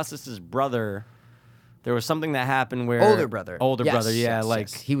Tracy Augustus's brother. There was something that happened where Older brother. Yeah, Yes, like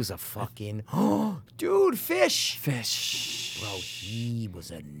yes. He was a fucking dude, fish. fish. Bro, he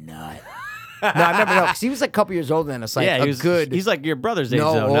was a nut. No, I remember because he was like a couple years older than us. Like Yeah, a good. He's like your brother's age,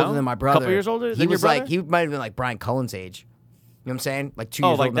 no, though, older than my brother. Couple years older He than your was brother? like he might have been like Brian Cullen's age. You know what I'm saying? Like 2 Oh,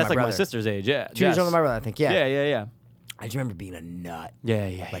 years like older that's than my like my brother. sister's age. Yeah, 2 years older than my brother, I think. Yeah. Yeah. I just remember being a nut.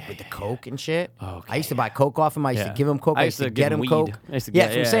 Yeah. Like with the Coke and shit. Okay. I used to buy Coke off him. I used Yeah. to give him Coke. I used to get him weed. Coke. I used to Yeah, get- that's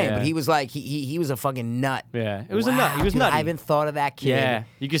what I'm yeah, saying. yeah. But he was like he was a fucking nut. Yeah, it was a nut. He was dude, nutty. I haven't thought of that kid. Yeah,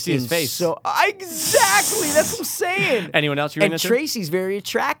 you can see his in face. So exactly, that's what I'm saying. Anyone else you ran And into? Tracy's very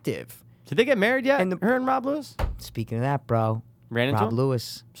attractive. Did they get married yet? And Her and Rob Lewis? Speaking of that, bro, Ran into Rob him?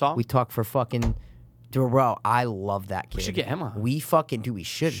 Lewis. Saw him? We talked for fucking. Dude, bro, I love that kid. should get him on. We fucking do. We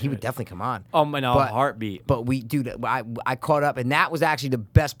should. He would definitely come on. Oh, man, But- heartbeat. But I caught up, and that was actually the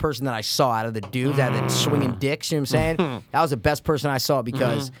best person that I saw out of the dudes, out of the swinging dicks. You know what I'm saying? That was the best person I saw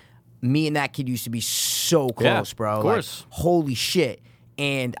because me and that kid used to be so close, bro. of course. Like, holy shit.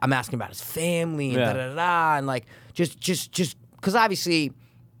 And I'm asking about his family and Yeah. da da da, and like just because obviously.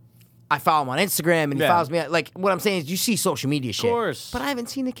 I follow him on Instagram and he Yeah. follows me. Like, what I'm saying is, you see social media shit. Of course. But I haven't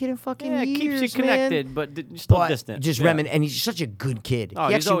seen the kid in fucking Yeah, it years, keeps you man. connected, but you're still But distant. just Yeah. and he's such a good kid. Oh,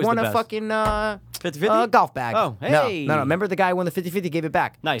 he he's actually always won the a best. fucking 50-50? golf bag. Oh, No. hey. Remember the guy who won the 50-50, gave it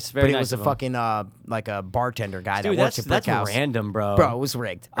back. Nice, very But it nice was a of him. fucking like a bartender guy Dude, that works that's at Brick House. random, bro. Bro, it was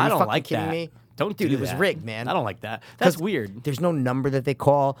rigged. Are I you don't fucking like kidding that. me? Don't Dude, do it was that. rigged, man. I don't like that. That's 'Cause weird. There's no number that they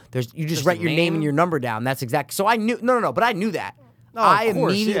call. You just Just write your name name? and your number down. That's exact. So I knew. No. But I knew that. Oh, I of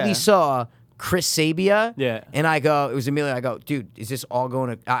course, immediately yeah. saw Chris Sabia. Yeah. And I go, it was Amelia. I go, dude, is this all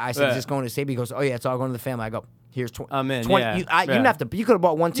going to? I said, Yeah. is this going to Sabia? He goes, oh yeah, it's all going to the family. I go, here's 20. I'm in, 20 yeah, You yeah. didn't have to. You could have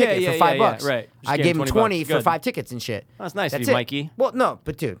bought one ticket yeah, for $5. yeah, right. Just I gave gave him him 20 20 bucks. for Good. 5 tickets and shit. That's nice of That's you, it. Mikey. Well, no,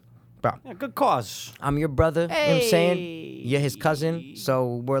 but dude, bro, Yeah, good cause. I'm your brother. You know what I'm saying? Hey. You're his cousin,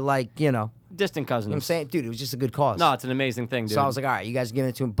 so we're like, you know. Distant cousins. You know what I'm saying? Dude, it was just a good cause. No, it's an amazing thing, dude. So I was like, all right, you guys are giving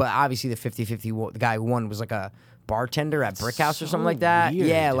it to him. But obviously the 50-50, the guy who won was like a bartender at Brick House or something like that. weird.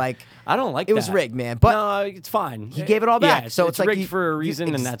 Yeah, like I don't like it was that. rigged, man. But no, it's fine. he gave it all back. Yeah, so it's like rigged for a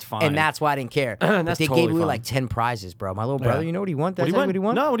reason, and that's fine. And that's why I didn't care. That's But they totally gave away fine. like 10 prizes, bro. My little brother, Yeah. you know what he won? Did I What do tell you you what he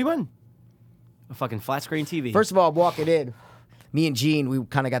won? No, what do you win? A fucking flat screen TV. First of all, walking in, me and Gene, we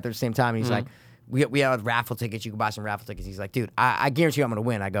kind of got there at the same time. And he's Mm-hmm. like, we had raffle tickets. You can buy some raffle tickets. He's like, dude, I guarantee you I'm going to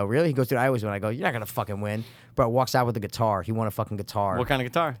win. I go, really? He goes, dude, I always win. I go, you're not going to fucking win. Bro, walks out with a guitar. He won a fucking guitar. What kind of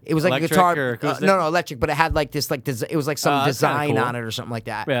guitar? It was like Electric a guitar. or acoustic? No, electric, but it had like this, it was like some that's kinda design cool. on it or something like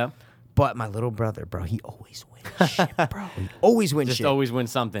that. Yeah. But my little brother, bro, he always wins shit, bro. He always wins Just shit. always win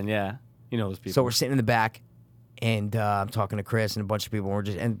something. Yeah. You know those people. So we're sitting in the back, and I'm talking to Chris and a bunch of people.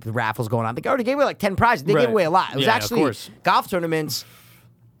 And the raffle's going on. They already gave away like 10 prizes. They Right. gave away a lot. It was Yeah, of actually course. golf tournaments.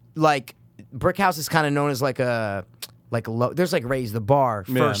 Like Brick House is kind of known as like a low. There's like Raise the Bar,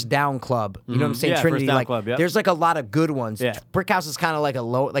 Yeah. First Down Club. You know what I'm saying? Yeah, First Trinity. Down Like Club, yep. there's like a lot of good ones. Yeah. Brick House is kind of like a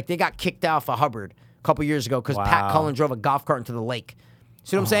low. Like they got kicked off of Hubbard a couple years ago because Pat Wow. Cullen drove a golf cart into the lake.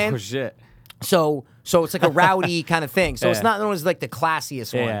 See what I'm saying? Oh shit. So it's like a rowdy kind of thing. So it's Yeah. not known as like the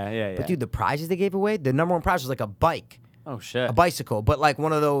classiest one. Yeah. But dude, the prizes they gave away, the number one prize was like a bike, Oh shit. a bicycle, but like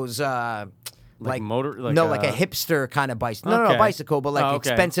one of those like motor- like no, a- like a hipster kind of bicycle. No, Okay. bicycle, but like Oh,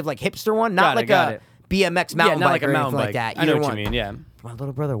 okay. expensive like hipster one, not Got it, like got a it. BMX Yeah, mountain not bike like a or mountain anything bike. like that. I know Either what one. you mean. Yeah. My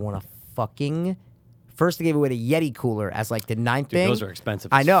little brother won a fucking. First, they gave away the Yeti cooler as like the ninth thing. those are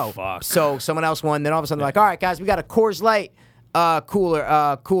expensive I as know. fuck. So someone else won. Then all of a sudden, they're like, "All right, guys, we got a Coors Light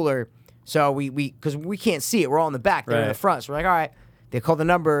cooler." So we because we can't see it. We're all in the back. They're in the Right. front. So we're like, "All right." They call the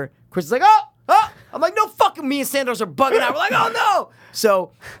number. Chris is like, "Oh!" I'm like, "No fucking." Me and Santos are bugging out. We're like, "Oh no!"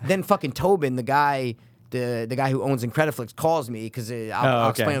 So then fucking Tobin, the guy. The guy who owns Incrediflix calls me because I'll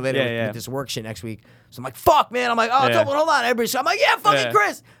okay. explain it later Yeah. with this work shit next week. So I'm like, fuck, man. I'm like, oh, Yeah. Tobin, hold on. Everybody, I'm like, yeah, fucking Yeah.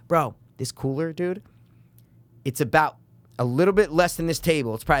 Chris. Bro, this cooler, dude, it's about a little bit less than this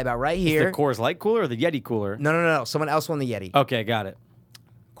table. It's probably about right here. The Coors Light cooler or the Yeti cooler? No. Someone else won the Yeti. Okay, got it.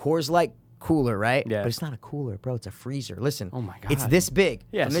 Coors Light cooler, right? Yeah. But it's not a cooler, bro. It's a freezer. Listen. Oh my God. It's this big.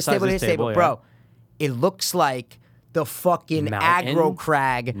 Yeah, From it's this the size table of to this this table, table, bro. It looks like the fucking Mountain? aggro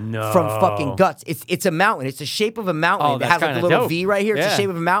crag No. from fucking Guts. It's a mountain. It's the shape of a mountain. Oh, it that's has like a kinda little dope. V right here. It's the Yeah. shape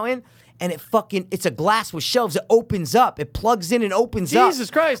of a mountain. And it's a glass with shelves. It opens up. It plugs in and opens up. Jesus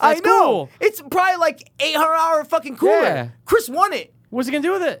Christ, I that's know. cool. It's probably like $800 fucking cooler. Yeah. Chris won it. What's he gonna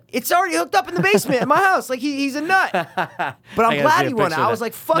do with it? It's already hooked up in the basement in my house. Like he's a nut. But I I'm gotta glad see a he won it. picture of I was that.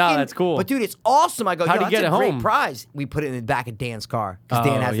 like, fucking. No, that's cool. But dude, it's awesome. I go, How'd yo, you that's get a it great home? prize. We put it in the back of Dan's car because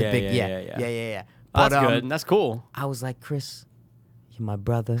Dan Oh, has the yeah, big. yeah. Yeah. That's But, good. That's cool. I was like, Chris, you're my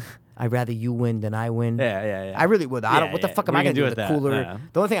brother. I'd rather you win than I win. Yeah. I really would. I don't. Yeah, What the yeah. fuck am What I are you gonna do gonna with do the with that? cooler? Yeah.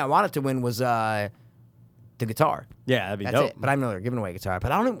 The only thing I wanted to win was the guitar. Yeah, that'd be That's dope. it. But I know they're giving away a guitar.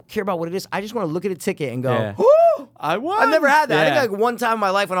 But I don't even care about what it is. I just want to look at a ticket and go, Yeah. whoo! I won. I've never had that. Yeah. I think like one time in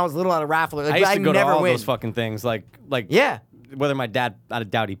my life when I was little at a raffle, like, I used to go to never all win. those fucking things. Like Yeah. whether my dad, I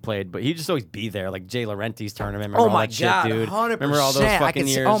doubt he played, but he'd just always be there. Like Jay Laurentiis tournament. Remember Oh all my that god, shit, dude? 100%. Remember all those I fucking can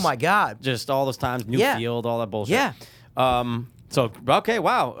see- years? Oh my god. Just all those times, new Yeah. field, all that bullshit. Yeah. So okay,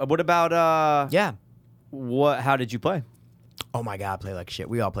 wow. What about Yeah. How did you play? Oh my god, play like shit.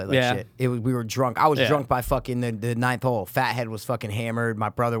 We all played like Yeah. shit. We were drunk. I was Yeah. drunk by fucking the ninth hole. Fathead was fucking hammered. My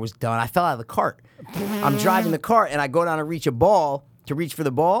brother was done. I fell out of the cart. I'm driving the cart and I go down to reach for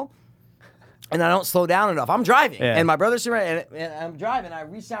the ball, and I don't slow down enough. I'm driving, Yeah. and my brother's sitting right, and I'm driving. I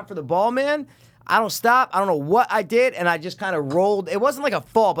reached out for the ball, man. I don't stop. I don't know what I did, and I just kind of rolled. It wasn't like a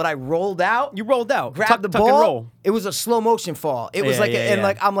fall, but I rolled out. You rolled out, Grabbed the tuck ball. and roll. It was a slow motion fall. It was Yeah, like, yeah, and yeah.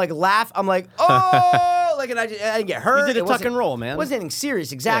 like I'm like laugh. I'm like, oh, like, and I didn't get hurt. You did a It tuck wasn't- and roll, man. It wasn't anything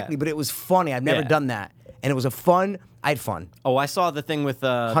serious exactly, Yeah. but it was funny. I've never Yeah. done that, and it was a fun. I had fun. Oh, I saw the thing with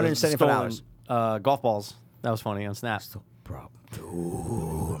 $175. golf balls. That was funny on Snap. Bro,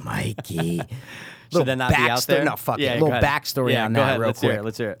 ooh, Mikey. Should that not be out there? No, fuck Yeah, it. go Little ahead. backstory Yeah, on go that, ahead. real Let's hear quick. it.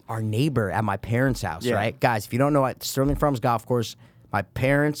 Let's hear it. Our neighbor at my parents' house, Yeah. right, guys? If you don't know, at Sterling Farms Golf Course, my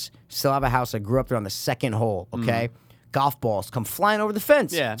parents still have a house. I grew up there on the second hole. Okay, golf balls come flying over the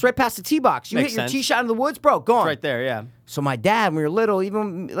fence. Mm. Yeah. It's right past the tee box. You Makes hit your sense. tee shot in the woods, bro. Gone. Right there, yeah. So my dad, when we were little,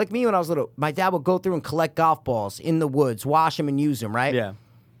 even like me when I was little, my dad would go through and collect golf balls in the woods, wash them and use them, right? Yeah.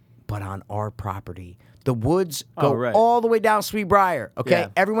 But on our property, the woods Oh, go right. all the way down Sweet Briar. Okay, Yeah.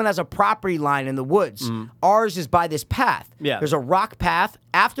 everyone has a property line in the woods. Ours is by this path. Yeah. There's a rock path.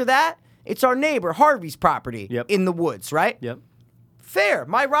 After that, it's our neighbor Harvey's property Yep. in the woods, right? Yep. Fair.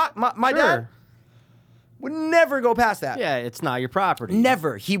 My dad Sure. would never go past that. Yeah, it's not your property.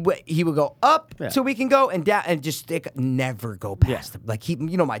 Never. He would go up Yeah. so we can go and down and just stick. Never go past them. Like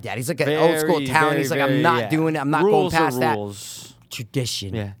my dad. He's like an old school Very, town. very, He's like, I'm very, not yeah. doing it. I'm not Rules going are past that. rules.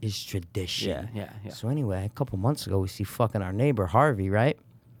 Tradition Yeah. is tradition. Yeah. So anyway, a couple months ago, we see fucking our neighbor Harvey, right?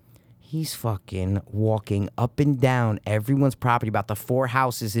 He's fucking walking up and down everyone's property, about the 4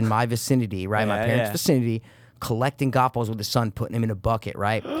 houses in my vicinity, right? My Yeah, parents' yeah. vicinity, collecting golf balls with his son, putting them in a bucket,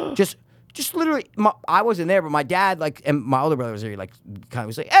 right? Just literally, I wasn't there, but my dad, like, and my older brother was there, like, kind of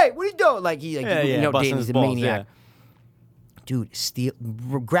was like, "Hey, what are you doing?" Like, he, like, Yeah, busting Damon's his a balls, maniac. yeah. Dude,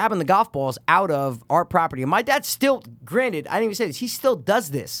 grabbing the golf balls out of our property. And my dad still, granted, I didn't even say this, he still does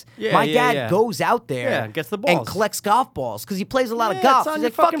this. Yeah, my yeah, dad yeah. goes out there Yeah, gets the and balls. collects golf balls because he plays a lot of Yeah, golf. it's on He's your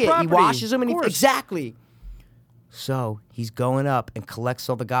like, fuck fucking it. property. He washes them Of and course. exactly. So he's going up and collects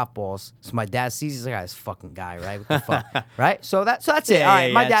all the golf balls. So my dad sees, he's like, "Ah, this fucking guy, right? What the fuck?" Right? So that's it. Yeah, All right,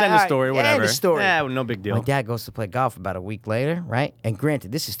 yeah, my yeah. dad. It's end all of right, story, whatever. End of story. Yeah, no big deal. My dad goes to play golf about a week later, right? And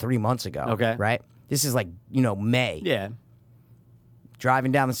granted, this is 3 months ago. Okay. Right? This is like, May. Yeah.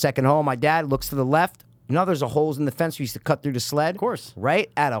 Driving down the second hole, my dad looks to the left. There's a holes in the fence we used to cut through the sled. Of course.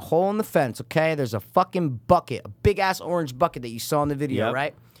 Right at a hole in the fence, okay? There's a fucking bucket, a big-ass orange bucket that you saw in the video, Yep.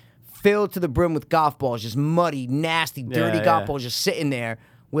 right? Filled to the brim with golf balls, just muddy, nasty, dirty Yeah, golf yeah. balls just sitting there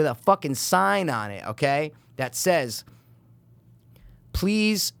with a fucking sign on it, okay? That says,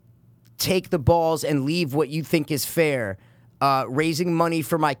 "Please take the balls and leave what you think is fair. Raising money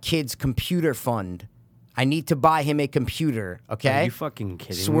for my kid's computer fund. I need to buy him a computer, okay?" Are you fucking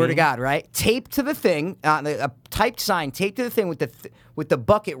kidding Swear me? to God, right? Taped to the thing, a typed sign taped to the thing with the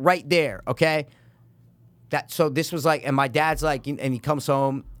bucket right there, okay? So this was like, and my dad's like, and he comes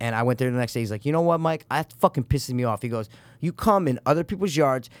home, and I went there the next day. He's like, "You know what, Mike? That fucking pisses me off." He goes, "You come in other people's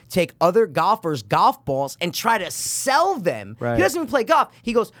yards, take other golfers' golf balls, and try to sell them." Right. He doesn't even play golf.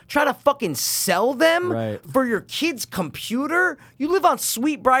 He goes, "Try to fucking sell them Right. for your kid's computer? You live on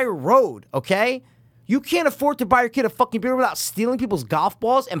Sweet Briar Road, okay? You can't afford to buy your kid a fucking computer without stealing people's golf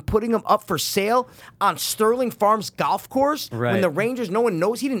balls and putting them up for sale on Sterling Farms golf course when Right. the Rangers, no one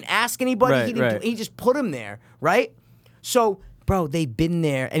knows. He didn't ask anybody. Right, he didn't. right. He just put them there, right? So, bro, they've been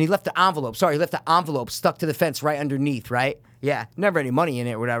there, and he left the envelope. Sorry, he left the envelope stuck to the fence right underneath, right? Yeah, never any money in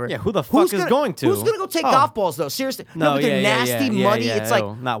it or whatever. Yeah, who the fuck is going to? Who's going to go take golf balls, though? Seriously. No, but they're nasty, muddy. Yeah, it's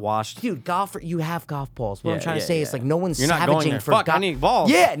like, not washed. dude, you have golf balls. What I'm Yeah, trying to yeah, say yeah. is like no one's You're not going savaging there. for Fuck, golf. I need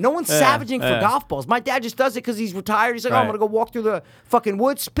balls. Yeah, no one's savaging for yeah. golf balls. My dad just does it because he's retired. He's like, oh, Right. I'm going to go walk through the fucking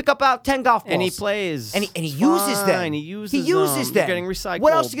woods, pick up about 10 golf balls. And he plays. And he It's uses them. fine. He uses them. They're getting recycled.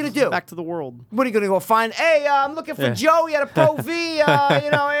 What else are you going to do? Back to the world. What are you going to go find? Hey, I'm looking for Joe. He had a Pro V.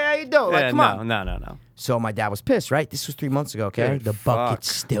 How you doing? Like, come on. No. So my dad was pissed, right? This was 3 months ago, okay? Good The fuck.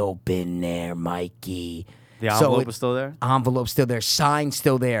 bucket's still been there, Mikey. The envelope was still there? Envelope still there. Sign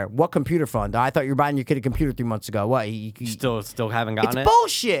still there. What computer fund? I thought you were buying your kid a computer 3 months ago. What? Still haven't gotten It's it?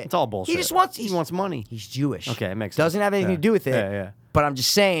 bullshit. It's all bullshit. He just wants... He wants money. He's Jewish. Okay, it makes sense. Doesn't have anything Yeah. to do with it. Yeah. But I'm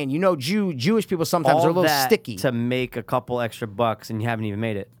just saying, Jewish people sometimes All are a little that sticky. to make a couple extra bucks and you haven't even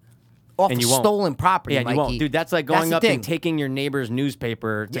made it. Off and of you won't. stolen property, Yeah, Mikey. you won't. Dude, that's like going the up thing. and taking your neighbor's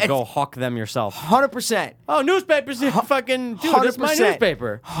newspaper to It's- go hawk them yourself. 100%. Oh, newspapers, fucking dude, it's my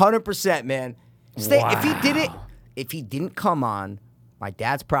newspaper. 100%, man. If he didn't come on my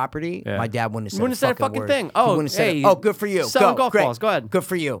dad's property, Yeah. my dad wouldn't have said, Wouldn't have said a fucking word. thing. He Oh, wouldn't have said, hey, oh, good for you. selling Go, golf great. balls. Go ahead. Good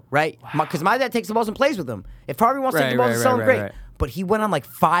for you, right? Because my dad takes the balls and plays with them. If Harvey wants to take the Right, balls and right, sell them, right, great. right. But he went on like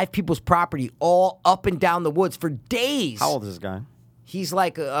 5 people's property all up and down the woods for days. How old is this guy? He's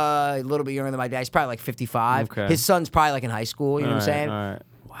like a little bit younger than my dad. He's probably like 55. Okay. His son's probably like in high school. You know what I'm saying? All right.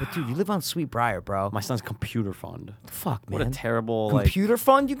 But dude, you live on Sweet Briar, bro. My son's computer fund. Fuck, man. What a terrible computer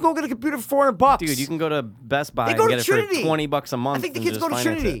fund. You can go get a computer for $400. Dude, you can go to Best Buy They and go get to it Trinity. for $20 a month. I think the and kids just go to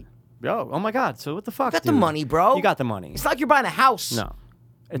finance Trinity. it. Oh my God! So what the fuck? You got the dude? money, bro. You got the money. It's like you're buying a house. No,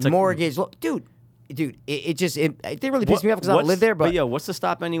 it's like Mortgage. Look, dude, it really pissed me off because I don't live there. But yo, what's to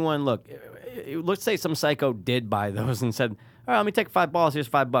stop anyone? Look, let's say some psycho did buy those and said, "All right, let me take 5 balls. Here's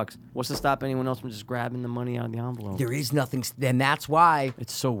 $5." What's to stop anyone else from just grabbing the money out of the envelope? there is nothing, and that's why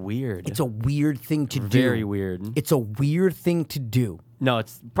It's so weird. it's a weird thing to do. Very weird. It's a weird thing to do. No,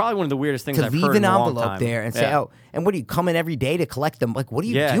 it's probably one of the weirdest things To I've leave heard an in a long envelope time. there and say, Yeah. "Oh, and what do you come in every day to collect them? Like, what are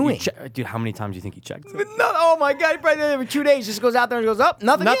you Yeah, doing?" dude, how many times do you think he checked? it? No, oh my God! He probably did it every 2 days. Just goes out there and goes, "Up,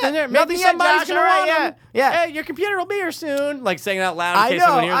 nothing, Nothing yet. there. Nothing Maybe yet, somebody's Josh. gonna All right, want yeah, him. yeah." Hey, your computer will be here soon. Like saying it out loud in case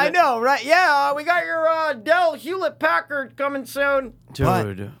someone hears it. I know, right? Yeah, we got your Dell Hewlett Packard coming soon.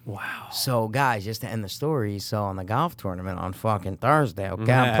 Dude, wow. So, guys, just to end the story, so on the golf tournament on fucking Thursday, okay,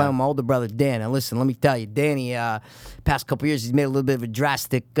 Yeah. I'm playing with my older brother, Dan. And listen, let me tell you, Danny, past couple years, he's made a little bit of a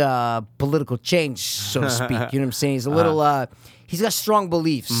drastic political change, so to speak. You know what I'm saying? He's a little, he's got strong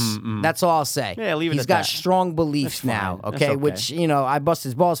beliefs. That's all I'll say. Yeah, leave it He's at got that. strong beliefs That's now, fine. okay? That's okay. Which, I bust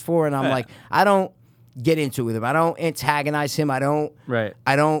his balls for, and I'm like, I don't get into it with him. I don't antagonize him. I don't Right.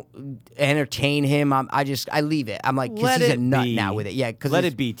 I don't entertain him. I leave it. I'm like, because Let he's a it nut be. now with it. Yeah, because Let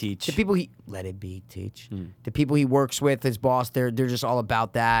it be, Teach. the people he let it be, Teach. The people he works with, his boss, they're just all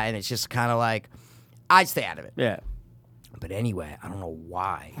about that, and it's just kind of like I'd stay out of it. Yeah. But anyway, I don't know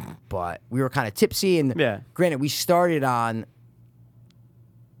why, but we were kind of tipsy, and Yeah. granted, we started on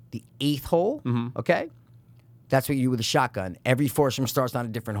the 8th hole. Mm-hmm. Okay. That's what you do with a shotgun. Every foursome starts on a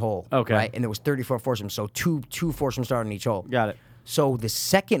different hole. Okay. Right? And there was 34 foursomes, so two foursomes started on each hole. Got it. So the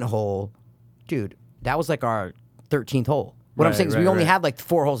second hole, dude, that was like our 13th hole. What I'm Right, saying is we right, only right. had like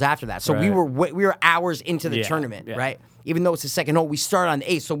 4 holes after that. So we Right. were hours into the Yeah, tournament, yeah. right? Even though it's the second hole, we started on the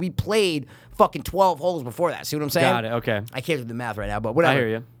 8th. So we played fucking 12 holes before that. See what I'm saying? Got it. Okay. I can't do the math right now, but whatever. I hear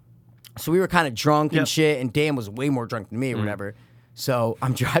you. So we were kind of drunk and Yep. shit, and Dan was way more drunk than me or whatever. So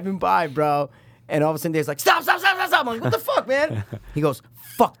I'm driving by, bro, and all of a sudden Dan's like, stop. I'm like, what the fuck, man? He goes,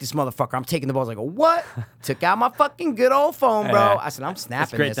 fuck this motherfucker. I'm taking the balls. I go, what? Took out my fucking good old phone, bro. I said, I'm snapping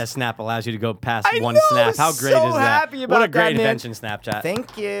It's great this. that Snap allows you to go past I one know, snap. How great so is that? happy What about a great that, man. invention, Snapchat.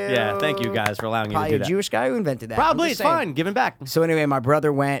 Thank you. Yeah, thank you guys for allowing you to Probably do a that. Jewish guy who invented that. I'm Probably, just it's saying. fine. Give it back. So anyway, my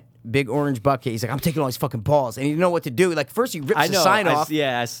brother went, big orange bucket. He's like, I'm taking all these fucking balls. And he didn't know what to do. Like, first he rips I the know. sign off.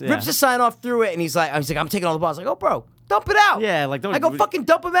 Yeah. Rips the sign off through it, and he's like, I'm taking all the balls. I go, bro, dump it out. Yeah, like don't. I go, fucking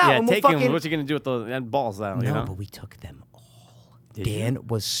dump them out. Yeah, and we'll take fucking... him. What's he gonna do with the balls though? No, you know? but we took them all. Did Dan you?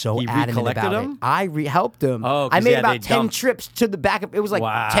 was so He adamant recollected about them? it. I helped him. Oh, 'cause, I made yeah, about they 10 dumped. trips to the back of it. Was like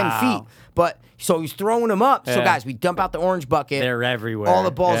 10 Wow. feet. But so he's throwing them up. So Yeah. guys, we dump out the orange bucket. They're everywhere. All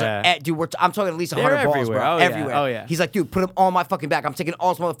the balls Yeah. are at, dude. I'm talking at least 100 They're balls, everywhere. bro. Oh, yeah. Everywhere. Oh, yeah. He's like, dude, put them on my fucking back. I'm taking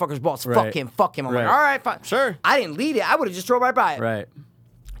all this motherfucker's balls. Right. Fuck him. I'm Right. like, all right, fine. Sure. I didn't lead it. I would have just drove right by it. Right.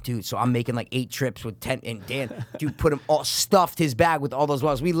 Dude, so I'm making like 8 trips with 10, and Dan, dude, put him all, stuffed his bag with all those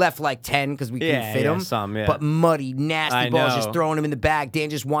balls. We left like 10 because we couldn't Yeah, fit yeah, them. some, yeah. But muddy, nasty I balls, know. just throwing them in the bag. Dan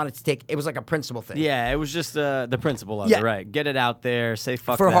just wanted to take, it was like a principle thing. Yeah, it was just the principle of Yeah. it, right? Get it out there, say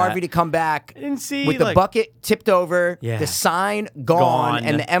fuck For that. Harvey to come back And see, with the like- bucket tipped over, Yeah. the sign gone, Gone.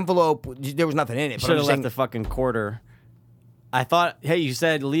 and the envelope, there was nothing in it. But Should I'm have just left saying, the fucking quarter. I thought, hey, you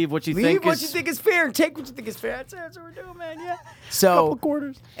said leave what you Leave think what is... you think is fair and take what you think is fair. That's what we're doing, man. Yeah. Couple So,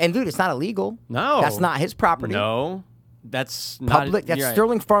 quarters. and dude, it's not illegal. No. That's not his property. No. That's not... Public. That's you're right.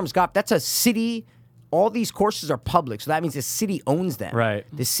 Sterling Farms Golf. That's a city. All these courses are public, so that means the city owns them. Right.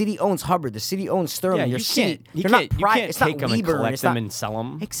 The city owns Hubbard. The city owns Sterling. Yeah, Your you city. can't, you They're can't, not you private. can't It's take not them and Lieber. collect It's them not, and sell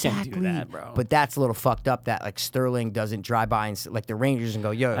them. Exactly. Can't do that, bro. But that's a little fucked up that like Sterling doesn't drive by and like the Rangers and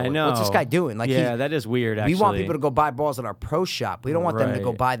go, yo, I know. what's this guy doing? Like, yeah, that is weird, actually. we want people to go buy balls at our pro shop. We don't want them to go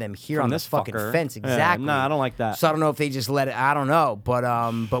Right. buy them here From on this this fucking fucker. fence. Yeah, Exactly. no, I don't like that. So I don't know if they just let it. I don't know,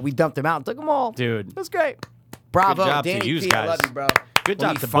 but we dumped them out and took them all. Dude. That's great. Bravo, job to Danny yous, P, I guys. love you, bro. Good When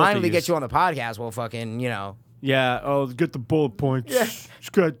job we to both of finally yous. get you on the podcast. We'll fucking, Yeah, get the bullet points. Yeah.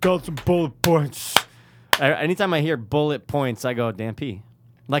 Just got down some bullet points. Anytime I hear bullet points, I go, damn P.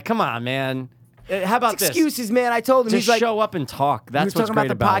 Like, come on, man. How about this? excuses, man. I told him Just he's like, show up and talk. we That's were what's talking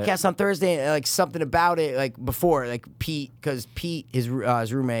great about the about podcast on Thursday, and, like something about it, like before, like Pete, because Pete, his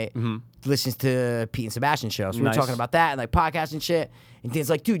roommate, listens to Pete and Sebastian show. So we were Nice. talking about that and like podcast and shit. And Dan's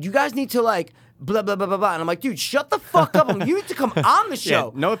like, dude, you guys need to like blah blah blah blah blah. And I'm like, dude, shut the fuck up. You need to come on the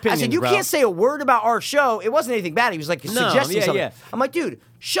show. no I opinions, said, you bro. can't say a word about our show. It wasn't anything bad. He was like suggesting yeah, something. yeah. I'm like, dude,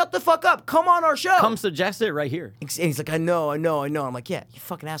 shut the fuck up. Come on our show. Come suggest it right here. And he's like, I know. I'm like, yeah, you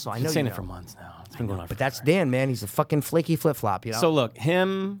fucking asshole. I know Been you saying know. it for months now. It's been going on. But that's Dan, man. He's a fucking flaky flip flop. You know. So look,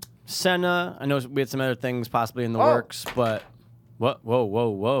 him, Senna. I know we had some other things possibly in the Oh. works, but what?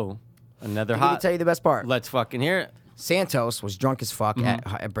 Whoa! Another let me hot. tell you the best part. Let's fucking hear it. Santos was drunk as fuck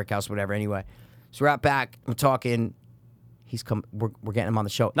at Brick House, whatever. Anyway, so we're out back. We're talking. He's come. We're getting him on the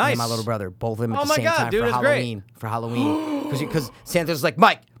show. Me Nice. and my little brother, both of them at Oh the my same God, time dude, for that's great. Halloween. For Halloween, because Santos is like,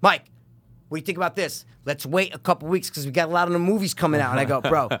 Mike, what do you think about this? Let's wait a couple weeks because we got a lot of the movies coming out. And I go,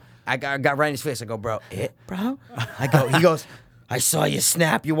 bro, I got right in his face. I go, bro, bro. He goes, I saw you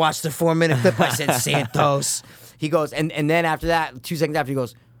snap. You watched the 4-minute clip. I said Santos. He goes, and then after that, 2 seconds after, he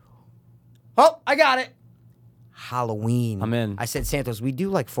goes, oh, I got it. Halloween. I'm in. I said, Santos, we do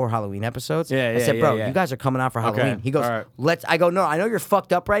like 4 Halloween episodes. Yeah, I said, bro, yeah. you guys are coming out for Okay, Halloween. He goes, all right. I go, no, I know you're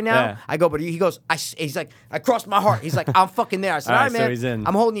fucked up right now. Yeah. I go, but he goes, he's like, I crossed my heart. He's like, I'm fucking there. I said, All all right, right, so man. he's in.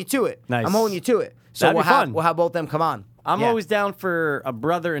 I'm holding you to it. Nice. I'm holding you to it. So That'd we'll be fun. have both them come on. I'm Yeah. always down for a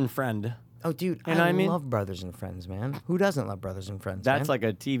brother and friend. Oh, dude, You know what I mean? love Brothers and Friends, man. Who doesn't love Brothers and Friends? That's man? like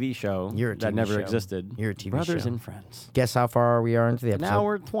a TV show You're a that TV never show. existed. You're a TV Brothers show. and friends. Guess how far we are into the episode? Now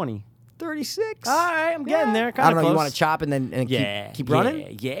we're 20. 36. All right, I'm getting there. I Kind don't of know. close. You want to chop and then keep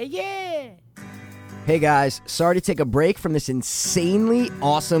running? Yeah. Hey guys, sorry to take a break from this insanely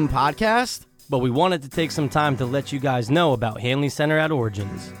awesome podcast. But we wanted to take some time to let you guys know about Hanley Center at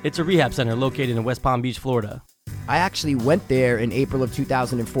Origins. It's a rehab center located in West Palm Beach, Florida. I actually went there in April of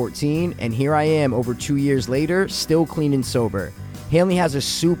 2014, and here I am over 2 years later, still clean and sober. Hanley has a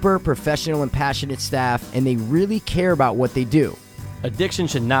super professional and passionate staff, and they really care about what they do. Addiction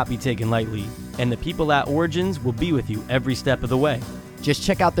should not be taken lightly, and the people at Origins will be with you every step of the way. Just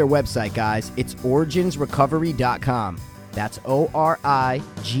check out their website, guys. It's originsrecovery.com. That's ORIGINS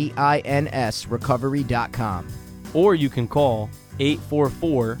recovery.com. Or you can call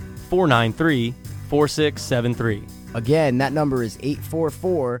 844-493-4673. Again, that number is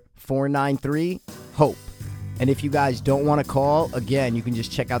 844-493-HOPE. And if you guys don't want to call, again, you can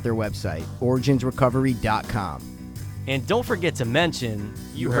just check out their website, originsrecovery.com. And don't forget to mention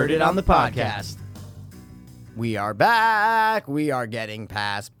you heard it on the podcast. We are back. We are getting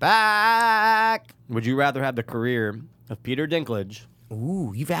past back. Would you rather have the career of Peter Dinklage?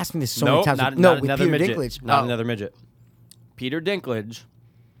 Ooh, you've asked me this so many Nope, times. not with another Peter midget. Dinklage. Not Oh. another midget. Peter Dinklage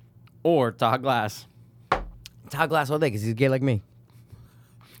or Todd Glass. Todd Glass all day because he's gay like me.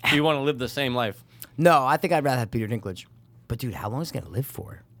 Do you want to live the same life? No, I think I'd rather have Peter Dinklage. But dude, how long is he gonna live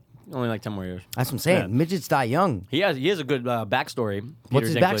for? Only like 10 more years. That's what I'm saying. Yeah. Midgets die young. He has a good backstory. What's Peter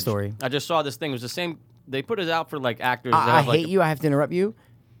his Dinklage. backstory? I just saw this thing. It was the same. They put it out for like actors. that I have, like, hate you. I have to interrupt you.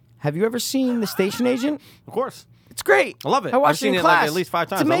 Have you ever seen The Station Agent? Of course. It's great. I love it. I watched I've seen in it like class. at least 5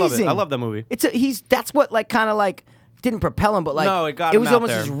 times. It's I love it. amazing. I love that movie. That's what like kind of like didn't propel him, but like No, it got it him was out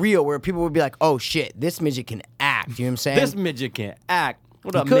almost there. as real where people would be like, "Oh shit, this midget can act." You know what I'm saying? This midget can't act.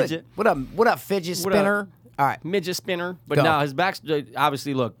 What up, He could. midget? What up, fidget What up? spinner? All right. Midget spinner. But Go. no, his backstory,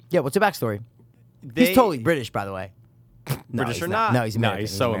 obviously, look. Yeah, what's the backstory? They, He's totally British, by the way. No, British he's or not? No, he's No, American.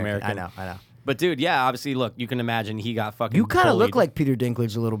 he's so American. I know. But dude, yeah, obviously, look, you can imagine he got fucking You kind of look bullied. like Peter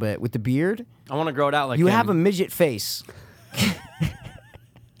Dinklage a little bit with the beard. I want to grow it out like You him. have a midget face.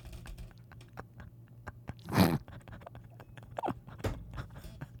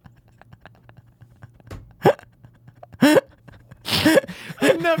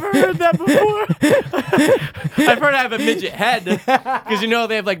 I've never heard that before. I've heard I have a midget head because you know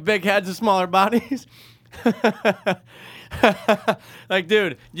they have like big heads and smaller bodies. Like,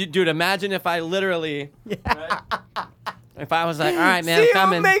 dude, imagine if I literally, right? If I was like, all right, man, See, I'm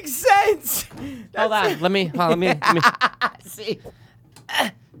coming. it makes sense. Hold on, let me. See,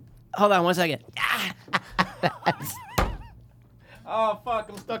 Hold on 1 second. Oh fuck!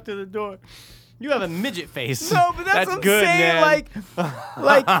 I'm stuck to the door. You have a midget face. no, but that's what I'm good, saying. man.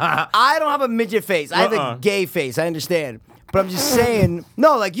 Like I don't have a midget face. I have a gay face. I understand, but I'm just saying.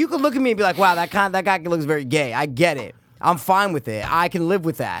 No, like you could look at me and be like, wow, that guy looks very gay. I get it. I'm fine with it. I can live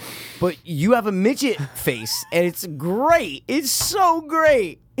with that. But you have a midget face, and it's great. It's so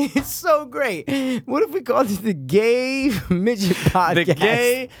great. It's so great. What if we called it the Gay Midget Podcast?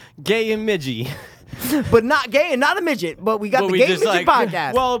 The gay and midgy. But not gay and not a midget. But we got the Gay Midget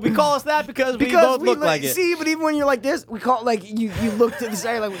Podcast. Well, we call us that because we both look like it. See, but even when you're like this, we call it like you look to the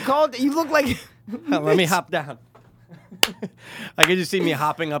side, like we call it, you look like. Let me hop down. I can just see me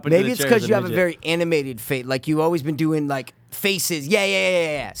hopping up into Maybe the it's chair because as you have a midget. very animated face. Like you've always been doing like faces.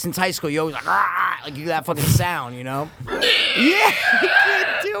 Yeah. Since high school, you always like you do that fucking sound, you know? Yeah, I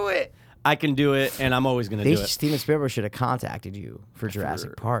can't do it. I can do it, and I'm always gonna do it. Steven Spielberg should have contacted you for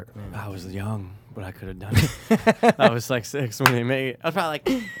Jurassic Park. Man. I was young, but I could have done it. I was like 6 when they made it. I was probably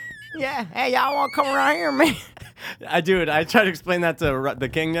like, Yeah, hey, y'all want to come around here, man? I tried to explain that to the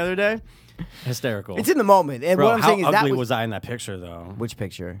king the other day. Hysterical. It's in the moment. And Bro, what I'm how saying is ugly that was I in that picture, though? Which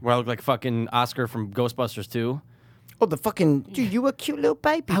picture? Where I look like fucking Oscar from Ghostbusters 2. Oh, the fucking dude, you a cute little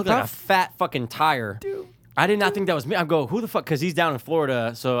baby. I look like a fat fucking tire. Dude. I did not think that was me. I go, who the fuck? Because he's down in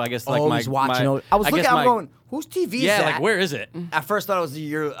Florida, so I guess like he's watching. I was looking. I'm going, whose TV is yeah, that? like where is it? At first, I thought it was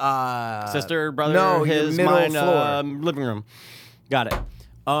your Sister, brother, no, his, your middle mine, floor. living room. Got it.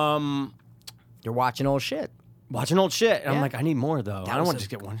 You're watching old shit. Watching old shit. And I'm Yeah. like, I need more though. I don't was want a- to just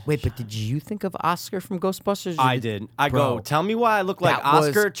get one. Wait, but did you think of Oscar from Ghostbusters? I did. I Bro, go, tell me why I look like that was-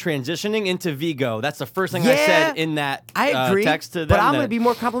 Oscar transitioning into Vigo. That's the first thing I Yeah, said in that I agree, text to them. but I'm that- going to be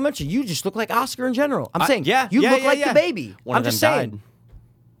more complimentary. You just look like Oscar in general. I'm saying, yeah, you yeah, look yeah, like yeah. the baby. One I'm of them just saying. died.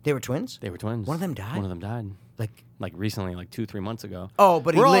 They were twins? They were twins. One of them died? One of them died. Like recently, like 2-3 months ago. oh,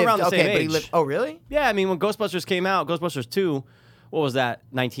 but We're he all lived. around the Okay, same but he age. lived. Oh, really? Yeah, I mean, when Ghostbusters came out, Ghostbusters 2, what was that,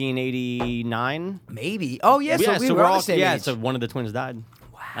 1989? Maybe. Oh, yeah, so we were we're all all the same yeah, age. so one of the twins died.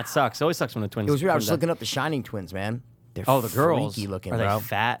 Wow. That sucks. It always sucks when the twins It was weird. I was twins looking die. up the Shining twins, man. They're Oh, the girls. freaky looking, Are bro. they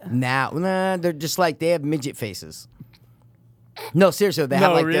fat? Nah, they're just like they have midget faces. No, seriously, they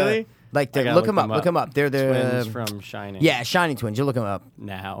have No, like really? the I gotta look them up. Look them up. They're the twins from Shining. yeah, Shining twins. You look them up.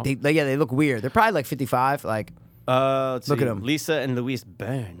 Now. They look weird. They're probably like 55. Like Let's Look see. at 'em. Lisa and Louise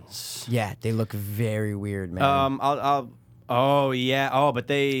Burns. yeah, they look very weird, man. I'll. Oh yeah. Oh, but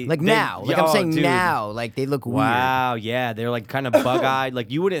they like they- now, like yeah, I'm oh, saying dude. now, like they look weird. Wow. Yeah, they're like kind of bug-eyed.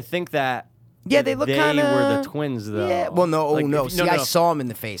 Like you wouldn't think that. Yeah, they look kind of. They were the twins though. Yeah. Well, no. Like, Oh no. if- See, I saw them in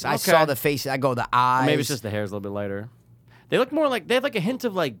the face. I Okay. saw the face. I go the eyes. Maybe it's just the hair's a little bit lighter. They look more like they have like a hint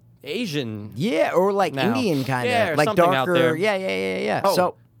of like Asian. yeah, or like now. Indian kind of, Yeah, or like something out darker. there. Yeah. Oh.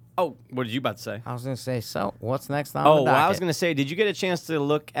 So Oh, what did you about to say? I was gonna say. So what's next on Oh, the well, I was docket? gonna say, did you get a chance to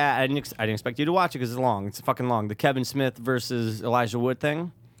look at? I didn't expect you to watch it because it's long. It's fucking long. The Kevin Smith versus Elijah Wood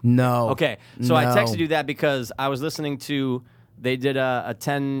thing. No. Okay, so I No. texted you that because I was listening to. They did a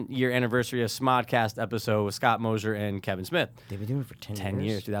 10-year anniversary of Smodcast episode with Scott Mosier and Kevin Smith. They've been doing it for 10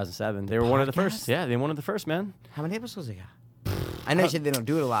 years, 2007. They were one of the first. Podcast? Yeah, they were one of the first, man. How many episodes they got? I know you said they don't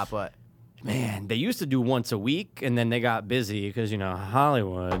do it a lot, but Man, they used to do once a week, and then they got busy because,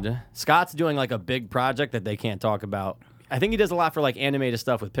 Hollywood. Scott's doing like a big project that they can't talk about. I think he does a lot for like animated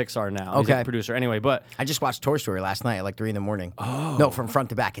stuff with Pixar now. He's Okay. a producer. Anyway, but I just watched Toy Story last night at like 3 in. Oh. No, from front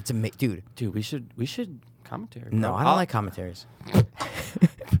to back. It's dude. dude, we should commentary. No, bro. I don't like commentaries.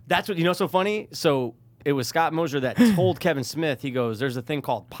 That's what so funny. So it was Scott Mosier that told Kevin Smith. He goes, "There's a thing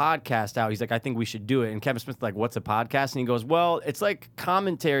called podcast out." He's like, "I think we should do it." And Kevin Smith's like, "What's a podcast?" And he goes, "Well, it's like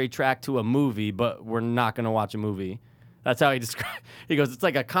commentary track to a movie, but we're not going to watch a movie." That's how he described. He goes, "It's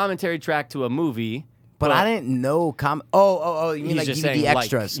like a commentary track to a movie." But I didn't know Oh, you mean He's like just DVD saying, like-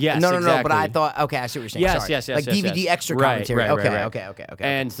 extras? yes, No, but I exactly. thought, okay, I see what you're saying. Yes, Sorry. yes, Like yes, DVD yes. extra Right, commentary. right. Okay.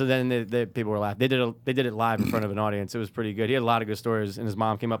 And so then the people were laughing. They did it live in front of an audience. It was pretty good. He had a lot of good stories, and his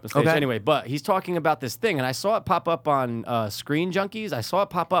mom came up on stage. Okay. Anyway, but he's talking about this thing, and I saw it pop up on Screen Junkies. I saw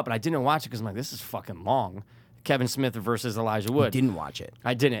it pop up, and I didn't watch it because I'm like, this is fucking long. Kevin Smith versus Elijah Wood. Didn't watch it.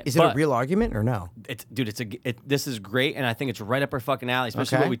 I didn't. Is it a real argument or no? This is great, and I think it's right up our fucking alley,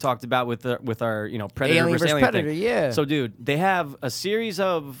 especially Okay. what we talked about with our Predator Alien versus versus Alien Predator, thing. yeah. So, dude, they have a series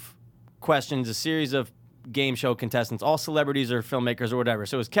of questions, a series of game show contestants, all celebrities or filmmakers or whatever.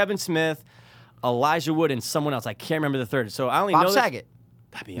 So it was Kevin Smith, Elijah Wood, and someone else. I can't remember the third. So I only Bob know this- Saget.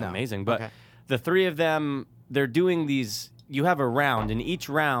 That'd be No. amazing. But Okay. the three of them, they're doing these. You have a round, and each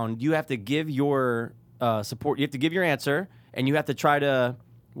round you have to give your support. You have to give your answer, and you have to try to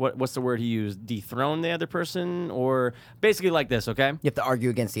what's the word he used? Dethrone the other person, or basically like this. Okay. You have to argue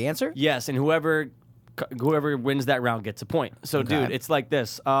against the answer? Yes, and whoever wins that round gets a point. So, dude, it's like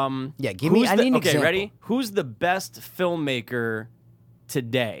this. Yeah, give me. I need an example. Ready? Who's the best filmmaker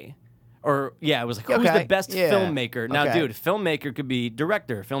today? Or it was like who's the best filmmaker? Now, dude, filmmaker could be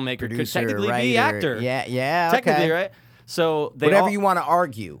director. Filmmaker Producer, could technically writer. be actor. Yeah. Technically, okay. right? So whatever you want to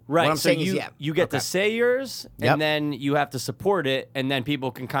argue. Right. What I'm so saying you is, you get to say yours, and then you have to support it, and then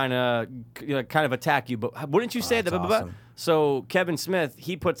people can kind of attack you. But wouldn't you say that? Awesome. So Kevin Smith,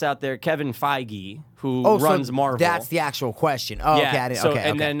 he puts out there Kevin Feige, who runs so Marvel. That's the actual question. Oh, yeah. okay.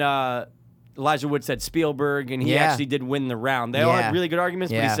 And then Elijah Wood said Spielberg, and he actually did win the round. They all had really good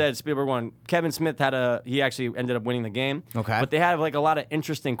arguments, but he said Spielberg won. Kevin Smith he actually ended up winning the game. Okay. But they had like a lot of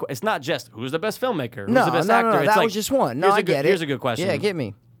interesting. It's not just who's the best filmmaker, who's No, the best actor. No, It's that like, was just one. No, I get it. Here's a good question. Yeah, get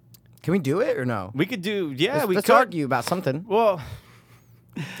me. Can we do it or no? We could do. Yeah, Let's could argue about something. Well,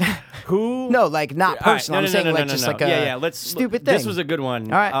 who? No, like not personal. No, I'm saying no, like no, just no. like a let's stupid thing. This was a good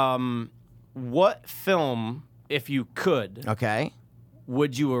one. All right. What film, if you could, Okay.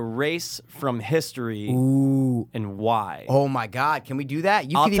 would you erase from history, Ooh. and why? Oh my God! Can we do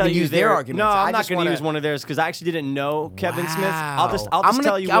that? You I'll could tell even you use their arguments. No, I'm not just going to wanna- use one of theirs because I actually didn't know Kevin Smith. I'll just I'm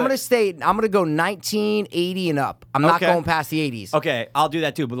tell you. I'm gonna go 1980 and up. I'm not going past the 80s. Okay, I'll do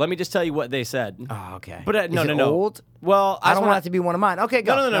that too. But let me just tell you what they said. Oh, okay. But Is it no. Old? Well, I don't want it to be one of mine. Okay,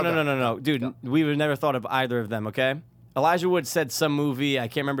 go. No, dude. We would never thought of either of them. Okay, Elijah Wood said some movie. I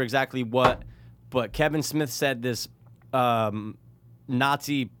can't remember exactly what, but Kevin Smith said this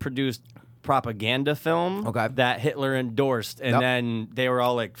Nazi-produced propaganda film that Hitler endorsed, and then they were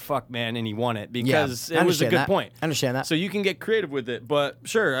all like, "Fuck, man," and he won it because it was a good point. I understand that. So you can get creative with it, but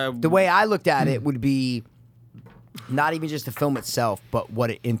sure. The way I looked at it would be not even just the film itself, but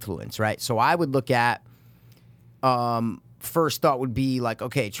what it influenced, right? So I would look at first thought would be like,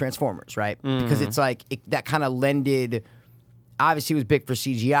 okay, Transformers, right? Because it's like that kind of lended. Obviously, it was big for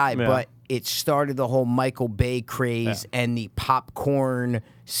CGI, but it started the whole Michael Bay craze and the popcorn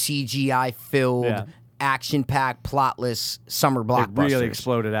CGI-filled, action-packed, plotless summer blockbusters. It really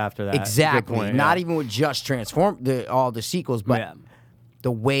exploded after that. Exactly. Good point, Not even with just all the sequels, but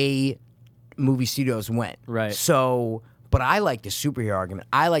the way movie studios went. Right. So, but I like the superhero argument.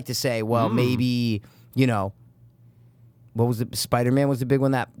 I like to say, well, maybe, what was it? Spider-Man was the big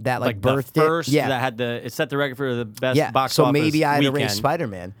one that like birthed the first it. Yeah. that had it set the record for the best box so office maybe I'd weekend. erase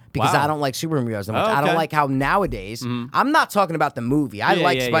Spider-Man because I don't like superheroes that much. Oh, I don't okay. like how nowadays. I'm not talking about the movie. I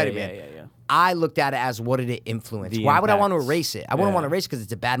like Spider-Man. Yeah. I looked at it as what did it influence? Why would I want to erase it? I wouldn't want to erase it because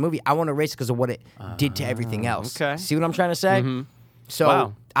it's a bad movie. I want to erase it because of what it did to everything else. Okay. See what I'm trying to say? So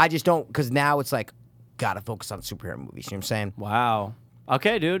Wow. I just don't, because now it's like, gotta focus on superhero movies. You know what I'm saying? Wow.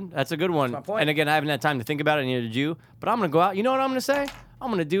 Okay, dude. That's a good one. my point. And again, I haven't had time to think about it, neither did you. But I'm going to go out. You know what I'm going to say? I'm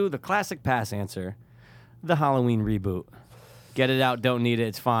going to do the classic pass answer. The Halloween reboot. Get it out. Don't need it.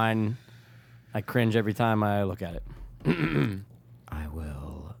 It's fine. I cringe every time I look at it. I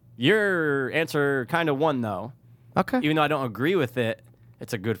will. Your answer kind of won, though. Okay. Even though I don't agree with it,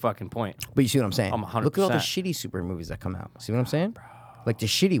 it's a good fucking point. But you see what I'm saying? I'm 100%. Look at all the shitty superhero movies that come out. See what I'm saying? Like the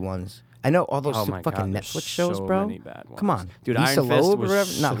shitty ones. I know all those my fucking God, there's Netflix shows, so bro. many bad ones. Come on, Dude, Lisa Iron Fist Loeb or was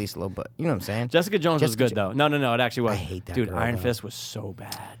whatever. Not so- Lisa Loeb, but you know what I'm saying. Jessica Jones was Jessica good, though. No, it actually was. I hate that Dude, girl, Iron though. Fist was so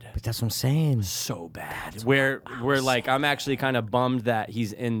bad. But that's what I'm saying. So bad. Where like I'm actually kind of bummed that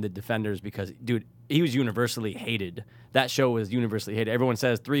he's in the Defenders because, dude, he was universally hated. That show was universally hated. Everyone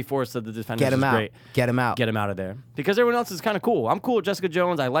says 3/4 of the Defenders Get him is out. great. Get him out. Get him out of there. Because everyone else is kind of cool. I'm cool with Jessica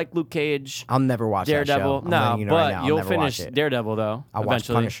Jones. I like Luke Cage. I'll never watch Daredevil. that show. No, I'm letting you know but right now, I'll you'll never finish watch it. Daredevil though. I'll watch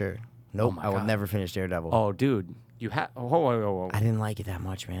eventually. Punisher. Nope, my I will God. never finish Daredevil. Oh, dude, you have. Whoa. I didn't like it that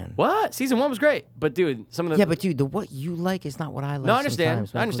much, man. What? Season 1 was great, but dude, some of the Yeah, but dude, the what you like is not what I like. no, I understand.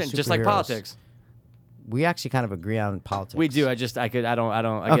 sometimes, man, with Just like superheroes. politics. We actually kind of agree on politics. We do. I don't.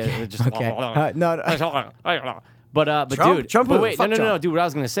 I get Okay. it. Just Okay. No. But Trump dude, who? wait, Fuck no. Trump. Dude, what I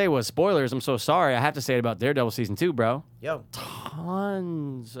was gonna say was spoilers. I'm so sorry. I have to say it about Daredevil season 2, bro. Yo.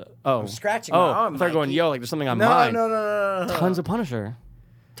 Tons. I'm scratching my arm, I thought you were going, Mikey. yo, like there's something on No, mine. no. Tons of Punisher.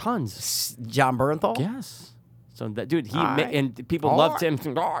 Tons. John Bernthal? Yes. So that dude, Alright. and people Alright. loved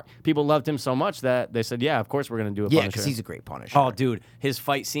him. People loved him so much that they said, yeah, of course we're gonna do a Yeah, Punisher. because he's a great Punisher. Oh, dude, his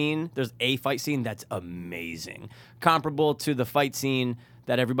fight scene, there's a fight scene that's amazing. Comparable to the fight scene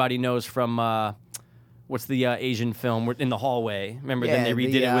that everybody knows from, what's the Asian film in the hallway? Remember, then they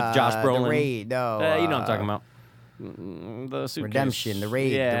redid it with Josh Brolin. The Raid, no. You know what I'm talking about. The suitcase. Redemption, the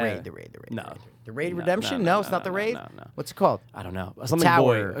raid, Yeah. the raid. No. The raid No, redemption? no, No, it's not the no, raid. no. What's it called? I don't know. Something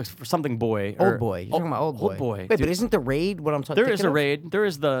Tower. boy. Something boy. Old boy. You're talking about old boy. Old boy. Wait, but Dude, isn't the raid what I'm talking? there is a raid. There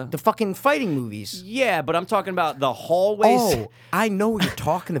is the fucking fighting movies. yeah, but I'm talking about the hallways. Oh, I know what you're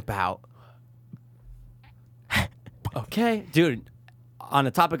talking about. Okay, dude. On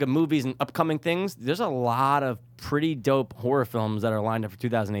the topic of movies and upcoming things, there's a lot of pretty dope horror films that are lined up for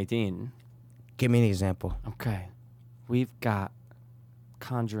 2018. Give me an example. Okay, we've got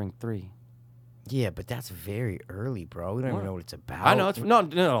Conjuring 3. Yeah, but that's very early, bro. We don't even know what it's about. I know it's no.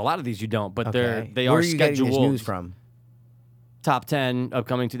 A lot of these you don't, but they Where are are you getting scheduled. this news from? Top 10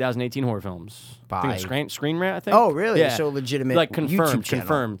 upcoming 2018 horror films. I think By- it's Screen Rant. I think. Oh, really? Yeah. So legitimate Like YouTube confirmed. channel.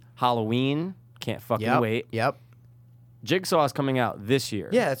 Confirmed. Halloween. Can't fucking Yep. wait. Yep. Jigsaw is coming out this year.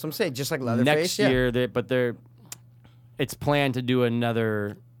 Yeah, that's what I'm saying. Just like Leatherface. Next yeah. year, it's planned to do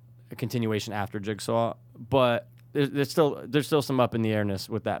another continuation after Jigsaw, but there's still some up in the airness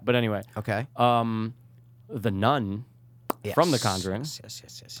with that. But anyway, Okay. The Nun from The Conjuring.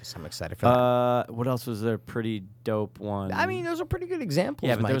 Yes. I'm excited for that. What else was there? Pretty dope one. I mean, those are pretty good examples.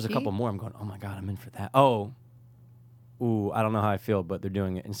 yeah, but there was a Mikey. couple more. I'm going, oh my god, I'm in for that. Oh, ooh, I don't know how I feel, but they're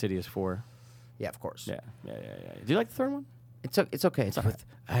doing it. Insidious 4. Yeah, of course. Yeah. Do you like the third one? It's okay. It's with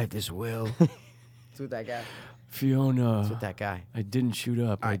I had this will. It's with that guy. Fiona. It's with that guy. I didn't shoot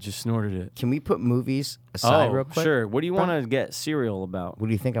up. I just snorted it. Can we put movies aside real quick? Sure. What do you want to get serial about? What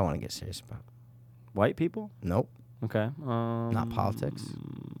do you think I want to get serious about? White people? Nope. Okay. Not politics.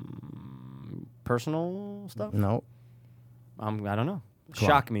 Personal stuff? Nope. I don't know. Come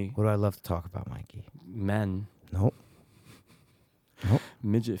Shock on. me. What do I love to talk about, Mikey? Men. Nope.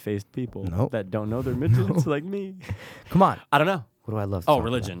 Midget-faced people Nope. that don't know they're midgets like me. Come on. I don't know. What do I love to Oh, talk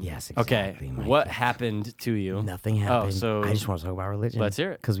religion. about? Yes, Okay. exactly. Mikey. What happened to you? Nothing happened. Oh, so I just want to talk about religion. Let's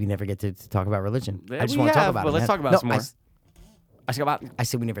hear it. Because we never get to talk about religion. Yeah, I just we want to talk have, about but it. let's man. talk about No, it some more. I said about I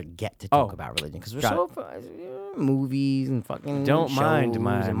said we never get to talk Oh. about religion because we're Got so movies and fucking don't mind shows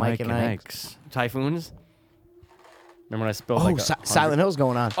my and Mike Mike and Ike's typhoons. Remember when I spilled Oh, like Silent Hill's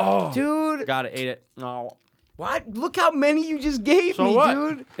going on. Oh, Dude, got it, ate it. No. what? Look how many you just gave So me, what?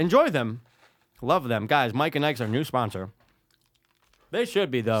 dude. Enjoy them. Love them. Guys, Mike and Ike's our new sponsor. They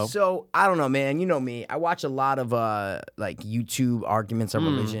should be, though. So I don't know, man. You know me. I watch a lot of like YouTube arguments of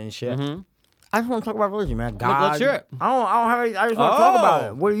religion and shit. I just want to talk about religion, man. God, let's hear it. I don't have. I just want to talk about Oh.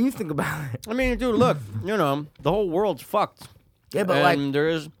 it. What do you think about it? I mean, dude, look, the whole world's fucked. Yeah, but and like, there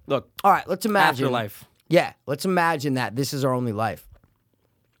is, look, all right, let's imagine afterlife. Yeah, let's imagine that this is our only life.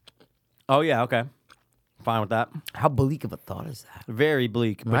 Oh, yeah, okay. Fine with that. How bleak of a thought is that? Very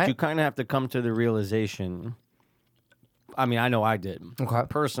bleak, but Right? you kind of have to come to the realization. I mean, I know I did. Okay.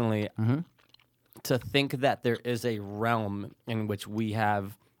 Personally, to think that there is a realm in which we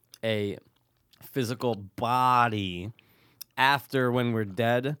have a physical body after when we're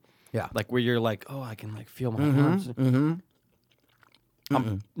dead. Yeah. Like where you're like, oh, I can like feel my arms.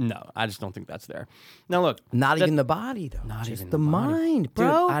 No, I just don't think that's there. Now look, Not that- even the body, though. Not Just even the the body. mind, Dude,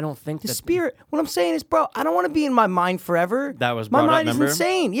 bro. I don't think the that- spirit. What I'm saying is, bro, I don't want to be in my mind forever. that was my brought mind up, is remember?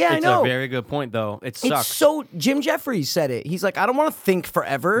 insane. Yeah, it's I know. a very good point, though. It sucks. It's so. Jim Jeffries said it. He's like, I don't want to think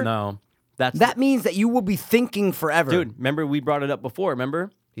forever. No, that's That means that you will be thinking forever, dude. Remember we brought it up before. Remember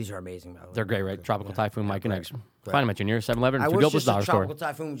These are amazing, by the way. they're great, right? Tropical Typhoon, Mike and Eggs. Great. Find them at your nearest 7-Eleven. I To wish go just dollar a store. tropical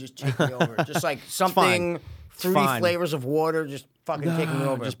typhoon would just take me over. Just like something fruity fine. flavors of water, just fucking take me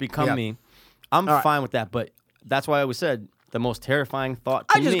over. Just become Yeah. me. I'm All right. fine with that, but that's why I always said the most terrifying thought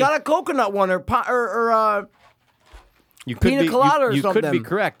to I just me. got a coconut one or You could Pina be, colada or you could be something.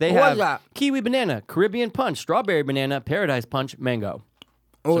 correct. They What was have that? kiwi banana, Caribbean punch, strawberry banana, paradise punch, mango.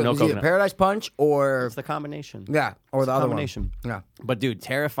 oh, no is it a coconut. Paradise Punch or It's the combination. yeah, or the other combination. one. Yeah, But dude,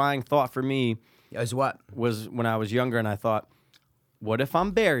 terrifying thought for me is what? was when I was younger and I thought, what if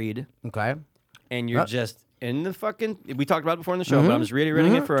I'm buried Okay. and you're Huh? just in the fucking. We talked about it before in the show, but I'm just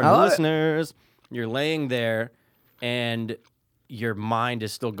reiterating it for I our love it. listeners. You're laying there, and your mind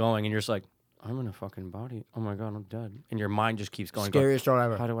is still going, and you're just like, I'm in a fucking body. Oh my god, I'm dead. And your mind just keeps going. Scariest thought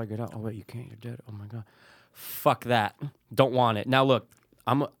ever. How do I get out? Oh wait, you can't. You're dead. Oh my god. Fuck that. Don't want it. Now look,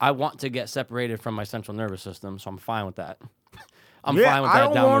 I want to get separated from my central nervous system, so I'm fine with that. I'm fine with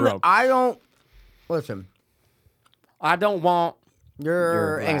that down the road. I don't. Listen, I don't want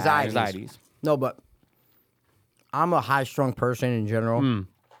your anxieties. anxieties. No, but I'm a high-strung person in general.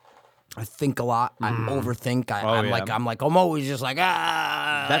 I think a lot. I overthink. I'm yeah. like, I'm always just like,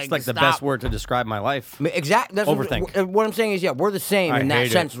 That's like the stop. best word to describe my life. Exactly. That's Overthink. What I'm saying is, yeah, we're the same I in that hate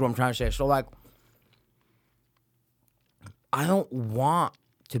it. sense. Is what I'm trying to say. So like, I don't want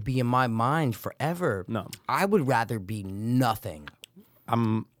to be in my mind forever. No. I would rather be nothing.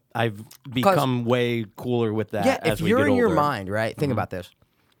 I'm I've become way cooler with that. Yeah, as if we you're get in your older. mind, right? Think about this.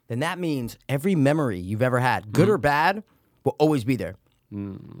 Then that means every memory you've ever had, good or bad, will always be there.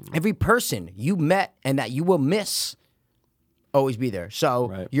 Every person you met and that you will miss, always be there. So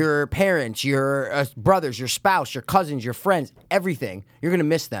Right. your parents, your brothers, your spouse, your cousins, your friends, everything, you're gonna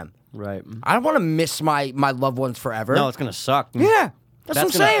miss them. Right. I don't want to miss my loved ones forever. No, it's gonna suck. Yeah, that's what I'm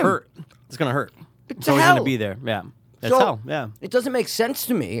gonna saying. hurt. It's gonna hurt. It's always hell. gonna be there. Yeah. It's So, hell. Yeah. It doesn't make sense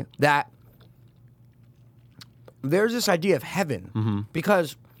to me that there's this idea of heaven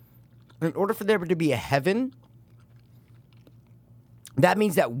because in order for there to be a heaven, that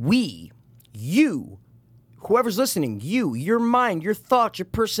means that you, whoever's listening, your mind, your thoughts, your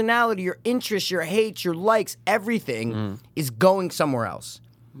personality, your interests, your hates, your likes, everything is going somewhere else.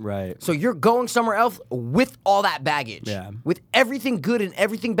 Right. So you're going somewhere else with all that baggage. Yeah. With everything good and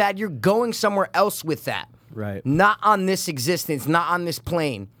everything bad, you're going somewhere else with that. Right. Not on this existence, not on this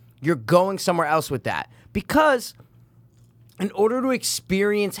plane. You're going somewhere else with that. Because in order to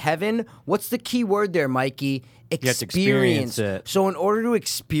experience heaven, what's the key word there, Mikey? have to experience it. So in order to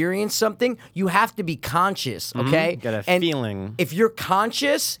experience something, you have to be conscious, okay? Got a And feeling. if you're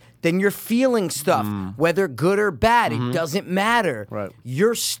conscious, then you're feeling stuff, whether good or bad. It doesn't matter. Right.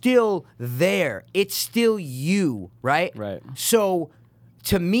 You're still there. It's still you, right? Right. So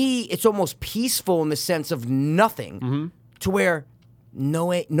to me, it's almost peaceful in the sense of nothing, to where no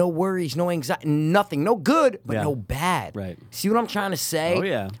worries, no anxiety, nothing, no good, but Yeah. no bad. Right. See what I'm trying to say? Oh,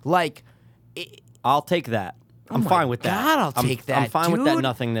 yeah. Like, I'll take that. I'm oh my fine with that. God, I'll take that. I'm fine with that dude.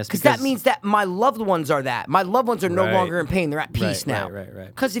 nothingness Because that means that my loved ones are that. My loved ones are no Right. longer in pain. They're at peace Right, now. right.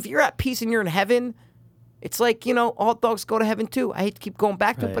 Because if you're at peace and you're in heaven, it's like, all dogs go to heaven too. I hate to keep going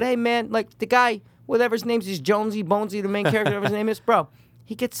back to it, Right. but hey, man, like the guy, whatever his name is, Jonesy, Bonesy, the main character, whatever his name is, bro,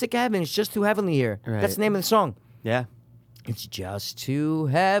 he gets sick of heaven. It's just too heavenly here. Right. That's the name of the song. Yeah. It's just too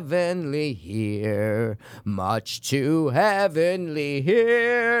heavenly here, much too heavenly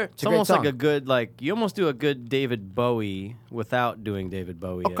here. It's almost like a good, you almost do a good David Bowie without doing David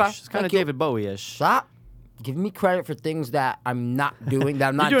Bowie-ish. Okay, It's kind of thank you. David Bowie-ish. Stop giving me credit for things that I'm not doing, that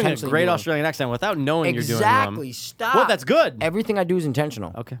I'm not You're doing a intentionally great doing. Australian accent without knowing you're doing them. Exactly. Stop. Well, that's good. Everything I do is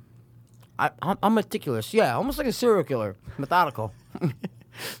intentional. Okay. I'm meticulous. Yeah, almost like a serial killer. Methodical.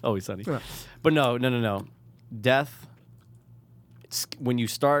 Always sunny. But no. Death. When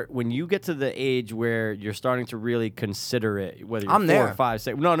you get to the age where you're starting to really consider it, whether you're I'm 4 there. or 5,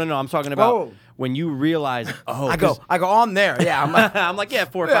 6. No. I'm talking about Oh. when you realize. Oh, I go. I'm there. Yeah. I'm like, I'm like, yeah,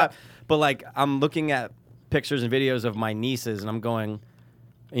 4 or 5. But I'm looking at pictures and videos of my nieces, and I'm going,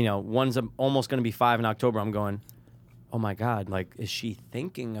 one's almost going to be 5 in October. I'm going, oh my God, is she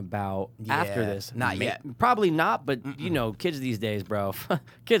thinking about after Yeah, this? not yet. Probably not, but kids these days, bro.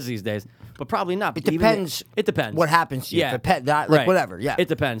 Kids these days, but probably not. It But even depends. It depends. what happens to you. Yeah. If a pet died, Right. whatever. Yeah. It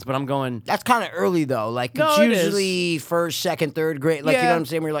depends, but I'm going. That's kind of early though. Like No, it's it is. usually first, second, third grade. Like you Yeah. know what I'm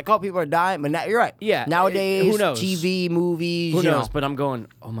saying? Where you're like, oh, people are dying, but now you're right. Yeah. Nowadays, Who knows? TV, movies. Who you knows? know. But I'm going,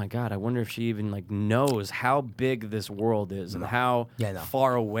 oh my God, I wonder if she even knows how big this world is and how Yeah, no.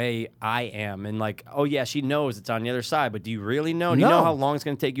 far away I am. And oh yeah, she knows it's on the other side, but do you really know? Do you No. know how long it's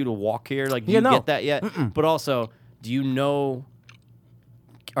going to take you to walk here? Do Yeah, you no. get that yet? But also, do you know,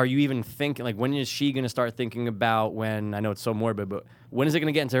 are you even thinking, when is she going to start thinking about when, I know it's so morbid, but when is it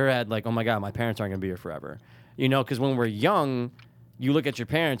going to get into her head, oh my God, my parents aren't going to be here forever? Because when we're young, you look at your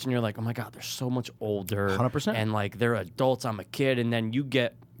parents and you're like, oh my God, they're so much older. 100%. And they're adults, I'm a kid. And then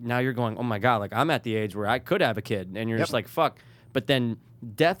now you're going, oh my God, I'm at the age where I could have a kid. And you're just like, fuck. But then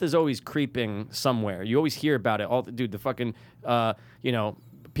death is always creeping somewhere. You always hear about it. The fucking,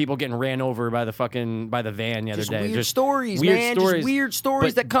 people getting ran over by the van the other Just day. weird stories, man. Just weird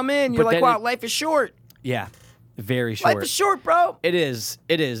stories But- that come in. You're but like, then wow, life is short. Yeah, very short. Life is short, bro. It is.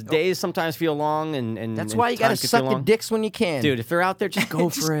 Days sometimes feel long, and That's and why you gotta time can suck feel the long. dicks when you can, Dude, if they're out there, just go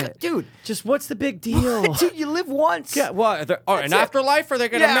Just for go- it, dude. Just what's the big deal? Dude, you live once. Yeah, well, an it. afterlife? Are they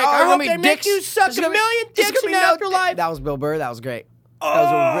gonna Yeah, make? oh, I how hope many they make dicks? you suck There's a gonna be- million there's dicks gonna in be no afterlife. That was Bill Burr. That was great. Oh,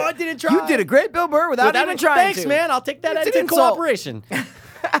 I didn't try. You did a great Bill Burr without even trying Thanks, to. man. I'll take that It's as an a insult. cooperation.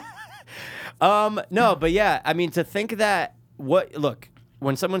 No, but yeah, I mean, to think that look,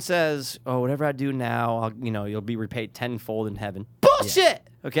 when someone says, "Oh, whatever I do now, you'll be repaid tenfold in heaven." Bullshit.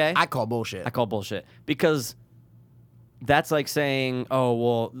 Okay, I call bullshit. I call bullshit because that's like saying, "Oh,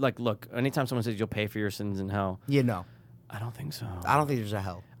 well, look." Anytime someone says you'll pay for your sins in hell, You know, I don't think so. I don't think there's a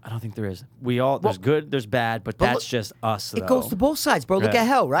hell. I don't think there is. There's good, there's bad, but that's look, just us. It goes to both sides, bro. Look Yeah. at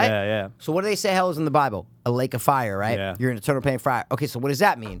hell, right? Yeah, yeah. So what do they say hell is in the Bible? A lake of fire, right? Yeah. You're in eternal pain fire. Okay, so what does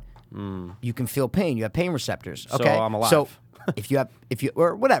that mean? You can feel pain. You have pain receptors. So Okay, I'm alive. So if you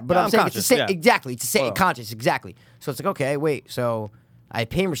or whatever, but Yeah, I'm I'm saying conscious, it's the same. yeah. Exactly, it's the same. Well. Conscious, exactly. So it's like, okay, wait. So I have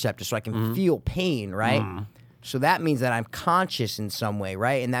pain receptors, so I can feel pain, right? So that means that I'm conscious in some way,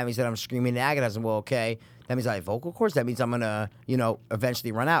 right? And that means that I'm screaming and agonizing. Well, okay, that means I have vocal cords. That means I'm gonna,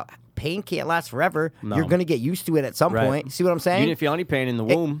 eventually run out. Pain can't last forever. No. You're gonna get used to it at some point. See what I'm saying? You didn't feel any pain in the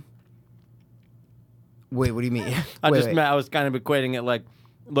womb. Wait, what do you mean? I Wait. I was kind of equating it like,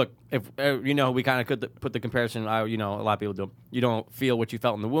 look, if we kind of could put the comparison. A lot of people do. You don't feel what you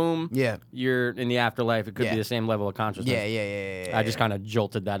felt in the womb. Yeah. You're in the afterlife. It could be the same level of consciousness. Yeah. I just kind of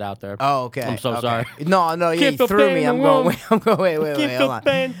jolted that out there. Oh, okay. I'm so okay. sorry. No, yeah, Can't you feel threw pain me. in I'm the going. womb. Wait, Can't hold feel on.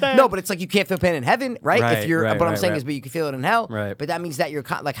 pain there. No, but it's like you can't feel pain in heaven, right? Right, If you're, right, what I'm right, saying right. is, but you can feel it in hell. Right. But that means that you're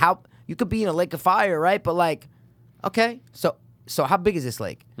like how you could be in a lake of fire, right? But like, okay, so how big is this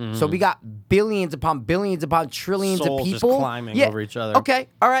lake? So we got billions upon trillions Souls of just people climbing over each other. Okay,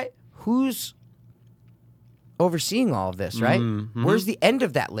 all right. Who's overseeing all of this, right? Where's the end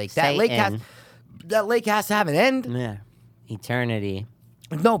of that lake? That lake has to have an end. Yeah. Eternity.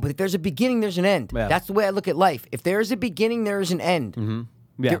 No, but if there's a beginning, there's an end. Yeah. That's the way I look at life. If there is a beginning, there is an end.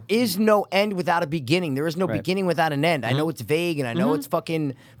 Yeah. There is no end without a beginning. There is no beginning without an end. I know it's vague and I know it's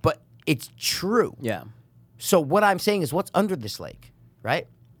fucking, but it's true. Yeah. So what I'm saying is, what's under this lake, right?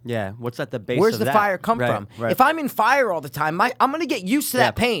 Yeah. What's at the base Where's of the that? fire come Right, from? Right. If I'm in fire all the time, I'm going to get used to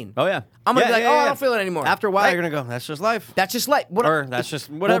that pain. Oh, yeah. I'm going to Yeah, be like, yeah, I yeah. don't feel it anymore. After a while, Right? you're going to go, that's just life. That's just like Or that's just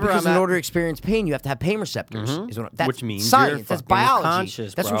whatever Well, because I'm in at. order to experience pain, you have to have pain receptors. That's Which means science. you're That's fucking biology.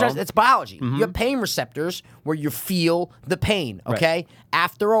 conscious, that's bro. that's biology. You have pain receptors where you feel the pain. Okay.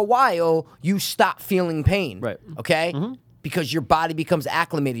 After a while, you stop feeling pain. Right. Okay. Because your body becomes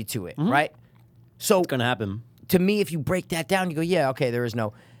acclimated to it. Right. So It's going to happen. to me, if you break that down, you go, yeah, okay, there is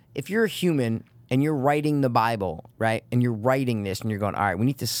no. If you're a human and you're writing the Bible, right, and you're writing this and you're going, all right, we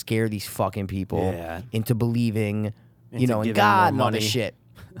need to scare these fucking people into believing, Into in giving God more and all this money. shit.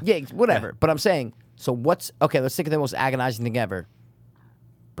 Yeah, whatever. But I'm saying, so let's think of the most agonizing thing ever.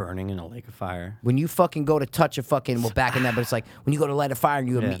 Burning in a lake of fire. When you fucking go to touch a fucking, back in that, but it's like when you go to light a fire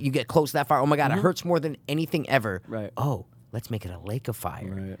and you get close to that fire, oh my God, it hurts more than anything ever. Right. Oh, let's make it a lake of fire.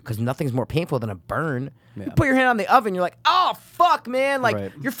 Right. Because nothing's more painful than a burn. Yeah. You put your hand on the oven, you're like, oh, fuck, man. Like,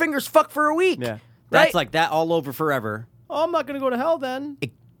 Right. your fingers fuck for a week. Yeah. Right? That's like that all over forever. Oh, I'm not going to go to hell then.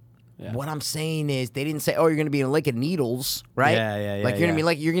 What I'm saying is, they didn't say, "Oh, you're going to be in a lake of needles," right? Yeah, Like you're going to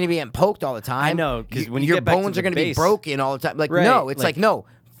be you're going to be getting poked all the time. I know, 'cause when you your get back to bones the are going to be base- broken all the time. Like Right, no, it's like, like no,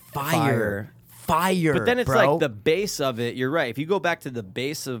 fire. But then it's bro. like the base of it. You're right. If you go back to the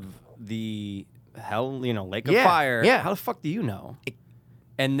base of the hell, lake of Yeah, fire. yeah. How the fuck do you know?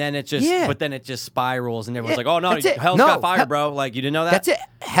 And then it just, Yeah. but then it just spirals, and everyone's Yeah, like, "Oh no, that's it. hell's No, got fire, hell- bro!" Like you didn't know that? That's it.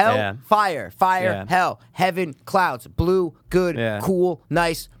 Hell, Yeah. fire, Yeah. hell, heaven, clouds, blue, good, Yeah. cool,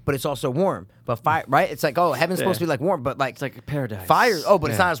 nice, but it's also warm. But fire, right? It's like, oh, heaven's supposed to be like warm, but like It's like paradise. fire. Oh, but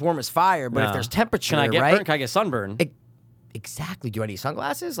it's Yeah. not as warm as fire. But if No. there's temperature, Can I get right? burnt? Can I get sunburn? Exactly. Do I need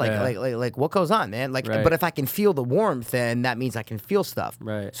sunglasses? Like, Yeah. like, what goes on, man? Like, Right. but if I can feel the warmth, then that means I can feel stuff.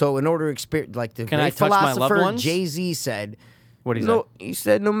 Right. So in order to experience, like the Can I great touch my loved philosopher ones? Jay-Z said, What he no, he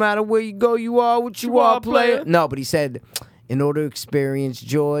said, no matter where you go, you are what you are, player. No, but he said, in order to experience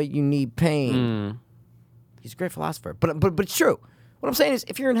joy, you need pain. He's a great philosopher, but it's true. What I'm saying is,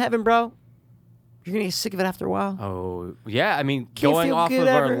 if you're in heaven, bro, you're gonna get sick of it after a while. Oh, yeah. I mean, Can't going feel off good of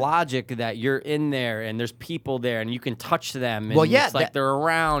our ever. logic that you're in there and there's people there and you can touch them. And Well, yeah, it's like that- they're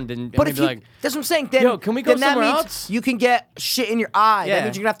around and But maybe if you, like, that's what I'm saying. Then, Yo, can we go then that somewhere means else? You can get shit in your eye. Yeah. That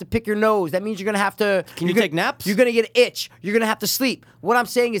means you're gonna have to pick your nose. That means you're gonna have to. Can you you're take naps? You're gonna get an itch. You're gonna have to sleep. What I'm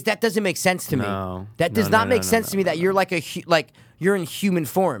saying is that doesn't make sense to me. No. That does No, not no, make no, sense no, to me. no, That you're like you're in human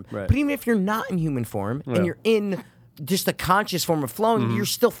form. Right. But even if you're not in human form and you're in just a conscious form of flowing, you're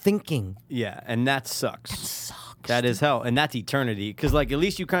still thinking. yeah, and that sucks. That is hell, and that's eternity. Because like at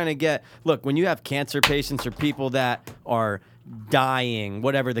least you kind of get look when you have cancer patients or people that are dying,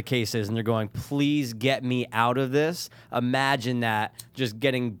 whatever the case is, and they're going, please get me out of this. Imagine that just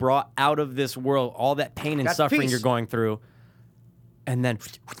getting brought out of this world, all that pain and That's suffering peace. you're going through, and then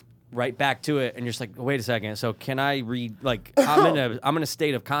right back to it, and you're just like, wait a second. So can I read? Like I'm in a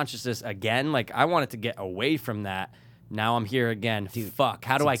state of consciousness again. Like I wanted to get away from that. Now I'm here again. Fuck.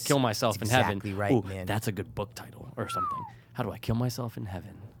 How do I kill myself in heaven? exactly right, Ooh, man. That's a good book title or something. How do I kill myself in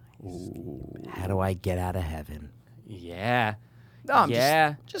heaven? How do I get out of heaven? Yeah. No, I'm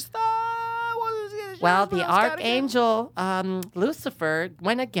yeah. Well, the archangel Lucifer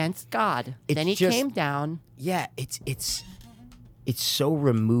went against God. It's Then he just- came down. Yeah, it's so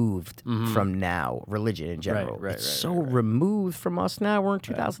removed from now, religion in general. right, It's right, so removed from us now. We're in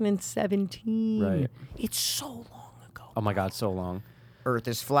 2017. Right. It's so long ago. Oh my God, so long. Earth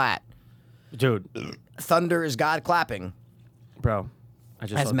is flat. Dude, Thunder is God clapping. bro. I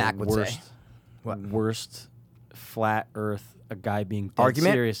just As saw Mac the would say. worst, worst flat Earth, a guy being dead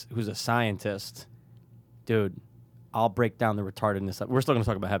Argument? serious, who's a scientist, dude, I'll break down the retardedness. We're still going to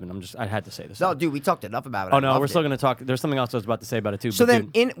talk about heaven. I had to say this. No, dude, we talked enough about it. Oh I no, loved we're still it. going to talk. There's something else I was about to say about it too. So but then,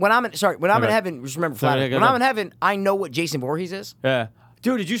 dude, when I'm in Okay. heaven, just remember, flat Okay, Earth. go When ahead. I'm in heaven, I know what Jason Voorhees is. yeah,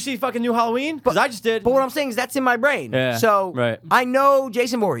 dude, did you see fucking New Halloween? Because I just did. But what I'm saying is that's in my brain. Yeah, So right. I know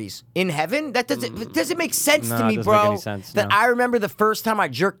Jason Voorhees in heaven. That doesn't make sense No, to it me, doesn't bro. make any sense, That no. I remember the first time I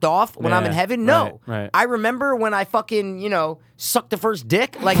jerked off when I'm in Yeah, heaven. No, right. I remember when I fucking sucked the first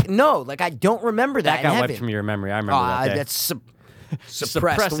dick. Like no, like I don't remember that that got in wiped heaven. from your memory. I remember that day. That's Suppress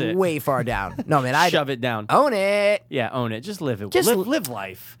suppressed it. way far down. No man, I Shove it down. own it, Yeah, own it. Just live it. Just live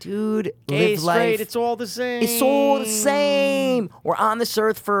life. dude. Gay, live straight, life. it's all the same. It's all the same. We're on this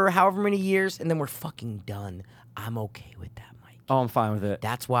earth for however many years, and then we're fucking done. I'm okay with that, Mike. Oh, I'm fine with it.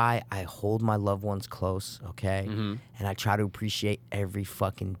 That's why I hold my loved ones close, okay? And I try to appreciate every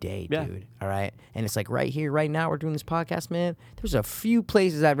fucking day, Yeah. dude. All right? And it's like right here, right now, we're doing this podcast, man. There's a few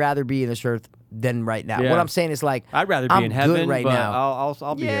places I'd rather be in this earth than right now. Yeah. What I'm saying is like, I'd rather be I'm in heaven good right but now.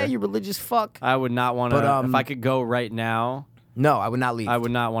 I'll be yeah, here. you religious fuck. I would not want to. But, if I could go right now, No, I would not leave. I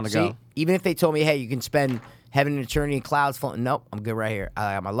would not want to See, go. even if they told me, hey, you can spend heaven and eternity in clouds floating. Nope, I'm good right here.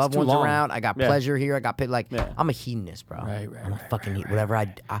 I got my loved too ones long. around. I got Yeah. pleasure here. I got Yeah. I'm a hedonist, bro. Right, I'm a fucking whatever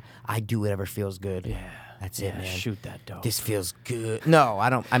I do whatever feels good. Yeah, that's it, man. Shoot that dope. This feels good. No, I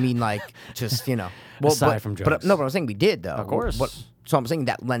don't. I mean, like, just Well, Aside from drugs. But no, but I'm saying we did though. Of course. So I'm saying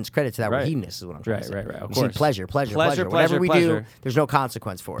that lends credit to that. We're Right. hedonists is what I'm trying to say. Right. Of You see, course. pleasure. Pleasure, Whatever pleasure, we do, pleasure. there's no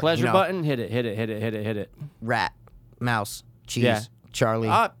consequence for it. Pleasure button, hit it. Rat, mouse, cheese, Yeah. Charlie.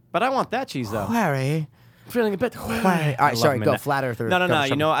 But I want that cheese though. Harry. Feeling a bit. All right, sorry, go flat earth. No. I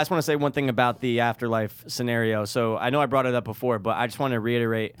just want to say one thing about the afterlife scenario. So I know I brought it up before, but I just want to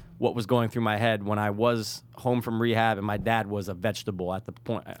reiterate what was going through my head when I was home from rehab and my dad was a vegetable at the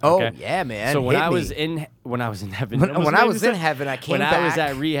point. Oh, okay? yeah, man. So when Hit I me. was in heaven, When I was in heaven, I came when back. I was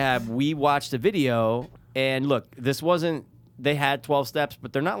at rehab, we watched a video, and look, this wasn't. They had 12 steps,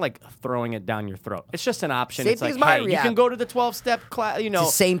 but they're not like throwing it down your throat. It's just an option. Same it's thing like, as my hey, you rehab. can go to the 12-step class. It's the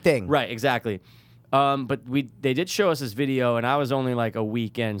same thing. Right, exactly. But they did show us this video, and I was only like a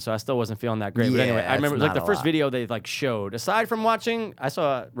week in, so I still wasn't feeling that great. But Yeah, anyway, I remember that's like the not a first lot. video they like showed. Aside from watching, I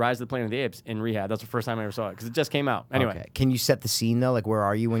saw Rise of the Planet of the Apes in rehab. That's the first time I ever saw it because it just came out. Anyway, Okay. Can you set the scene though? Like, where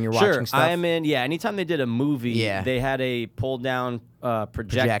are you when you're sure. watching stuff? I am in. Yeah, anytime they did a movie, Yeah. they had a pull down Projector,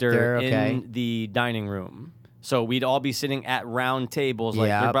 projector okay. in the dining room. So we'd all be sitting at round tables, like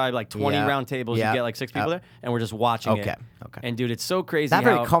Yep. there'd probably like 20 Yep. round tables. Yep. You get like 6 people Yep. there, and we're just watching it. Okay. And dude, it's so crazy. Not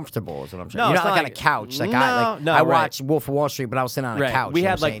very how- comfortable is what I'm saying. No, You're it's not like not on a like- couch. Like No, I right. watched Wolf of Wall Street, but I was sitting on a Right. couch. We you know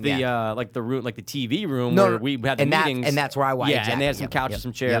had what I'm like saying? the Yeah. like the room, like the TV room No, where no, we had the and that- meetings, and that's where I watched. Yeah, and they had Exactly. some couches, Yep.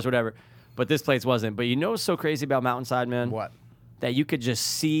 some chairs, Yep. whatever. But this place wasn't. But you know what's so crazy about Mountainside, man? What? That you could just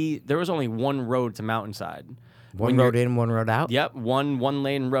see. There was only one road to Mountainside. One road in, one road out. Yep, one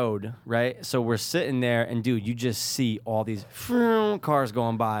lane road, right? So we're sitting there, and dude, you just see all these cars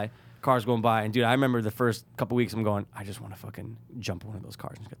going by, and dude, I remember the first couple weeks, I'm going, I just want to fucking jump one of those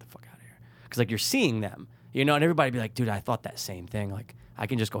cars and get the fuck out of here, because like you're seeing them, you know, and everybody be like, dude, I thought that same thing, like I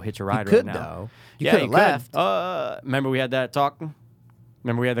can just go hitch a ride could, right now. though. You Yeah, could've could. left. Remember we had that talk?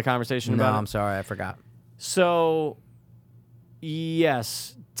 Remember we had the conversation No, about it? I'm sorry, I forgot. So,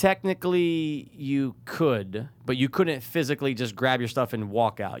 yes, technically you could, but you couldn't physically just grab your stuff and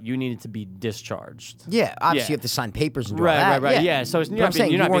walk out. You needed to be discharged. Yeah, obviously Yeah. you have to sign papers and do all Right, that. right. Yeah, so it's- But you're I'm not being-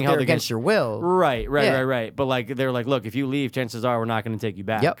 saying you're you not weren't being there held against against- your will. Right. Yeah. But like they're like, look, if you leave, chances are we're not going to take you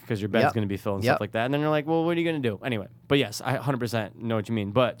back Yep. because your bed's Yep. going to be filled and Yep. stuff like that. And then you're like, well, what are you going to do? Anyway, but yes, I 100% know what you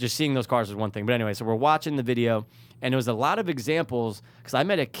mean. But just seeing those cars is one thing. But anyway, so we're watching the video, and there was a lot of examples because I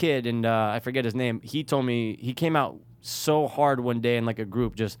met a kid, and I forget his name. He told me he came out so hard one day in like a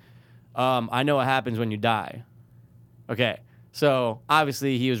group, just, I know what happens when you die. Okay, so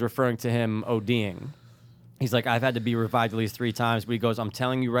obviously he was referring to him ODing. He's like, I've had to be revived at least 3 times, but he goes, I'm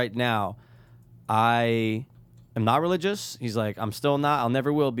telling you right now, I am not religious. He's like, I'm still not, I'll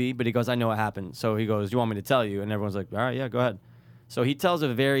never will be, but he goes, I know what happened. So he goes, you want me to tell you? And everyone's like, all right, yeah, go ahead. So he tells a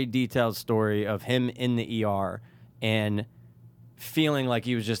very detailed story of him in the ER and feeling like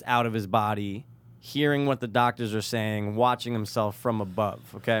he was just out of his body, hearing what the doctors are saying, watching himself from above,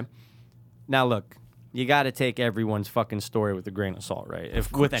 okay? Now, look, you got to take everyone's fucking story with a grain of salt, right?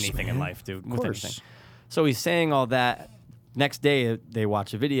 With anything in life, dude. With course. anything. So he's saying all that. Next day, they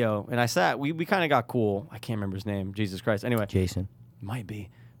watch a video, and I sat, we kind of got cool. I can't remember his name. Jesus Christ. Anyway. Jason. Might be.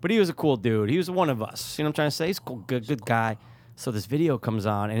 But he was a cool dude. He was one of us. You know what I'm trying to say? He's a cool, good guy. So this video comes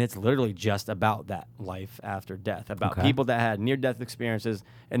on, and it's literally just about that life after death, about Okay. people that had near-death experiences,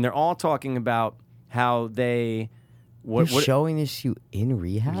 and they're all talking about how they What, You're showing this you in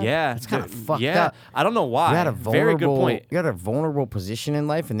rehab? Yeah, it's kind of fucked yeah. up. I don't know why. You're at a Very good point. You're at a vulnerable position in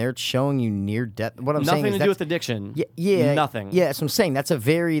life, and they're showing you near death. What I'm saying Nothing is to do with addiction. yeah, nothing. Yeah, that's what I'm saying. That's a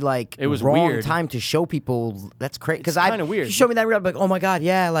very It was wrong weird. time to show people. That's crazy. Because It's kinda weird. You show me that, I'm like, oh my god,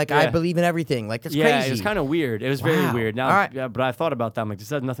 yeah, like I Yeah. believe in everything. Like that's Yeah, crazy. it was kind of weird. It was very Wow. weird. Now, All right. yeah, but I thought about that. I'm like, this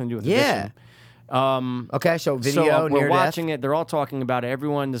has nothing to do with Yeah. addiction. Okay, so video So near we're death. watching it. They're all talking about it.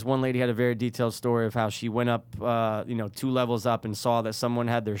 Everyone. This one lady had a very detailed story of how she went up, 2 levels up, and saw that someone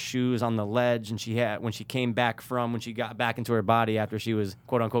had their shoes on the ledge. And when she got back into her body after she was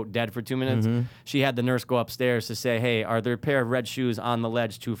quote unquote dead for 2 minutes, she had the nurse go upstairs to say, "Hey, are there a pair of red shoes on the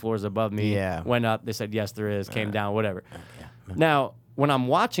ledge 2 floors above me?" Yeah. Went up. They said, "Yes, there is." Came down. Whatever. Now, when I'm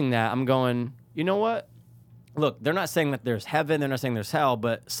watching that, I'm going, you know what? Look, they're not saying that there's heaven. They're not saying there's hell,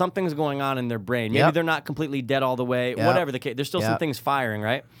 but something's going on in their brain. Maybe Yep. they're not completely dead all the way. Yep. Whatever the case, there's still some Yep. things firing,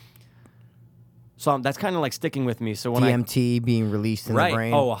 right? So that's kind of like sticking with me. So when DMT being released in right, the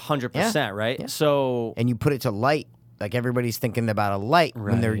brain. 100%, right? Yeah. So And you put it to light. Like everybody's thinking about a light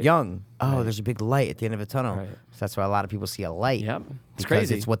when they're Right. young. Oh, there's a big light at the end of a tunnel. Right. So that's why a lot of people see a light. Yep. It's because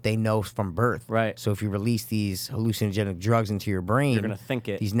crazy. it's what they know from birth. Right. So if you release these hallucinogenic drugs into your brain, You're gonna think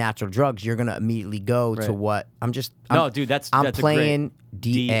it. These natural drugs, you're gonna immediately go to Right. what I'm dude, that's I'm a great playing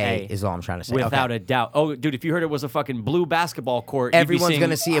DA DA. is all I'm trying to say. without Okay. a doubt. Oh, dude, if you heard it was a fucking blue basketball court, you'd be Everyone's seeing,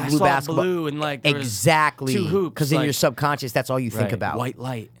 gonna see a "I blue saw basketball. blue and like there was Exactly. 2 hoops. Because in like- your subconscious, that's all you think Right. about. White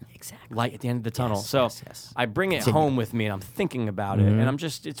light. Exactly. Light at the end of the tunnel. Yes, so yes. I bring it Continue. home with me and I'm thinking about it. And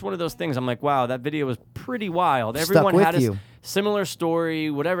it's one of those things. I'm like, wow, that video was pretty wild. Stuck Everyone with had a you. similar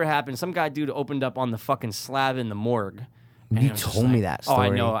story. Whatever happened, some dude opened up on the fucking slab in the morgue. And You it was just told me like, that Oh,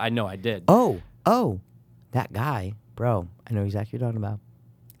 story. I know, I did. Oh, that guy, bro. I know exactly what you're talking about.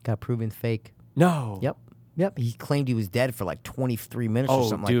 Got proven fake. No. Yep. He claimed he was dead for like 23 minutes or Oh,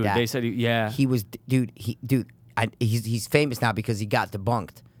 something dude, like that. they said, yeah. He was, dude. He's famous now because he got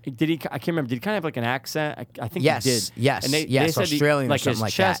debunked. Did he? I can't remember. Did he kind of have like an accent? I think Yes, he did. yes, and yes, said Australian or like something his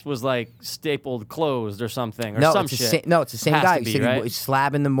like chest that. was like stapled closed or something or No, some it's shit. it's the same Has guy. to He be, said right? he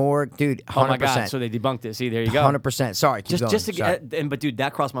slab in the morgue, dude. 100%. Oh my god! So they debunked it. See, there you go. 100%. Sorry, keep going. Just to Sorry. get, but dude,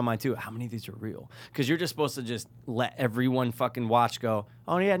 that crossed my mind too. How many of these are real? Because you're just supposed to just let everyone fucking watch. Go,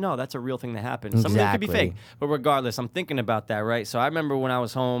 oh yeah, no, that's a real thing that happened. Some of them could be Exactly. fake, but regardless, I'm thinking about that, right? So I remember when I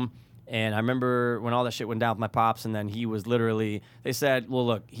was home. And I remember when all that shit went down with my pops, and then he was literally. They said, "Well,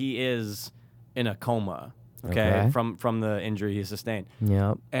 look, he is in a coma, okay. from the injury he sustained."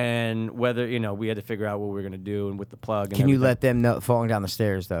 Yep. And whether we had to figure out what we were gonna do, and with the plug. And Can you everything. let them know falling down the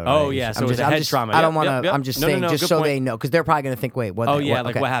stairs though? Oh, right? yeah, so I'm it was just, a I'm head just, trauma. I don't Yep, want to. yep, yep. I'm just No, no, saying, no, just good so point. they know, because they're probably gonna think, wait, what? Oh the, yeah, what?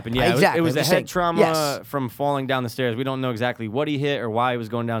 like Okay. what happened? Yeah, exactly. It was I'm a just head saying, trauma yes. from falling down the stairs. We don't know exactly what he hit or why he was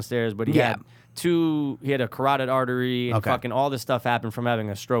going downstairs, but he Yeah. had he had a carotid artery and Okay. fucking all this stuff happened from having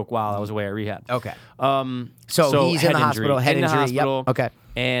a stroke while I was away at rehab. Okay. So he's in head the hospital, injury, head in the injury, yep, hospital. okay.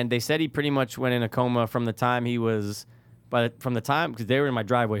 And they said he pretty much went in a coma from the time he was. From the time, because they were in my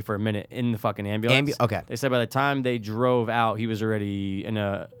driveway for a minute in the fucking ambulance. Okay. They said by the time they drove out, he was already in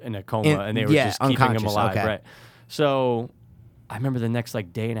a coma, and they were yeah, just keeping him unconscious, alive. okay. Right. So I remember the next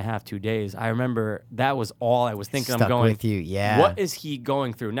day and a half, 2 days. I remember that was all I was thinking. Stuck I'm going with you, yeah. What is he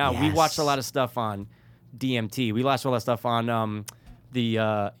going through now? We watched a Yes. lot of stuff on DMT. We watched a lot of stuff on the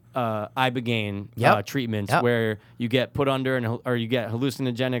ibogaine Yep. treatments Yep. where you get put under or you get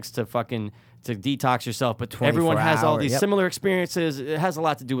hallucinogenics to detox yourself. But everyone 24 has all hour, these yep. similar experiences. It has a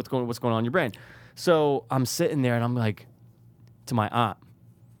lot to do with what's going on in your brain. So I'm sitting there and I'm like, to my aunt,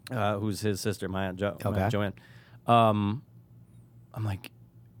 who's his sister, my aunt my Okay. aunt Joanne. I'm like,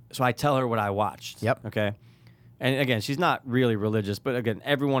 so I tell her what I watched. Yep. Okay. And again, she's not really religious, but again,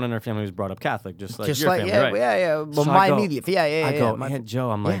 everyone in her family was brought up Catholic, just like your family, right? yeah. Well, So my I go- immediate, I go, my- Aunt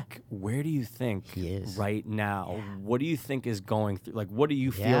Joe, I'm Yeah. like, where do you think He is. right now? What do you think is going through? Like, what do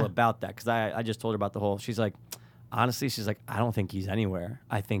you feel Yeah. about that? Because I just told her about the whole. She's like, honestly, she's like, I don't think he's anywhere.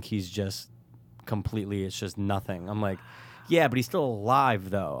 I think he's just completely. It's just nothing. I'm like, yeah, but he's still alive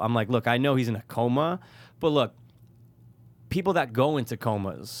though. I'm like, look, I know he's in a coma, but look, people that go into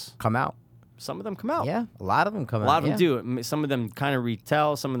comas, come out. some of them come out. Yeah, a lot of them come out. A lot of them yeah. do. Some of them kind of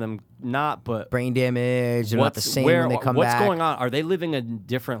retell, some of them not, but Brain damage. They're not the same when they come what's back. going on? Are they living a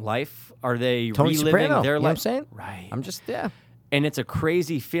different life? Are they Tony reliving Soprano, their you know life? what I'm saying? Right. I'm just, yeah. And it's a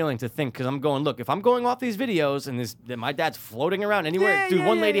crazy feeling to think because I'm going, look, if I'm going off these videos and that my dad's floating around anywhere, Yeah, dude, yeah,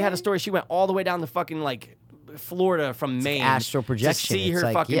 one yeah, lady had yeah. a story. She went all the way down to fucking like Florida from Maine astral projection. to see It's her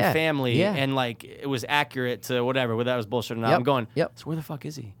like, fucking yeah, family, yeah. and like it was accurate to whatever, whether that was bullshit or not. Yep, I'm going, yep. so where the fuck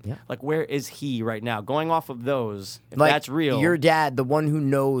is he? Yep. Like where is he right now? Going off of those, if Like that's real, your dad, the one who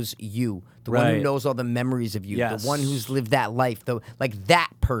knows you, the one who Right. knows all the memories of you, Yes. the one who's lived that life. Like that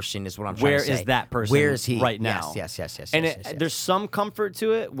person is what I'm trying Where to say. is that person Where is he right now? Yes. And yes. there's some comfort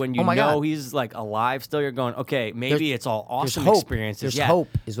to it when you Oh my know God. he's like alive still. You're going, okay, maybe it's all There's awesome hope. experiences. There's Yeah. hope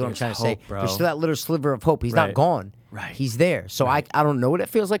is what I'm There's trying to say. hope, bro. There's still that little sliver of hope. He's Right. not gone. Right. He's there. So I don't know what it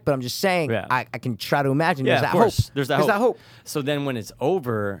feels like, but I'm just saying Yeah. I can try to imagine Yeah, there's of that course. hope. There's that hope. So then when it's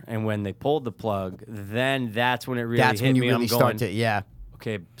over and when they pulled the plug, then that's when it really That's hit when you me. really I'm start going, to yeah.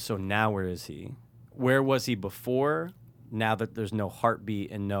 okay, so now where is he? Where was he before? Now that there's no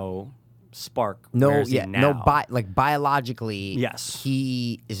heartbeat and no spark, where is he now? Biologically, Yes.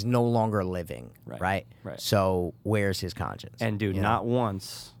 he is no longer living, right? Right. So where's his conscience? And dude, You know? not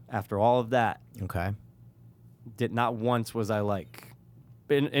once after all of that, Okay. not once was I like,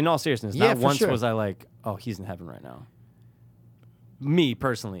 in all seriousness, Yeah, not for once sure. was I like, oh, he's in heaven right now. Me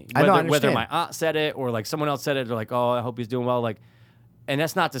personally, I know, I whether understand. my aunt said it or like someone else said it, they're like, oh, I hope he's doing well. Like, and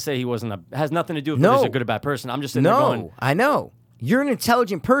that's not to say he wasn't has nothing to do with whether he's a good or bad person. I'm just sitting there going, No, I know. You're an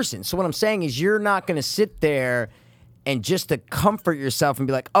intelligent person. So what I'm saying is you're not going to sit there and just to comfort yourself and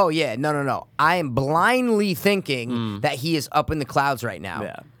be like, oh, yeah, no. I am blindly thinking that he is up in the clouds right now.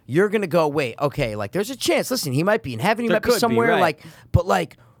 Yeah. You're going to go, wait, okay, like there's a chance. Listen, he might be in heaven. He There might be could be, somewhere. right. Like, but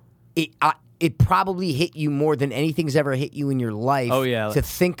like it probably hit you more than anything's ever hit you in your life Oh, yeah. to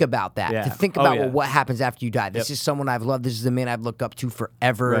think about that, Yeah. to think Oh, about yeah. well, what happens after you die. This is someone I've loved. This is a man I've looked up to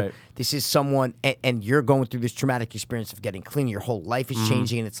forever. Right. This is someone, and you're going through this traumatic experience of getting clean. Your whole life is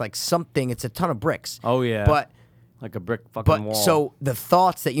changing, and it's like something. It's a ton of bricks. oh yeah, But like a brick fucking wall. so the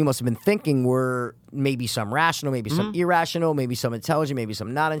thoughts that you must have been thinking were maybe some rational, maybe some irrational, maybe some intelligent, maybe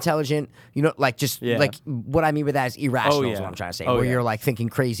some not intelligent. You know, like just Yeah. like what I mean by that is irrational. Is yeah. what I'm trying to say. Oh, where yeah. you're like thinking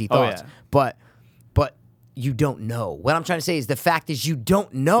crazy Oh, thoughts, yeah. but you don't know. What I'm trying to say is the fact is you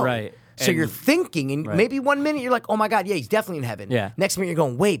don't know. Right. So And- you're thinking, and Right. maybe 1 minute you're like, "Oh my God, yeah, he's definitely in heaven." Yeah. Next minute you're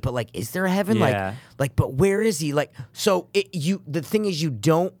going, "Wait, but like, is there a heaven? Yeah. Like, but where is he? Like, so the thing is, you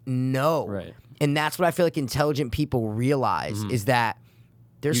don't know, Right. And that's what I feel like intelligent people realize is that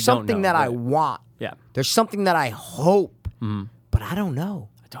there's You don't something know, that I right. want. Yeah. There's something that I hope, but I don't know.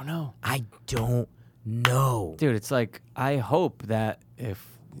 I don't know. I don't know. Dude, it's like I hope that if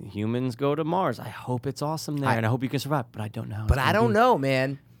humans go to Mars, I hope it's awesome there, and I hope you can survive. But I don't know. how But it's I gonna don't be. know,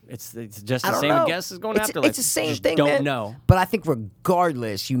 man. It's just I the don't same know. guess as going it's, afterlife. It's the same Just thing, don't man. know. But I think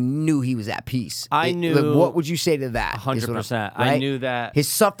regardless, you knew he was at peace. I knew- What would you say to that? 100%. I knew that- his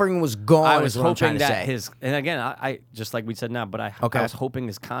suffering was gone. I was is what I'm trying hoping to that say. his, and again, I just like we said now, but I Okay. was hoping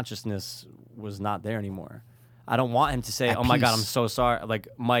his consciousness was not there anymore. I don't want him to say, At "Oh my God, I'm peace. so sorry." Like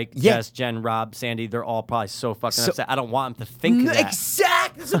Mike, Yeah. Jess, Jen, Rob, Sandy, they're all probably so fucking So- upset. I don't want him to think No, that.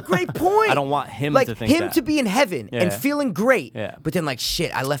 exactly. That's a great point. I don't want him like to think him that. to be in heaven and Yeah. feeling great. Yeah. But then like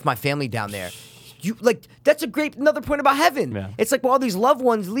shit, I left my family down there. You like that's a great another point about heaven. Yeah. It's like while these loved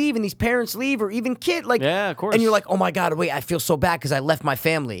ones leave and these parents leave or even kid like Yeah, of course. And you're like, oh my God, wait, I feel so bad because I left my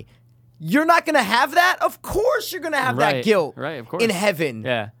family. You're not gonna have that? Of course you're gonna have that Right. guilt. Right, of course. In heaven.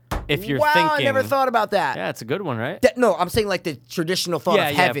 Yeah. If you're wow, thinking, I never thought about that. Yeah, it's a good one, right? No, I'm saying like the traditional thought Yeah,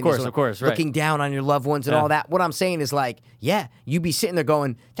 of yeah, of heaven. course, is of course, right. Looking down on your loved ones and Yeah. all that. What I'm saying is like, yeah, you be sitting there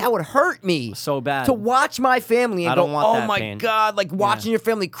going, that would hurt me So bad. to watch my family and I go, don't want oh that my pain." God, like watching your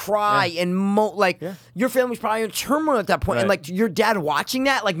family cry and your family's probably in turmoil at that point. And Right. like your dad watching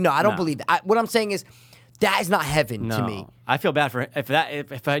that, like, no, I don't No. believe that. What I'm saying is that is not heaven No, to me. I feel bad for him.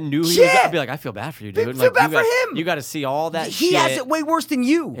 If I knew he was, Yeah. I'd be like, I feel bad for you, dude. Feel bad you for got, him. You got to see all that He shit. has it way worse than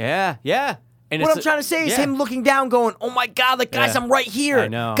you. Yeah, yeah. And What it's I'm trying to say is yeah. him looking down, going, "Oh my God, like guys, Yeah. I'm right here. I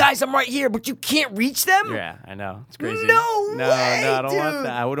know. Guys, I'm right here, but you can't reach them." Yeah, I know. It's crazy. No no, way, no, I don't want dude.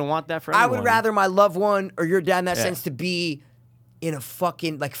 that. I wouldn't want that for I anyone. would rather my loved one or your dad in that Yeah. sense to be in a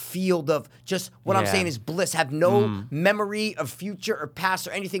fucking like field of just what I'm Yeah. saying is bliss, have no memory of future or past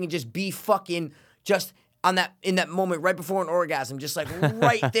or anything, and just be fucking just on that in that moment right before an orgasm, just like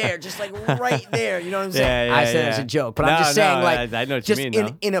right there, just like right there. You know what I'm saying? Yeah, I said it yeah. as a joke, but No, I'm just saying no, like I know what you just mean, in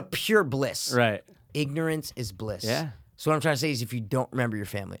though. in a pure bliss. Right. Ignorance is bliss. Yeah. So what I'm trying to say is if you don't remember your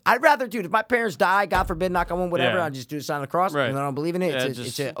family. I'd rather, dude, if my parents die, God forbid, knock on wood, whatever, Yeah. I just do the sign of the cross Right. and I don't believe in it. Yeah, It's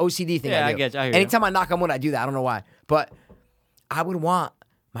just- an OCD thing Yeah, I I do. get you. I hear you. Anytime I knock on wood, I do that. I don't know why. But I would want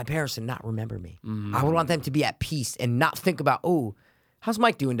my parents to not remember me. Mm-hmm. I would want them to be at peace and not think about, oh, how's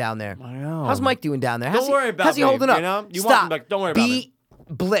Mike doing down there? I know. How's Mike doing down there? How's Don't worry about how's he me, holding up? you know? You want Stop. them to be like, don't worry about Be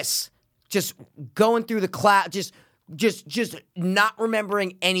bliss. Just going through the cloud, just not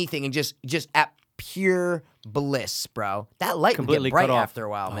remembering anything and just at pure bliss, bro. That light Completely would get bright cut off. after a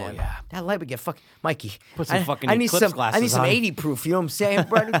while, man. yeah. That light would get Mikey. Put some I- fucking I need eclipse some. I glasses need some on. 80 proof. You know what I'm saying,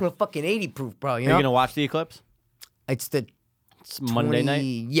 bro? I need a fucking 80 proof, bro. You Are know, you gonna watch the eclipse? it's the It's Monday 20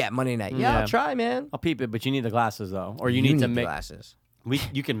 night. Yeah, Monday night. Yeah, Yeah. I'll try, man. I'll peep it, but you need the glasses though, or you need to the make. glasses.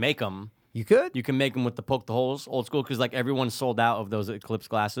 You can make them. You could. You can make them with the poke the holes, old school, because like everyone's sold out of those Eclipse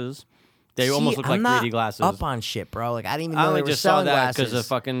glasses. They almost look I'm like not 3D glasses. Up on shit, bro. Like I didn't even know I they only were just saw selling that glasses. because of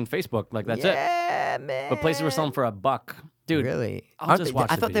fucking Facebook. Like that's it. Yeah, man. But places were selling for $1, dude. Really? I'll just watch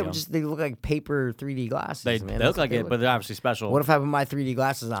I the thought they video. were they look like paper 3D glasses. They man. look That's what like they it, but they're obviously special. What if I put my 3D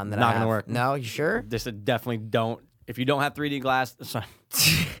glasses on? That Not I gonna have? work. No, you sure? This definitely don't. If you don't have 3D glasses,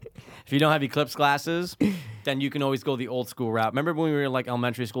 if you don't have Eclipse glasses, then you can always go the old school route. Remember when we were in like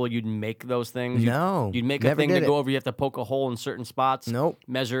elementary school, you'd make those things? No, You'd make a never thing to did go it. over. You have to poke a hole in certain spots. Nope.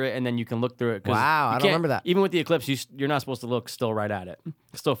 Measure it, and then you can look through it. 'Cause Wow, you I don't can't- remember that. Even with the Eclipse, you're not supposed to look still right at it.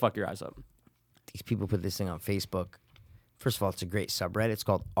 Still fuck your eyes up. These people put this thing on Facebook. First of all, it's a great subreddit. It's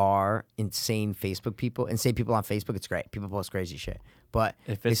called R Insane Facebook People. Insane people on Facebook. It's great. People post crazy shit. But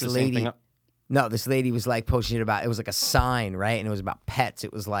If it's this the same lady, thing, no, this lady was like posting it about. It was like a sign, right? And it was about pets.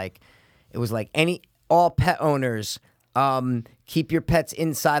 It was like all pet owners, keep your pets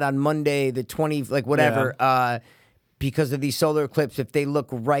inside on Monday the 20th, like whatever. Because of the solar eclipse, if they look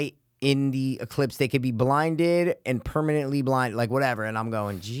right in the eclipse, they could be blinded and permanently blind, like whatever. And I'm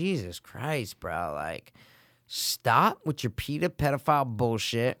going, Jesus Christ, bro, like. Stop with your PETA pedophile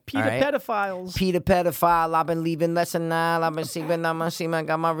bullshit. PETA pedophiles. PETA pedophile. I've been leaving lesson now. I've been sleeping on my seat. I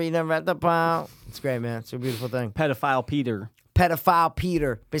got my reading at the pile. It's great, man. It's a beautiful thing. Pedophile Peter. Pedophile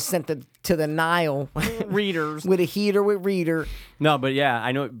Peter been sent to the Nile Readers. with a heater with reader. No, but yeah,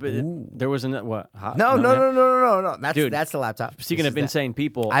 I know. But there was what? No. man. Dude, That's the laptop. Speaking This of is that. insane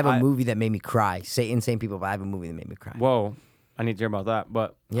people, I have a movie that made me cry. Say insane people, but I have a movie that made me cry. Whoa, I need to hear about that.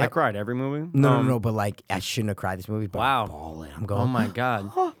 But I Yep. cried every movie. No, but like I shouldn't have cried this movie. But Wow. I'm bawling. I'm going. Oh my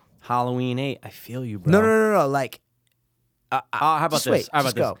god, Halloween 8. I feel you, bro. No. Like, How about just this? wait, How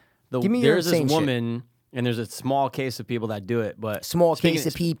about just go. this? Give me your There's this insane shit. woman, and there's a small case of people that do it. But small speaking case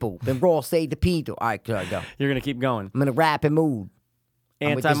of people. Then Raw say the people. All right, go. You're gonna keep going. I'm in a rapping mood.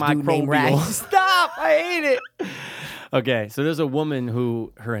 I'm with this dude named Rag. Antimicrobial. Stop! I hate it. Okay, so there's a woman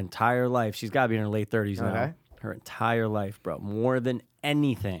who her entire life, she's got to be in her late 30s now. Okay. Her entire life, bro, more than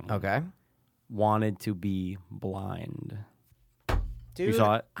anything, Okay. wanted to be blind. Dude, You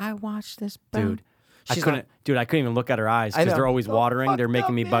saw it? I watched this, bro. Dude, I She's couldn't even look at her eyes I because know. they're always So watering. They're fucked making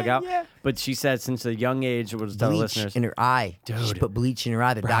up, me bug man, out. yeah. But she said since a young age, we'll just tell the Bleach listeners, in her eye. She Dude. put bleach in her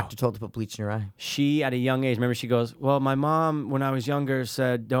eye. The doctor told her to put bleach in her eye. she at a young age, remember she goes, well, my mom, when I was younger,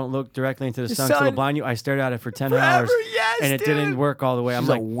 said, don't look directly into the sun 'cause it'll sun. blind you. I stared at it for 10 Forever, hours. yes, and it dude. didn't work all the way. I'm She's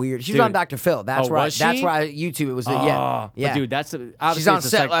like, a weird. She was dude. on Dr. Phil. That's Oh, why. was That's she? why YouTube. It was Oh, yeah. but dude, that's She's obviously on it's a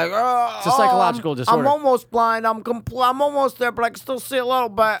set like, it's a psychological disorder. I'm almost blind. I'm almost there, but I can still see a little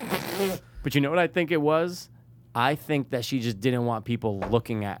bit. But you know what I think it was? I think that she just didn't want people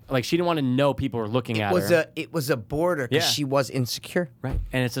looking at, like she didn't want to know people were looking at her. It was a border because Yeah. she was insecure. Right.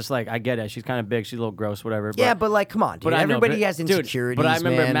 And it's just like, I get it. She's kind of big. She's a little gross, whatever. Yeah, but like, come on, dude. But I know, Everybody but- has dude, insecurities. But I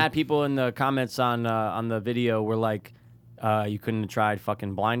remember man. mad people in the comments on the video were like, you couldn't have tried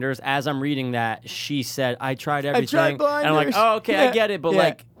fucking blinders. As I'm reading that, she said, I tried everything. And I'm like, blinders. oh, okay, I Yeah. get it. But Yeah.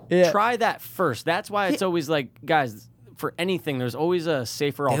 like, Yeah. try that first. That's why it's always like, guys, for anything, there's always a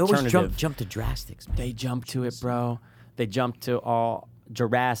safer They alternative. always jump to drastics, man. They jump to it, bro. They jump to all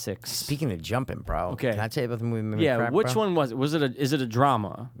Jurassics. Speaking of jumping, bro. Okay. Can I tell you about the movie? that made me Yeah, cry, which bro? one was it? Is it a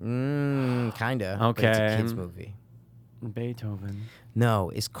drama? Kinda. But it's a Okay. kids movie. Beethoven. No,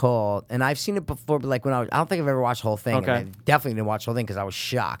 it's called, and I've seen it before, but like when I don't think I've ever watched the whole thing. and Okay. I definitely didn't watch the whole thing because I was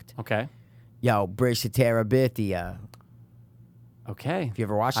shocked. Okay. Yo, Bridge to Terabithia. Okay. Have you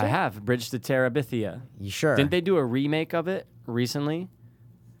ever watched it? I have. Bridge to Terabithia. You sure? Didn't they do a remake of it recently?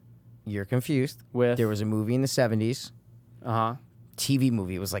 You're confused. With- There was a movie in the 70s, Uh-huh. TV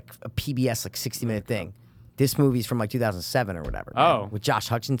movie. It was like a PBS, like 60-minute thing. This movie's from like 2007 or whatever. Oh. man, with Josh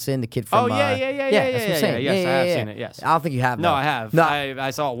Hutchinson, the kid from. Oh, yeah. That's what I'm saying. Yes, I have yeah. seen it, yes. I don't think you have. No, though. I have. No,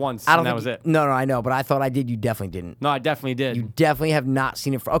 I saw it once, I don't and that think was you- it. No, I know, but I thought I did. You definitely didn't. No, I definitely did. You definitely have not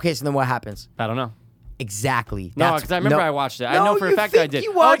seen it. Okay, so then what happens? I don't know. Exactly. No, That's- because I remember no. I watched it. I No, know for a you fact that I think did.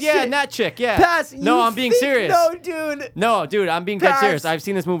 you Oh, watched yeah, it. and that chick, yeah. Pass. No, you I'm being think- serious. No, dude. No, dude, I'm being dead Pass. serious. I've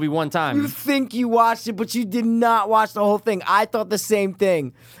seen this movie one time. You think you watched it, but you did not watch the whole thing. I thought the same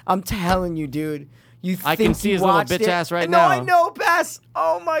thing. I'm telling you, dude. You think I can see you his little watched bitch it. ass right no, now. I know, Pass.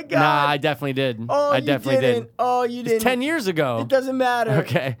 Oh my god. Nah, I definitely did. Oh, I you definitely didn't. did. Oh, you didn't. 10 years ago. It doesn't matter.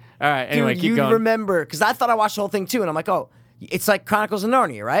 Okay. All right. Anyway, Dude, keep you going. remember because I thought I watched the whole thing too, and I'm like, oh, it's like Chronicles of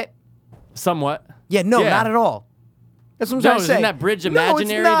Narnia, right? Somewhat. Yeah, no, Yeah. not at all. That's what I'm No, trying to isn't say. that bridge No, it's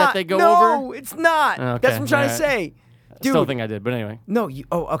imaginary that not. they go no, over? No, it's not. Okay, That's what I'm trying to all say. Dude, Still think I did, but anyway. no, you.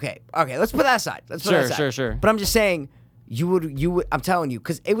 Oh, okay, okay. Let's put that aside. Let's put Sure, that aside. sure. But I'm just saying, you would. I'm telling you,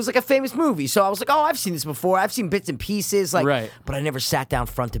 because it was like a famous movie. So I was like, oh, I've seen this before. I've seen bits and pieces, like, Right. but I never sat down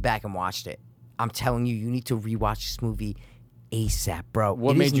front to back and watched it. I'm telling you, you need to rewatch this movie ASAP, bro.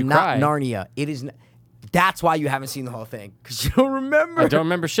 What It made is you not cry? Narnia. It is. That's why you haven't seen the whole thing because you don't remember. I don't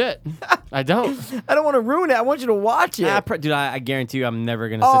remember shit. I don't. I don't want to ruin it. I want you to watch it. Dude, I guarantee you, I'm never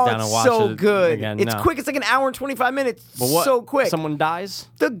gonna sit down and watch so it good. again. It's No. quick. It's like an hour and 25 minutes. But what? So quick. Someone dies.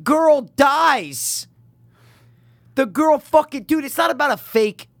 The girl dies. The girl fucking dude. It's not about a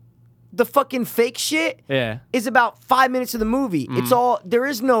fake. The fucking fake shit. Yeah. Is about 5 minutes of the movie. It's all. There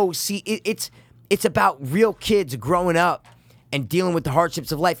is no. It's about real kids growing up and dealing with the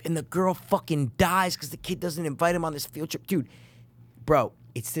hardships of life. And the girl fucking dies because the kid doesn't invite him on this field trip, dude. Bro,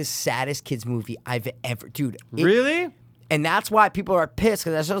 it's the saddest kids movie I've ever. Dude. Really? And that's why people are pissed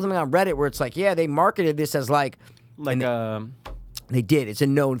because I saw something on Reddit where it's like, yeah, they marketed this as like they did. It's a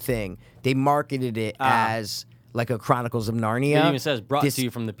known thing. They marketed it as like a Chronicles of Narnia. It even says brought to you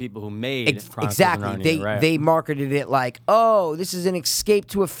from the people who made Chronicles exactly. of Narnia, right? They marketed it like, oh, this is an escape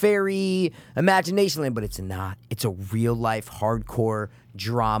to a fairy imagination land, but it's not. It's a real life hardcore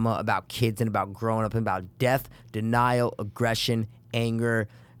drama about kids and about growing up and about death, denial, aggression, anger,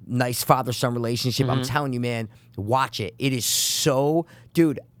 nice father-son relationship. I'm telling you, man, watch it. It is so,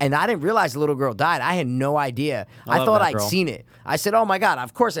 dude. And I didn't realize the little girl died. I had no idea. I love thought that I'd girl. seen it. I said, oh my God,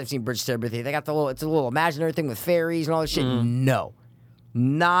 of course I've seen Bridge to Terabithia. They got it's a little imaginary thing with fairies and all this shit. No,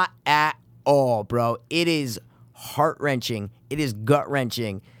 not at all, bro. It is heart-wrenching. It is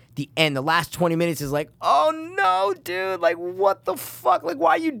gut-wrenching. The end, the last 20 minutes is like, oh no, dude. Like, what the fuck? Like,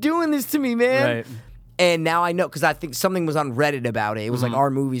 why are you doing this to me, man? Right. And now I know, because I think something was on Reddit about it. It was like our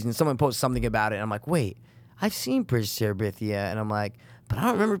movies, and someone posted something about it. And I'm like, wait, I've seen Bridge to Terabithia. And I'm like, but I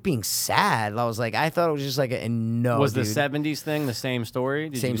don't remember it being sad. I was like, I thought it was just like no, Was dude. the 70s thing the same story?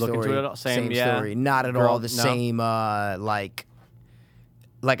 Did Same you look story. into it at all? Same yeah. story. Not at Girl, all the no? same,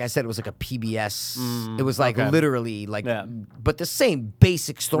 like I said, it was like a PBS. It was like okay. literally like, Yeah. but the same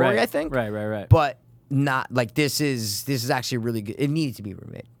basic story, Right. I think. Right. But not like this is actually really good. It needed to be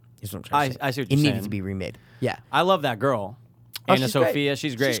remade. Is what I'm trying to say. I see what it you're needed saying. to be remade. Yeah. I love that girl. Oh, Anna she's great. Sophia,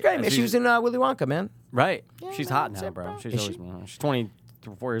 she's great. She's great, man. She was in Willy Wonka, man. Right. She's man, hot that's now, it, bro. bro. She's Is always she? she's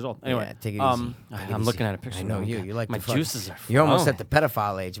 24 years old. Anyway, Yeah, take it easy. Take it I'm easy. looking at a picture. I know now. you like my the fuck- juices are. You're almost flowing. at the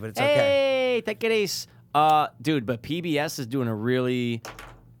pedophile age, but it's okay. Hey, take it easy. Dude, but PBS is doing a really.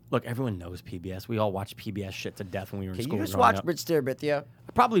 Look, everyone knows PBS. We all watch PBS shit to death when we were in Can school. you just growing watch up. Bridge to Terabithia?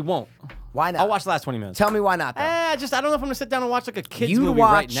 I probably won't. Why not? I'll watch the last 20 minutes. Tell me why not, though. I don't know if I'm gonna sit down and watch like a kids You movie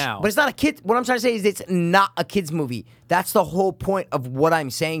watch, right now. but it's not a kid. What I'm trying to say is it's not a kids movie. That's the whole point of what I'm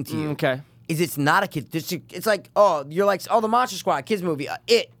saying to you. Okay. Is it's not a kid. It's like, oh, you're like, oh, the Monster Squad kids movie.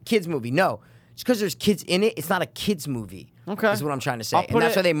 Kids movie. No, just because there's kids in it, it's not a kids movie. Okay. Is what I'm trying to say, I'll and put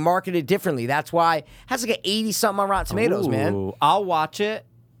that's it- why they market it differently. That's why it has like an 80-something on Rotten Tomatoes, man. Ooh, I'll watch it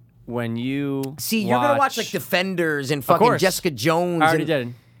when you See, you're gonna watch like Defenders and fucking course. Jessica Jones. I already and,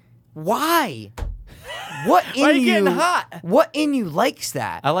 did. Why? What in Why are you getting hot? What in you likes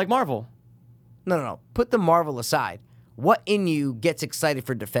that? I like Marvel. No. Put the Marvel aside. What in you gets excited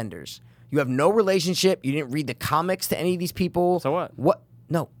for Defenders? You have no relationship. You didn't read the comics to any of these people. So what? What?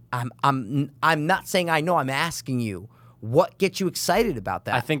 No, I'm not saying I know. I'm asking you. What gets you excited about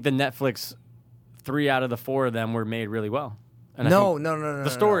that? I think the Netflix 3 out of the 4 of them were made really well. And I no. think The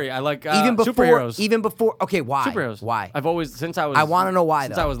story, I like Even before, superheroes. even before. Okay, why? Superheroes. Why? I've always since I was. I want to know why.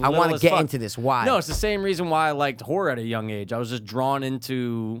 Since Though. I was I want to get into this. Why? No, it's the same reason why I liked horror at a young age. I was just drawn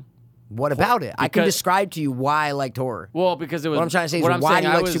into. What about it? I can because- describe to you why I liked horror. Well, because it was. What I'm trying to say is what I'm why saying, do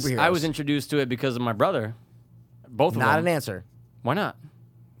you I like was, superheroes? I was introduced to it because of my brother. Both of Not them. an answer. Why not?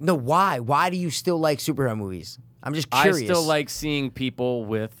 No, why? Why do you still like superhero movies? I'm just curious. I still like seeing people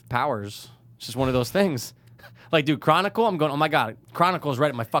with powers. It's just one of those things. Like, dude, Chronicle, I'm going, oh my God, Chronicle is right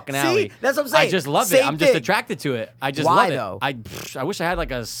at my fucking alley. that's what I'm saying. I just love it. Same I'm just thing. attracted to it. I just Why, love it. though? I wish I had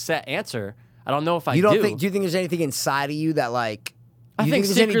like a set answer. I don't know if I You don't do. think? Do you think there's anything inside of you that like? I You think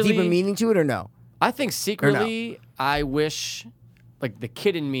there's any deeper secretly- meaning to it or no? I think secretly, I wish, like, the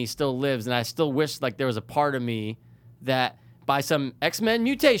kid in me still lives, and I still wish, like, there was a part of me that, by some X-Men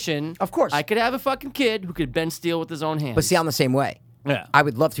mutation, Of course. I could have a fucking kid who could bend steel with his own hands. But see, I'm the same way. yeah. I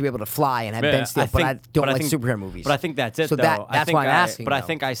would love to be able to fly and have Yeah, Ben Steel, but I don't like think- superhero movies. But I think that's it, So though. that's I think why I'm asking. But I though.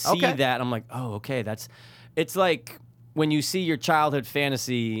 think I see Okay. that, and I'm like, oh, okay, that's... It's like when you see your childhood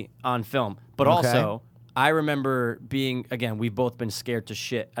fantasy on film, but Okay. also... I remember being, again, we've both been scared to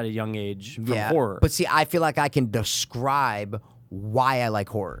shit at a young age from horror. But see, I feel like I can describe why I like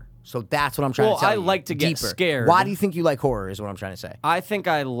horror. So that's what I'm trying Well, to tell I you. like to get Deeper. scared. Why do you think you like horror? Is what I'm trying to say. I think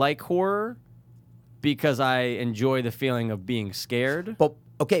I like horror because I enjoy the feeling of being scared. But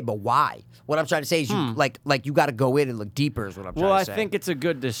Okay, but why? What I'm trying to say is you like you got to go in and look deeper is what I'm trying Well, to I say. think it's a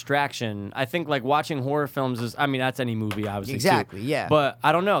good distraction. I think like watching horror films is, I mean, that's any movie, obviously. Exactly, too. yeah. But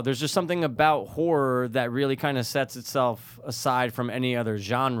I don't know. There's just something about horror that really kind of sets itself aside from any other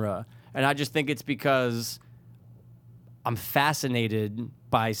genre. And I just think it's because I'm fascinated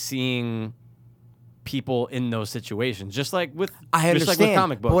by seeing people in those situations, just like with I understand. just like with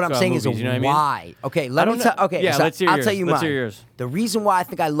comic books. But what I'm saying movies, is you know what I mean? why. Okay, let I me don't tell. know. Okay, Yeah, so let's hear I'll yours. tell you Let's mine. hear yours. The reason why I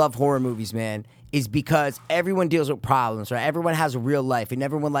think I love horror movies, man, is because everyone deals with problems, right? Everyone has a real life, and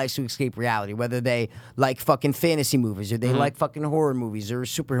everyone likes to escape reality, whether they like fucking fantasy movies or they like fucking horror movies or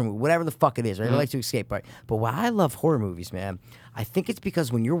superhero movies, whatever the fuck it is, right? They like to escape, right? But why I love horror movies, man, I think it's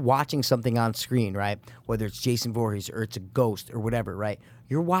because when you're watching something on screen, right, whether it's Jason Voorhees or it's a ghost or whatever, right,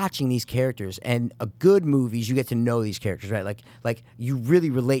 you're watching these characters, and a good movies, you get to know these characters, right? Like you really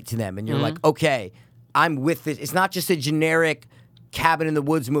relate to them, and you're like, okay, I'm with this. It's not just a generic Cabin in the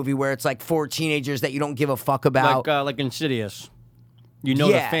Woods movie where it's like 4 teenagers that you don't give a fuck about. Like Insidious. You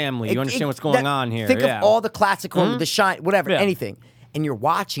know the family. You understand what's going on here. Think of all the classic horror, The Shine, whatever, Yeah. anything. And you're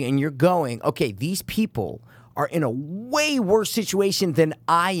watching and you're going, okay, these people are in a way worse situation than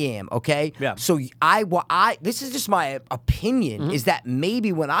I am, okay? Yeah. So this is just my opinion, is that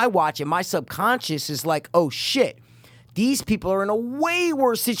maybe when I watch it, my subconscious is like, oh shit, these people are in a way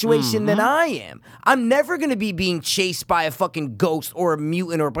worse situation than I am. I'm never going to be being chased by a fucking ghost or a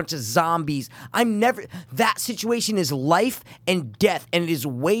mutant or a bunch of zombies. That situation is life and death, and it is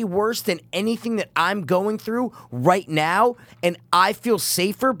way worse than anything that I'm going through right now. And I feel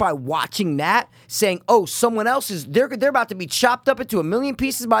safer by watching that, saying, oh, someone else they're about to be chopped up into a million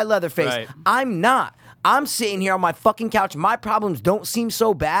pieces by Leatherface. Right. I'm not. I'm sitting here on my fucking couch. My problems don't seem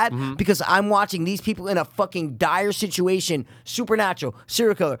so bad because I'm watching these people in a fucking dire situation, supernatural,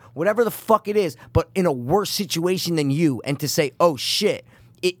 serial killer, whatever the fuck it is, but in a worse situation than you. And to say, oh shit,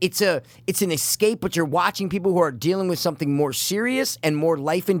 it's an escape, but you're watching people who are dealing with something more serious and more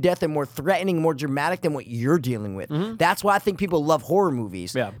life and death and more threatening, more dramatic than what you're dealing with. That's why I think people love horror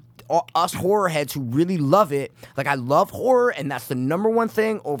movies. Yeah. Us horror heads who really love it, like I love horror, and that's the number one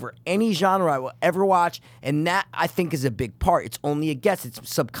thing over any genre I will ever watch, and that I think is a big part. It's only a guess. It's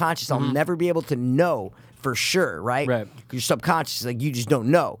subconscious. I'll never be able to know for sure, right? Right. Your subconscious, like you just don't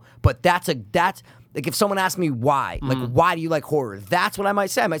know. But that's like if someone asked me why, like why do you like horror? That's what I might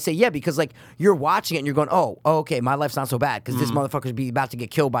say. I might say yeah because like you're watching it and you're going oh okay my life's not so bad because this motherfucker's about to get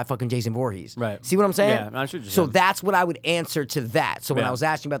killed by fucking Jason Voorhees. Right. See what I'm saying? Yeah, I see what you're So saying. that's what I would answer to that. So when Yeah. I was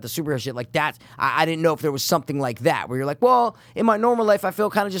asking about the superhero shit, like that, I didn't know if there was something like that where you're like, well, in my normal life, I feel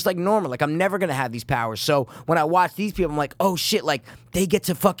kind of just like normal. Like I'm never gonna have these powers. So when I watch these people, I'm like, oh shit, like they get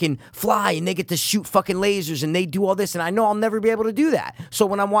to fucking fly and they get to shoot fucking lasers and they do all this, and I know I'll never be able to do that. So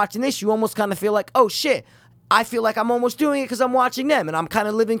when I'm watching this, you almost kind of feel like, oh shit, I feel like I'm almost doing it because I'm watching them and I'm kind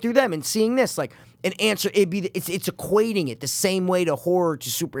of living through them and seeing this. Like an answer, it's equating it the same way to horror to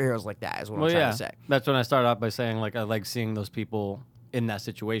superheroes like that is what I'm trying to say. That's when I started off by saying like I like seeing those people in that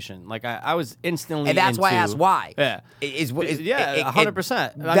situation. Like I was instantly And that's why I asked why. Yeah. Yeah,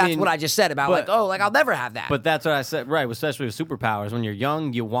 100%. That's what I just said about but- I'll never have that. But that's what I said, right? Especially with superpowers. When you're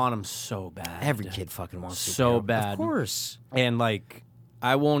young, you want them so bad. every kid fucking wants So superhero. bad. Of course. And like,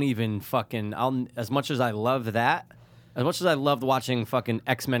 I won't even fucking. As much as I love that, as much as I loved watching fucking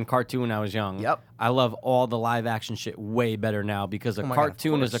X-Men cartoon when I was young. Yep. I love all the live action shit way better now because a my God, of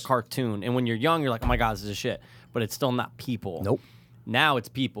cartoon is a course. cartoon, and when you're young, you're like, oh my god, this is shit. But it's still not people. Nope. Now it's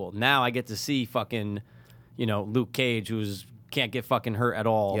people. Now I get to see fucking, Luke Cage, who's can't get fucking hurt at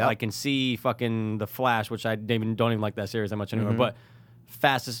all. Yep. I can see fucking the Flash, which I don't even like that series that much anymore. Mm-hmm. But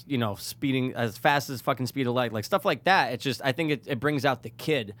fastest, speeding as fast as fucking speed of light, like stuff like that. It's just I think it brings out the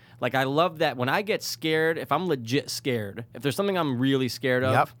kid. Like I love that when I get scared. If I'm legit scared, if there's something I'm really scared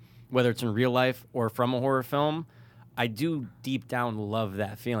of, Yep. whether it's in real life or from a horror film. I do deep down love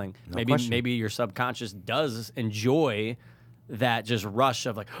that feeling. question. Maybe your subconscious does enjoy that just rush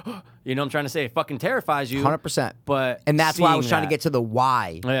of like, you know what I'm trying to say? It fucking terrifies you. 100%. But And that's why I was seeing trying to that- get to the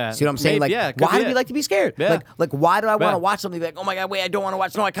why. Yeah. See what I'm saying? Maybe, Like, yeah, it could why be do we it. like to be scared? Yeah. Like, why do I want Yeah. to watch something? Like, oh my god, wait, I don't want to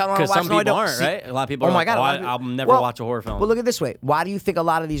watch. No, I kind of want to Because watch. some No, I people don't. aren't, See- right? A lot of people Oh are my like, god, oh, a lot of I'll people- never watch a horror film. Well, look at it this way. Why do you think a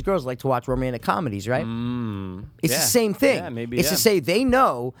lot of these girls like to watch romantic comedies? Right? It's yeah. the same thing. Yeah, maybe, It's yeah. to say they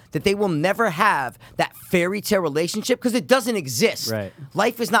know that they will never have that fairy tale relationship because it doesn't exist. Right.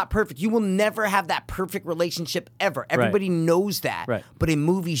 Life is not perfect. You will never have that perfect relationship ever. Everybody knows that. Right. But in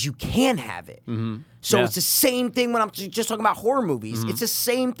movies, you can have it. So Yeah. it's the same thing when I'm just talking about horror movies. It's the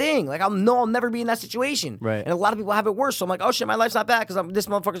same thing. Like, I'll never be in that situation. Right. And a lot of people have it worse. So I'm like, oh shit, my life's not bad because this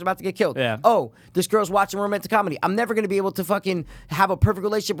motherfucker's about to get killed. Yeah. Oh, this girl's watching romantic comedy. I'm never going to be able to fucking have a perfect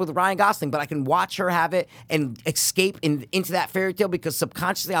relationship with Ryan Gosling, but I can watch her have it and escape into that fairy tale because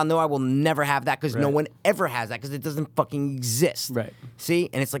subconsciously I'll know I will never have that because no Right. one ever has that because it doesn't fucking exist. Right. See?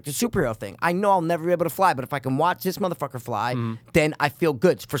 And it's like the superhero thing. I know I'll never be able to fly, but if I can watch this motherfucker fly, then I feel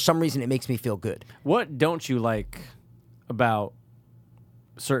good. For some reason, it makes me feel good. What don't you like about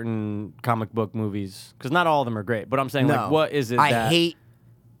certain comic book movies? Because not all of them are great, but I'm saying, like, what is it I that... hate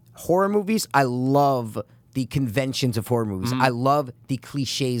horror movies. I love the conventions of horror movies. I love the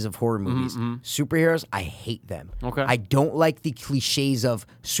cliches of horror movies. Superheroes, I hate them. Okay. I don't like the cliches of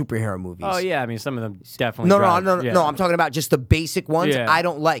superhero movies. Oh, yeah, I mean, some of them definitely No, drive- yeah. I'm talking about just the basic ones. Yeah. I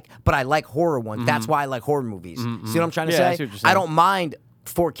don't like, but I like horror ones. That's why I like horror movies. See what I'm trying to Yeah, I say? see what you're saying. I don't mind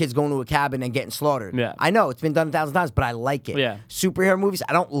 4 kids going to a cabin and getting slaughtered. Yeah. I know it's been done 1,000 times, but I like it. Yeah. Superhero movies,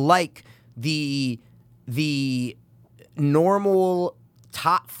 I don't like the normal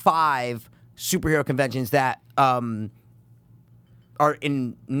top 5 superhero conventions that are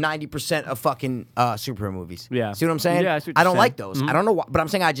in 90% of fucking superhero movies. Yeah. See what I'm saying? Yeah, I see what I you're don't saying. like those. I don't know why, but I'm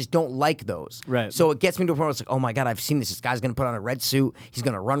saying I just don't like those. Right. So it gets me to a point where it's like, oh my God, I've seen this. This guy's going to put on a red suit. He's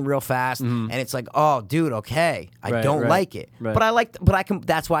going to run real fast. And it's like, oh, dude, okay. I Right, don't right, like it. right. But I can,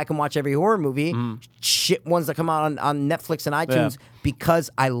 that's why I can watch every horror movie, shit ones that come out on Netflix and iTunes because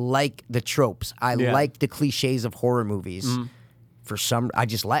I like the tropes. I Yeah. like the cliches of horror movies. For some, I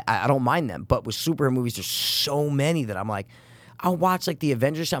don't mind them. But with superhero movies, there's so many that I'm like, I'll watch like the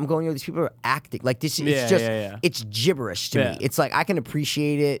Avengers. I'm going, these people are acting like this. It's Yeah, just, yeah, yeah. it's gibberish to Yeah. me. It's like I can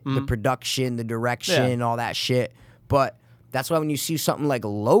appreciate it, the production, the direction, all that shit. But that's why when you see something like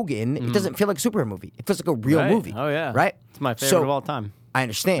Logan, it doesn't feel like a superhero movie. It feels like a real Right. movie. Oh, yeah. Right? It's my favorite So, of all time. I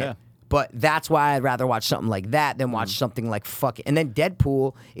understand. Yeah. But that's why I'd rather watch something like that than watch something like fuck it. And then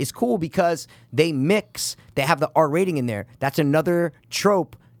Deadpool is cool because they have the R rating in there. That's another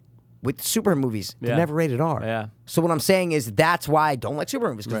trope with superhero movies. They're Yeah. never rated R. Yeah. So what I'm saying is that's why I don't like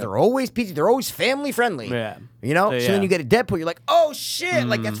superhero movies because they're always PG. They're always family friendly. Yeah. You know? So, So then yeah. you get a Deadpool, you're like, oh shit,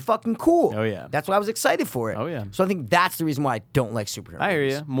 like that's fucking cool. Oh, yeah. That's why I was excited for it. Oh, yeah. So I think that's the reason why I don't like superhero I hear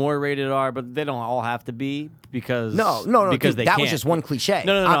movies. you. More rated R, but they don't all have to be because... No, because dude, they that can't. was just one cliche.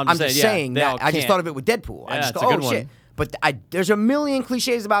 No, I'm I'm just yeah, saying they all that I just can't. thought of it with Deadpool. I Yeah, just it's go, a oh good one. shit. But there's a million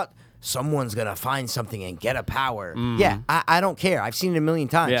cliches about someone's gonna find something and get a power. Yeah, I don't care. I've seen it a million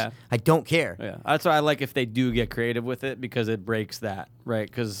times. Yeah. I don't care. Yeah, that's why I like if they do get creative with it because it breaks that, right?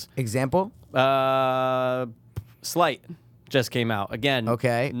 Because Example? Slight just came out again.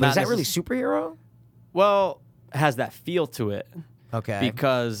 Okay. But not is that really necess- superhero? Well, has that feel to it Okay.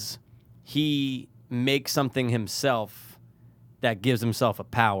 because he makes something himself that gives himself a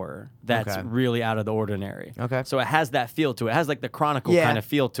power that's Okay. really out of the ordinary. Okay. So it has that feel to it. It has like the Chronicle Yeah. kind of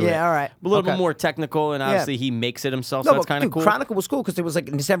feel to it. Yeah, all right. A little Okay. bit more technical, and obviously he makes it himself, so that's kind of dude, cool. Chronicle was cool because it was like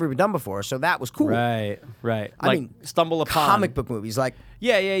it's never been done before, so that was cool. Right, right. I Like mean, stumble upon Comic book movies like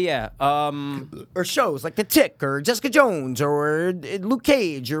Yeah. or shows like The Tick or Jessica Jones or Luke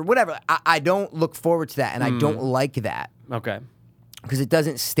Cage or whatever. I don't look forward to that, and I don't like that. Okay. Because it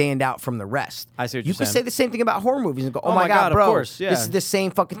doesn't stand out from the rest. I see what you you're could saying. say the same thing about horror movies and go, "Oh, Oh my my god, God, of bro, course, yeah. this is the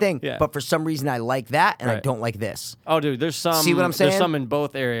same fucking thing." Yeah. But for some reason, I like that and I Right. don't like this. Oh, dude, there's some. See what I'm saying? There's some in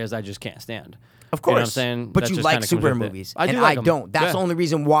both areas I just can't stand. Of course, You know what I'm saying? but That you just like kinda comes superhero with it. movies, I do and like I 'em. don't. That's Yeah. the only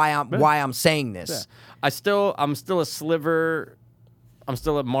reason why I'm saying this. Yeah. I'm still a sliver. I'm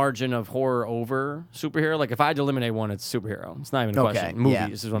still a margin of horror over superhero. Like if I had to eliminate one, it's superhero. It's not even a question.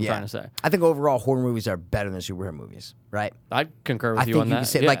 Movies is what I'm trying to say. I think overall horror movies are better than superhero movies, right? I concur with I you think on you that. can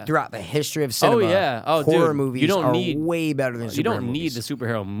say yeah. like throughout the history of cinema. yeah. Oh, horror dude, movies you don't are need- way better than superhero You don't movies. need the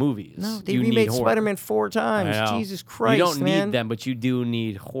superhero movies. No, they You need remade horror. Spider-Man 4 times. I know. Jesus Christ, You don't man. need them, but you do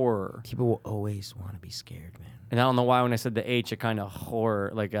need horror. People will always want to be scared, man. And I don't know why when I said the H, it kind of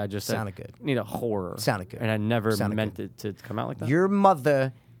horror, like I just said, Sounded good. Need a horror. Sounded good. And I never Sounded meant it to come out like that. Your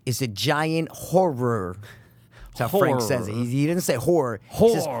mother is a giant horror. That's how Frank says it. He didn't say horror. He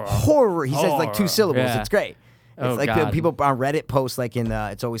says Horror. horror. He says like 2 syllables. Yeah. It's great. It's Oh, like God. people on Reddit post like in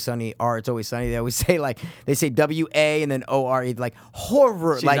It's Always Sunny or It's Always Sunny. They always say like they say WA and then ORE like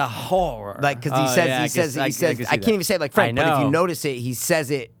horror. She's like a horror. Like because Oh, he says yeah, he I says can he see says I that. can't even say it like Frank, I but if you know. notice it, he says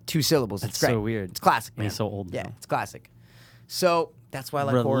it 2 syllables. It's That's great. so weird. It's classic. And he's man. so old Yeah, now. it's classic. So that's why I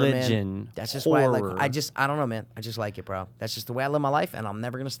like horror, man. Religion, That's just why I horror. like. I don't know, man. I just like it, bro. That's just the way I live my life, and I'm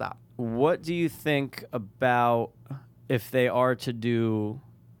never gonna stop. What do you think about if they are to do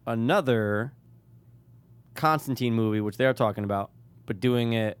another Constantine movie, which they're talking about, but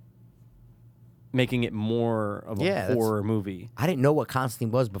doing it making it more of a horror movie. I didn't know what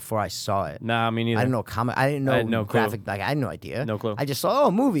Constantine was before I saw it. Nah, me neither. I didn't know comic. I didn't know had no clue. graphic. Like I had no idea. No clue. I just saw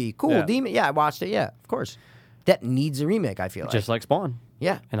a movie. Cool, Yeah. demon. Yeah, I watched it. Yeah, of course. That needs a remake. I feel Just like Spawn.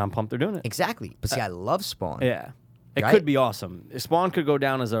 yeah, And I'm pumped they're doing it. exactly. But see, I love Spawn. Yeah. It Right? could be awesome. Spawn could go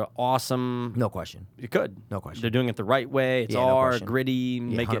down as an awesome. No question. It could. No question. They're doing it the right way. It's Yeah, no R, question. gritty,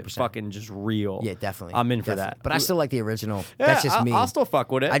 make it 100%. fucking just real. Yeah, definitely. I'm in for Definitely. that. But I still like the original. Yeah, That's just me. I'll still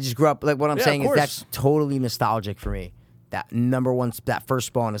fuck with it. I just grew up. Like what I'm Yeah, saying of is that's course. totally nostalgic for me. That number one, that first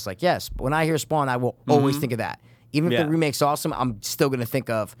Spawn is like, yes. When I hear Spawn, I will always think of that. Even if Mm-hmm. Yeah. the remake's awesome, I'm still gonna think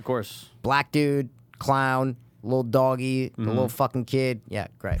of Of course. black dude, clown, little doggy, the little fucking kid. Yeah,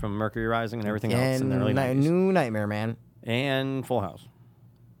 great. From Mercury Rising and everything else in the early And 90s. New Nightmare, man. And Full House.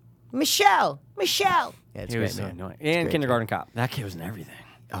 Michelle. Yeah, it's He great, was so man. annoying. It's And great, Kindergarten Cop. That kid was in everything.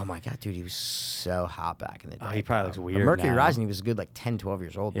 Oh my god, dude, he was so hot back in the day. Oh, he probably looks But weird Mercury now. Rising, he was a good like 10, 12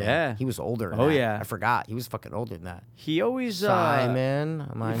 years old. Man. Yeah. He was older. Than Oh, that. yeah. I forgot. He was fucking older than that. He always Simon.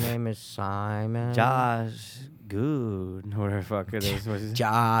 My name is Simon. Josh Good. Whatever the fuck it is.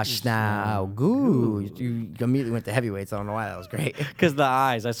 Josh now. Good. You immediately went to heavyweights. I don't know why. That was great. Because the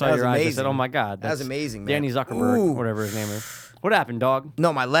eyes. I saw That was your eyes. I amazing. said, oh my God. That was that's amazing, man. Danny Zuckerberg, Ooh. whatever his name is. What happened, dog?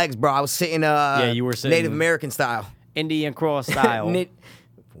 No, my legs, bro. I was sitting you were sitting- Native American style. Indian cross style.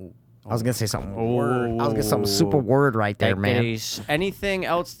 I was gonna say something Oh. word. I was gonna say something super word right there, man. Anything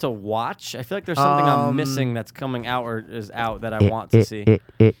else to watch? I feel like there's something I'm missing that's coming out or is out that I want to see.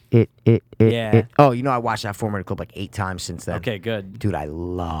 Yeah. Oh, you know I watched that 4-minute clip like 8 times since then. Okay, good. Dude, I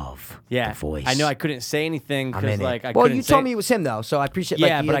love Yeah. the voice. I know I couldn't say anything I'm because in like it. I Well, couldn't you say, told me it was him though, so I appreciate.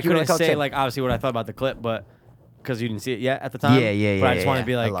 Yeah, like, but I you were couldn't like, say "Oh, like obviously what I thought about the clip, but because you didn't see it yet at the time. Yeah, But I yeah, just wanted to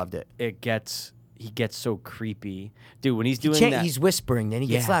be yeah. I like, loved it. He gets so creepy, dude. When he's doing that, he's whispering, then he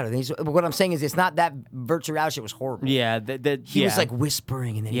gets Yeah. louder. Then but what I'm saying is, it's not that virtual reality shit was horrible. yeah, He was like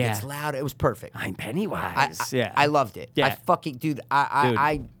whispering, and then he Yeah. gets louder. It was perfect. I'm Pennywise. yeah, I loved it. Yeah. I fucking dude. Dude,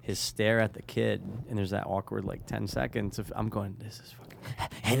 I his stare at the kid, and there's that awkward like 10 seconds of I'm going, this is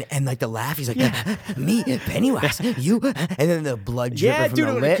fucking. and like the laugh. He's like, me, Pennywise, you, and then the blood dripping Yeah, from dude,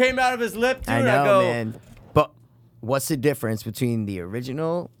 the when lip. it came out of his lip, dude, I know, go, man. But what's the difference between the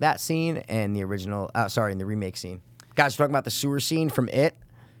original that scene and the original? And the remake scene. Guys, we're talking about the sewer scene from It.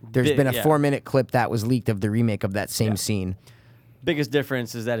 There's been a yeah. 4-minute clip that was leaked of the remake of that same scene. Biggest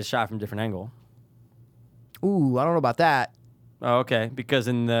difference is that it's shot from a different angle. Ooh, I don't know about that. Oh, okay. Because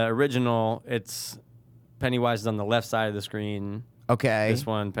in the original, it's Pennywise is on the left side of the screen. Okay. This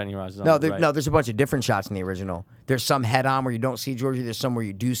one, Pennywise is on No, the right. no, there's a bunch of different shots in the original. There's some head on where you don't see Georgie. There's some where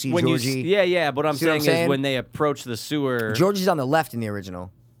you do see When you, Georgie. yeah. But what I'm See what I'm saying is saying? when they approach the sewer. Georgie's on the left in the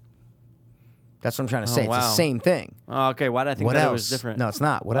original. That's what I'm trying to say. It's the wow. same thing. Oh, okay, why did I think What that else? it was different? No, it's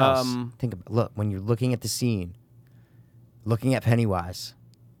not. What else? Um, Think about. Look, when you're looking at the scene, looking at Pennywise.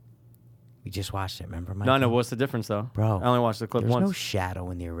 We just watched it. Remember, Michael? No. What's the difference though, Bro, I only watched the clip There's once. no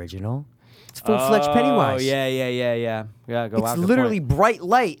shadow in the original. It's full-fledged Pennywise. Oh yeah. Yeah, go It's out. Good literally point. bright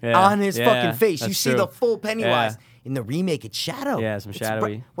light Yeah, on his yeah, fucking face. You that's see true. the full Pennywise. Yeah. In the remake, it's shadow. Yeah, some It's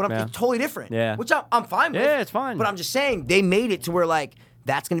shadowy. It's totally different. Yeah. Which I'm fine with. Yeah, it's fine. But I'm just saying, they made it to where, like,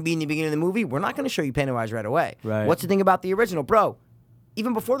 that's going to be in the beginning of the movie. We're not going to show you Pennywise right away. Right. What's the thing about the original? Bro,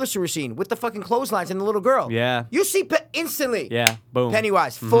 even before the sewer scene, with the fucking clotheslines and the little girl. Yeah. You see instantly. Yeah, boom.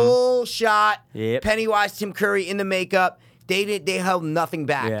 Pennywise, full shot. Yep. Pennywise, Tim Curry in the makeup. They held nothing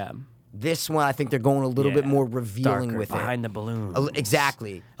back. Yeah. This one, I think they're going a little bit more revealing Darker, with it. behind the balloon.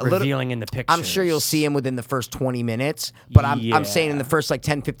 Exactly. Revealing in the pictures. I'm sure you'll see him within the first 20 minutes, but I'm saying in the Yeah. first like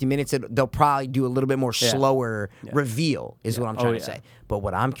 10, 15 minutes, they'll probably do a little bit more slower reveal, is what I'm trying to yeah. say. But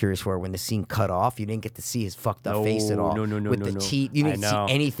what I'm curious for, when the scene cut off, you didn't get to see his fucked up face at all. No, With the teeth, you didn't see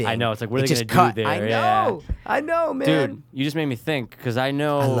anything. I know. It's like, what are It they just going to do cut. there? I know, man. Dude, you just made me think because I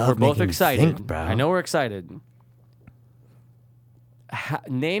know love we're both making you excited. think, bro. I know we're excited.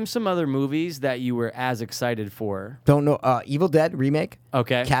 Name some other movies that you were as excited for. Don't know. Evil Dead remake.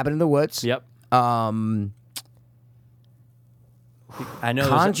 Okay. Cabin in the Woods. Yep. I I know.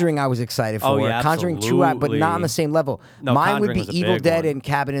 Conjuring, I was excited for. Oh, yeah, Conjuring 2, but not on the same level. No, Mine would Conjuring be was a Evil big Dead one. and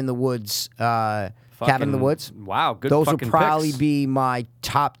Cabin in the Woods. Cabin in the Woods. Wow, good. Those would fucking probably picks. be my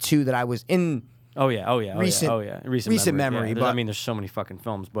top 2 that I was in. Oh yeah. recent- Recent recent memory. memory, Yeah. I but- mean, there's so many fucking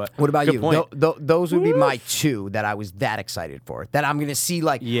films, but What about good you? Point. Those would be my 2 that I was that excited for. That I'm gonna see.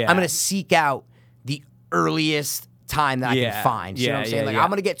 Like, Yeah. I'm gonna seek out the earliest time that I Yeah. can find. You know what I'm Yeah, saying? yeah, Like, yeah. I'm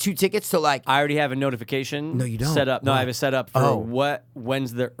gonna get 2 tickets to like. I already have a notification. No, you don't. Set up. No, What? I have it set up for Oh.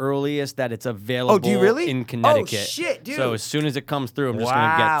 when's the earliest that it's available. Oh, do you really? In Connecticut. Oh, shit, dude. So as soon as it comes through, I'm just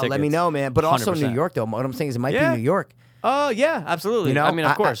gonna get Wow, tickets. let me know, man. But also 100%. New York, though. What I'm saying is it might Yeah. be New York. Oh yeah, absolutely. You know, I mean,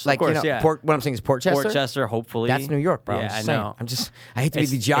 of course, yeah. What I'm saying is Portchester. Portchester, hopefully. That's New York, bro. Yeah, I'm I just saying. know. I hate to be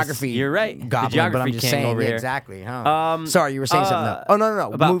the geography. You're right. The Goblin, but geography I'm just king saying. over Yeah, here. exactly. Huh? Sorry, you were saying something. No. Oh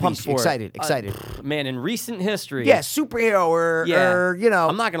no. About Movies. pumped for it. Excited. Man, in recent history. Yeah, superhero or you know.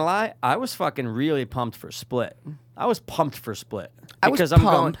 I'm not gonna lie. I was fucking really pumped for Split. I was pumped for Split. I was Because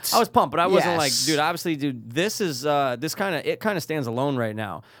pumped. I was pumped, but I wasn't like, Yes. dude. Obviously, dude, this is it kind of stands alone right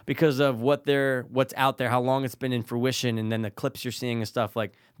now because of what's out there, how long it's been in fruition, and then the clips you're seeing and stuff.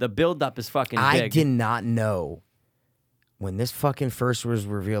 Like the build up is fucking big. I did not know when this fucking first was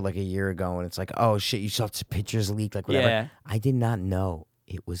revealed like a year ago, and it's like, oh shit, you saw pictures leaked, like whatever. Yeah. I did not know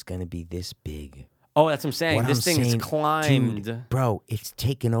it was gonna be this big. Oh, that's what I'm saying. What This I'm thing has saying, climbed. dude, bro. It's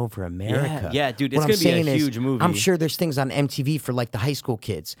taken over America. Yeah, dude, it's What gonna I'm be a saying is, huge movie. I'm sure there's things on MTV for like the high school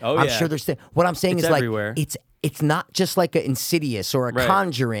kids. Oh, I'm yeah. sure there's what I'm saying It's is everywhere. like it's not just like a Insidious or a Right.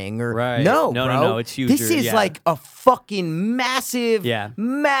 Conjuring or Right. no, No, bro. it's huge. This is Yeah. like a fucking massive,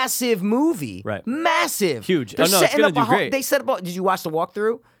 massive movie. Right. Massive, Huge. They're Oh, no, it's setting gonna up do a whole- great. They set up. Did you watch the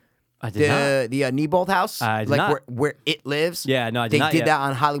walkthrough? I did not. The Neibolt house, I did like not. where it lives. Yeah, no, I did they not did yet. that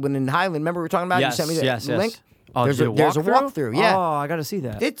on Hollywood and Highland. Remember we were talking about? it? Yes, You sent me the yes. link. Oh, there's did a you walkthrough. Yeah, Oh, I gotta see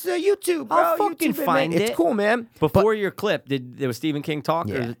that. it's YouTube, bro. I'll fucking YouTube, man. find It's it. cool, man. Before your clip, there was Stephen King talk?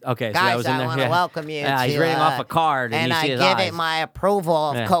 Yeah. Okay, so Guys, that was in I there. wanna welcome you Yeah, he's to, reading off a card, and you I see his give eyes. it my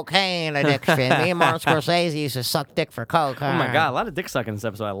approval of Yeah. cocaine addiction. Me and Martin Scorsese used to suck dick for coke. Oh my god, a lot of dick sucking in this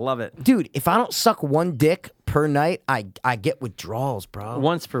episode. I love it. dude! If I don't suck one dick per night, I get withdrawals, bro.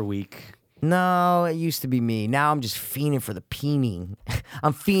 Once per week. No, it used to be me. Now I'm just fiending for the peening.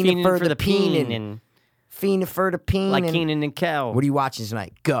 I'm fiending for the peening. and Fiending for the peening. like Keenan and Kel. What are you watching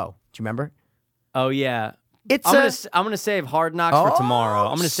tonight? Go. Do you remember? Oh yeah. It's I'm gonna save Hard Knocks for tomorrow.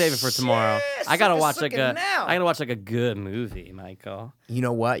 I'm gonna save it for tomorrow. shit. I gotta Suck it, watch suck like it a now. I gotta watch like a good movie, Michael. You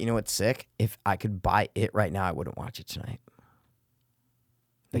know what? You know what's sick? If I could buy it right now, I wouldn't watch it tonight.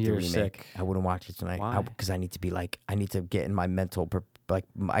 Like the You're remake. sick. I wouldn't watch it tonight. Why? Because I need to be like, I need to get in my mental,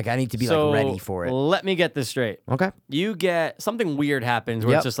 I need to be So like ready for it. let me get this straight. Okay. You get something weird happens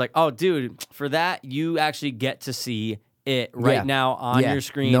where Yep. it's just like, oh, dude, for that you actually get to see it right Yeah. now on Yeah. your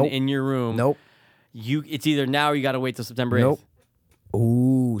screen Nope. in your room. Nope. It's either now or you got to wait till September 8th. Nope.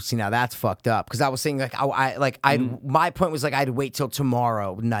 Ooh, see now that's fucked up. Because I was saying like my point was like I'd wait till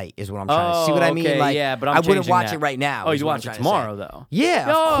tomorrow night is what I'm trying to see what I mean. okay, Like yeah, but I'm I wouldn't changing watch that. it right now. Oh, is you what watch I'm it trying to say. tomorrow though. Yeah,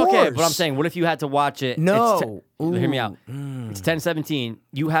 Oh, of okay, course. but I'm saying, what if you had to watch it? No. Hear me out. It's 10:17.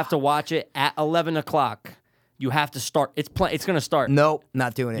 You have to watch it at 11 o'clock. You have to start. It's gonna start. Nope,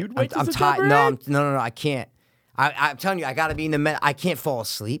 not doing it. You'd wait till I'm September tired. 8th? No, I can't. I'm telling you, I gotta be in the I can't fall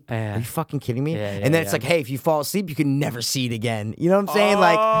asleep. Yeah. Are you fucking kidding me? Yeah, and then it's like, hey, if you fall asleep, you can never see it again. You know what I'm saying?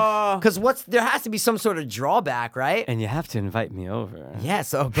 Like, because there has to be some sort of drawback, right? And you have to invite me over. Yeah,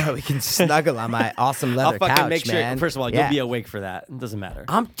 so bro, we can snuggle on my awesome I'll leather fucking couch, make sure. man. First of all, Yeah. you'll be awake for that. It doesn't matter.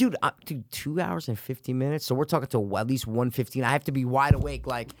 Dude, 2 hours and 50 minutes. So we're talking till at least 1:15. I have to be wide awake.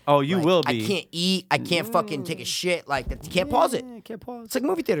 Like, Oh, you like, will I be. can't eat. I can't fucking take a shit. Like, you can't pause it. Can't pause. It's like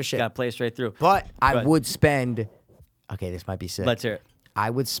movie theater shit. Got to play straight through. But I ahead. would spend. Okay, this might be sick. Let's hear it. I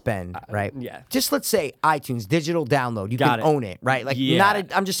would spend, right? yeah. Just let's say iTunes digital download. You Got can it. own it, right? Like Yeah. not.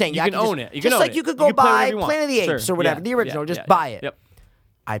 I'm just saying. You I can just- own it. You just can own like it. you could You go can play buy whatever you want. Planet of the Apes Sure. or whatever, Yeah. the original. Yeah. Just Yeah. buy it. Yep.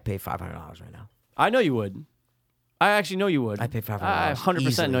 I'd pay $500 right now. I know you would. I actually know you would. I'd pay $500. I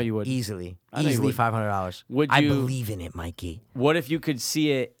 100% know you would. Easily. I know you Easily would. $500. Would I you- believe in it, Mikey. What if you could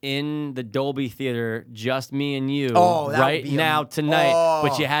see it in the Dolby Theater, just me and you, Oh, that would right be now tonight? Oh.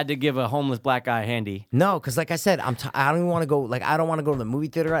 But you had to give a homeless black guy a handy. No, because like I said, I don't even want to go. Like I don't want to go to the movie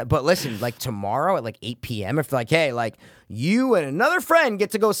theater. Right? But listen, like tomorrow at like 8 p.m. If like, hey, like you and another friend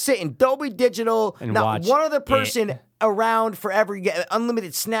get to go sit in Dolby Digital, And not watch one other it. person around forever. You get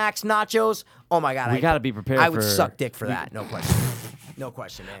unlimited snacks, nachos. Oh my god, We gotta be prepared I would for- suck dick for that. No question. No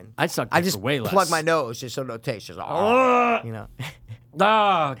question, man. I'd suck I dick just for way less. plug my nose just so no taste. Just you know.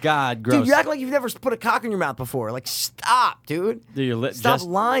 Oh, God, gross. Dude, you act like you've never put a cock in your mouth before. Like, stop, dude. Do your lips Stop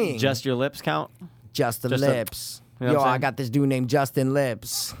lying. Just your lips count? Justin Just a- Lips. You know Yo, what I'm I saying? got this dude named Justin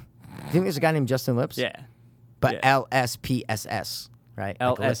Lips. You think there's a guy named Justin Lips? Yeah. But Yeah. LSPSS, right?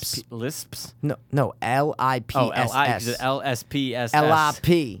 Like LSP lips. lisps. No, Oh, LIPSS. LSPSS.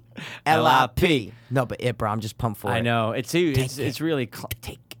 LIP. LIP. LIP. No, but it, bro, I'm just pumped for it. I know. It's Take it's really.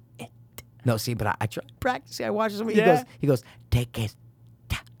 Take it. No, see, but I try practicing. I watch this movie. Yeah. He goes, take it.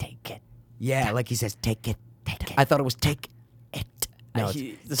 Take it. Yeah, like he says, take it. Take it. I thought it was take it. No, it's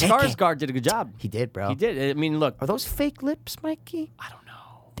the take it. Skarsgård did a good job. He did, bro. He did. I mean, look. Are those fake lips, Mikey? I don't know.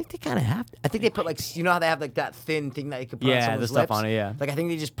 I think they kind of have. I think they put like you know how they have like that thin thing that you can put on Yeah, someone's the stuff lips? on it, yeah. Like I think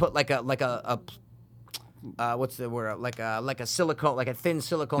they just put like a what's the word like a silicone like a thin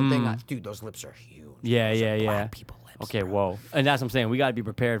silicone thing. Dude, those lips are huge. Yeah, Those are yeah, yeah. black people lips. Okay, whoa. And that's what I'm saying. We got to be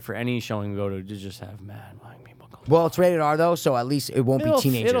prepared for any showing we go to just have mad like people go. Well, it's rated R though, so at least it won't be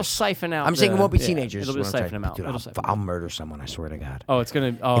teenagers. It'll siphon out. I'm saying it won't be teenagers. It'll is be what I'm siphon saying. them out. Dude, It'll siphon I'll them out. murder someone. I swear to God. Oh, it's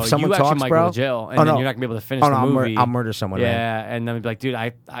gonna. Oh, If someone you actually talks, might bro, go to jail, and oh, then no. you're not gonna be able to finish Oh, the no, movie. I'll murder someone. Yeah, man. and then be like, dude,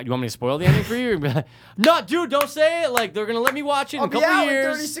 you want me to spoil the ending for you? And be like, no, dude, don't say it. Like they're gonna let me watch it in a couple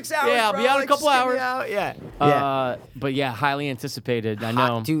years. 36 hours. Yeah, I'll be out in a couple hours. Yeah. But yeah, highly anticipated. I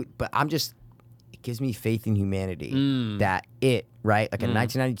know, Dude, but I'm just. It gives me faith in humanity that right, like a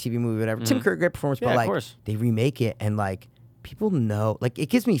 1990 TV movie, whatever. Tim Curry, great performance, Yeah, but of like course. they remake it and like people know, like it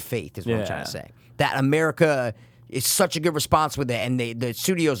gives me faith. Is what I'm trying Yeah. to say. That America is such a good response with it, and the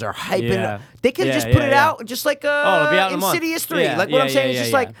studios are hyping. Yeah. They could Yeah, just put yeah, it yeah. out, just like it'll be out in a month. Insidious 3. Yeah, Like what yeah, I'm saying yeah, is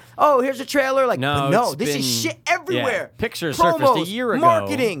just yeah, like, yeah. oh, here's a trailer. Like, No, but no, it's this is been- shit everywhere. yeah. Pictures Promos, surfaced a year ago.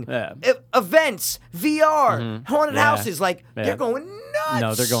 marketing, Yeah. events, VR, haunted Yeah. houses. Like Yeah. they're going nuts.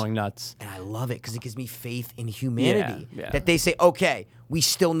 No, they're going nuts. And I love it because it gives me faith in humanity. Yeah, yeah. That they say, okay, we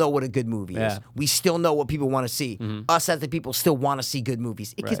still know what a good movie is. Yeah. We still know what people want to see. Us as the people still want to see good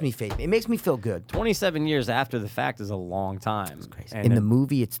movies. It gives Right. me faith. It makes me feel good. 27 years after the fact is a long time. Crazy. And In the it-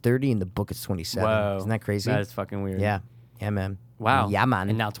 movie, it's 30. In the book, it's 27. Whoa, Isn't that crazy? That is fucking weird. Yeah. Yeah, man. Wow. Yeah, man.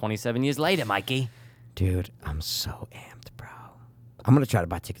 And now 27 years later, Mikey. Dude, I'm so amped, bro. I'm going to try to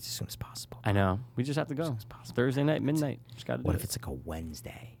buy tickets as soon as possible. I know. We just have to go. Thursday night, midnight. Just got to do What it. if it's like a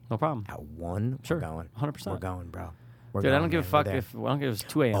Wednesday? No problem. At 1? Sure. We're going. 100%. We're going, bro. We're Dude, I going, don't give a man. We're fuck there. if I don't give if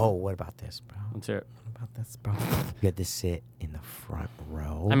it's 2 a.m. Oh, what about this, bro? Let's hear it. What about this, bro? You had to sit in the front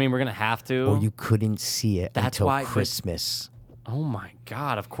row. I mean, we're gonna have to. or you couldn't see it That's until why- Christmas. Oh my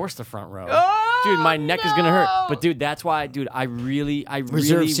god! Of course, the front row. Dude, my neck is gonna hurt. But dude, that's why, dude. I really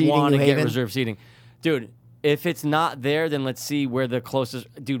seating, want to New get Haven? reserved seating, dude. If it's not there, then let's see where the closest.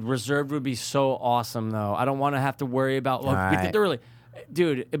 Dude, reserved would be so awesome, though. I don't want to have to worry about. Look, we Alright. did early.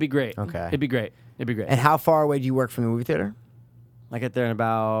 Dude, it'd be great. Okay. It'd be great. It'd be great. And how far away do you work from the movie theater? I get there in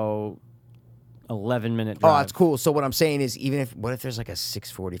about 11-minute Oh, drive. that's cool. So what I'm saying is, even if what if there's like a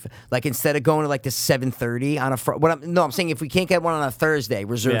 6:40, like instead of going to like the 7:30 on a I'm saying if we can't get one on a Thursday,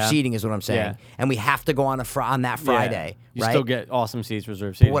 reserved Yeah. seating is what I'm saying, Yeah. and we have to go on on that Friday, You right? still get awesome seats,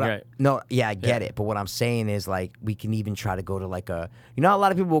 reserved seating. What Right. I get it. But what I'm saying is, like, we can even try to go to like a, a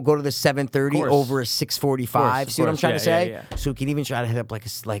lot of people will go to the 7:30 course. over a 6:45. Of See what I'm course. trying to say? Yeah, yeah. So we can even try to hit up like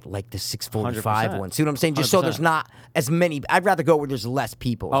like the 6:45 100%. one. See what I'm saying? Just so there's 100%. not as many. I'd rather go where there's less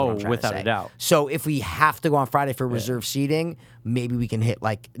people. is what Oh, I'm trying to without a say. doubt. So if we have to go on Friday for reserved seating, maybe we can hit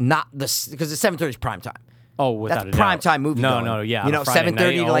like not the because the 7:30 is prime time. Oh, without That's a prime doubt. time movie. No, going. no, yeah. You on a know, Friday 7:30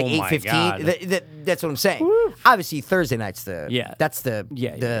 night, to like oh my 8:15. God. That's what I'm saying. Obviously, Thursday night's the Yeah. That's the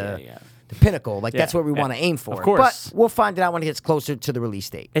Yeah, the yeah. the pinnacle. Like that's Yeah, what we yeah. want to aim for. Of course. But we'll find it out when it gets closer to the release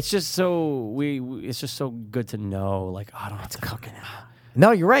date. It's just so it's just so good to know. Like, I don't have to fucking.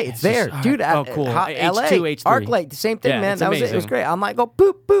 No, you're right. It's just- there, all dude. right. Oh, cool. LA, H2, H3. ArcLight, the same thing, Yeah, man. it's That was it. It was amazing. great. I'm like, go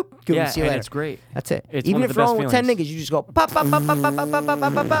boop boop. Good Yeah, to see you and later. it's great. That's it. It's Even one of if the you're best on with 10 feelings. niggas, you just go pop pop pop pop pop pop pop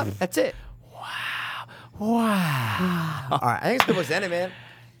pop pop pop. That's it. Wow. All right, I think it's good place to end it, man.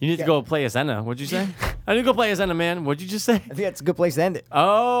 You need to go play Asena. What'd you say? I need to go play Asena, man. What'd you just say? I think that's a good place to end it.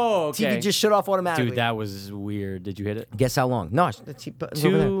 Oh, okay. TV just shut off automatically. Dude, that was weird. Did you hit it? Guess how long? No, it's over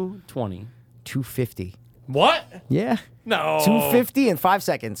there. 2:20. 250. What? Yeah. No. 250 in 5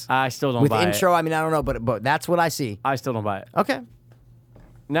 seconds. I still don't With buy intro, it. I mean, I don't know, but that's what I see. I still don't buy it. Okay.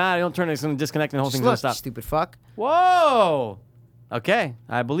 Nah, don't turn it. It's going to disconnect and the whole Just thing's going look, to stop. stupid fuck. Whoa. Okay.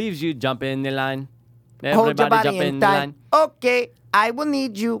 I believe you. Jump in the line. Hold your Everybody body jump in in the time. line. Okay, I will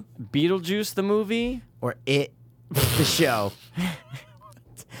need you. Beetlejuice, the movie? Or It, the show.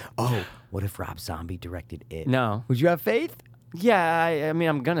 Oh, what if Rob Zombie directed It? No. Would you have faith? Yeah, I mean,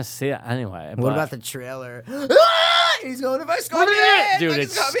 I'm going to see it anyway. What but- about the trailer? Ah! He's going, if I score me in, Dude, if I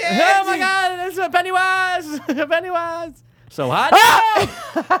it's. score me in. Oh my God, it's a Pennywise! Pennywise! So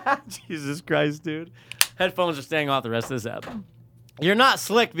hot. Jesus Christ, dude. Headphones are staying off the rest of this album. You're not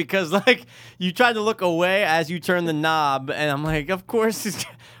slick because, like, you tried to look away as you turn the knob, and I'm like, of course,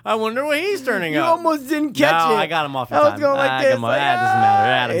 I wonder what he's turning You up. almost didn't catch No, it. I got him off in I was time. going like I this. got him off. That doesn't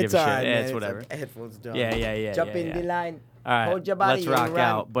matter. I don't give It's a shit. all right, Yeah, man. it's whatever. Headphones done. Yeah. Jump in the line. All right, Hold your body let's and rock run.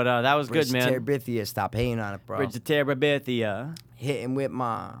 out. But that was good, man. Terabithia, stop hating on it, bro. Bridge of Terabithia. Hitting with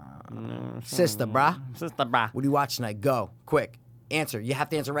my sister, brah. Sister, brah. What do you watch tonight? Go. Quick. Answer. You have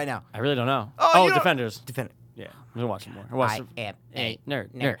to answer right now. I really don't know. Oh, you don't- Defenders. Defend it. Yeah, I'm gonna watch some more. I watched I am Hey, a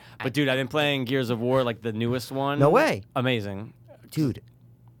nerd. But dude, I've been playing Gears of War, like the newest one. No way. Amazing. Dude.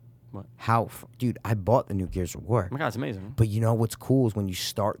 What? Dude, I bought the new Gears of War. Oh my God, it's amazing. But you know what's cool is when you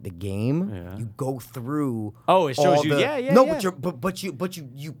start the game, Yeah. you go through. Oh, it shows all you- the- yeah, No, yeah. but you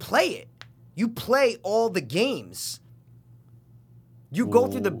play it. You play all the games. You go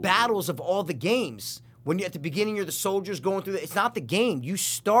through the battles of all the games, when you at the beginning you're the soldiers going through it's not the game. You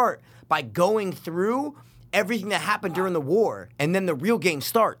start by going through everything that happened during the war, and then the real game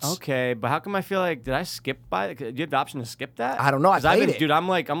starts. Okay, but how come I feel like did I skip by? Do you have the option to skip that? I don't know. I played it, dude. I'm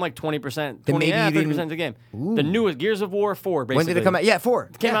like 20%, Then maybe you 30% of the game. The newest Gears of War 4. Basically, When did it come out? Yeah,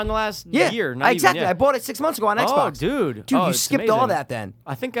 4. It came out in the last Yeah, year. Not exactly. Even, yeah. I bought it 6 months ago on Xbox. Dude, you it's skipped all amazing. that then.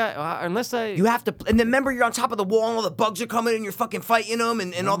 I think unless I You have to, and then remember you're on top of the wall, and all the bugs are coming, and you're fucking fighting them,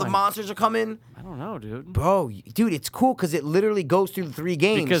 and all the monsters are coming. I don't know, dude. Bro, dude, it's cool because it literally goes through the 3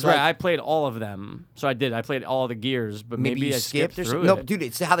 games. Because like, I played all of them, so I did. I played all the Gears, but maybe you I skipped or through something. No, it. dude,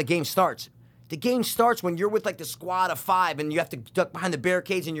 it's how the game starts. The game starts when you're with like the squad of 5, and you have to duck behind the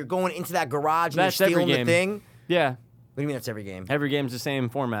barricades, and you're going into that garage, and That's you're every stealing game. the thing. Yeah, What do you mean that's every game? every game's the same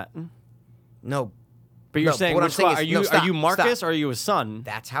format. No, But you're No, saying what I'm which saying one? is- Are you no, stop, are you Marcus stop. or are you a son?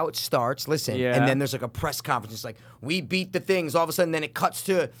 that's how it starts. Listen, Yeah. and then there's like a press conference. It's like we beat the things. All of a sudden, then it cuts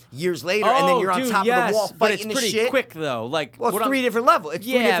to years later, and then you're on top of the wall but it's fighting the pretty shit. quick though. Like Well, it's what I'm- 3 different levels. It's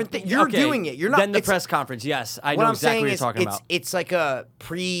 3 different things. You're okay. doing it. You're not. Then the it's- press conference. Yes, I What know I'm exactly saying what you're is, talking about. it's like a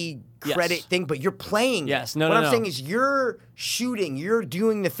pre-credit Yes. thing, but you're playing. Yes, no, What no, I'm no. saying is, you're shooting, you're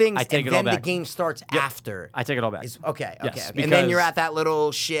doing the things, I take and it all then the back. game starts after. I take it all back. Okay. Yes, And then you're because- at that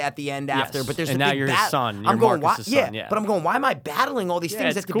little shit at the end after. Yes, But there's and the now big you're his son. I'm You're going, Marcus's why? son, yeah. But I'm going, why am I battling all these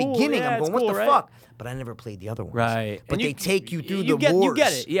things it's at the cool. beginning? Yeah, I'm it's going, what cool, the right? fuck? But I never played the other ones. Right. But And they take you through you the get, wars. You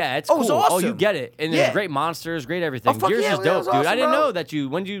get it. Yeah, it's Oh, cool. it's awesome. Oh, you get it. And Yeah. there's great monsters, great everything. Oh, fuck Gears yeah, is that dope, was dude. awesome, I didn't bro. know that you.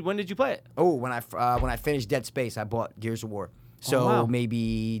 When did you play it? Oh, when I finished Dead Space, I bought Gears of War. So wow.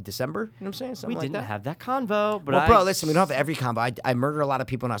 maybe December. You know what I'm saying? Something We like didn't that. have that convo, but Well, bro, listen, we don't have every combo. I murder a lot of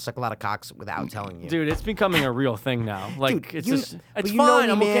people and I suck a lot of cocks without telling you. Dude, it's becoming a real thing now. Like Dude, it's you, just, but it's you fine.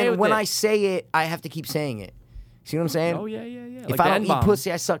 know me, I'm okay man. with When it. I say it, I have to keep saying it. See what I'm saying? Oh yeah. If Like I the don't eat N-bomb.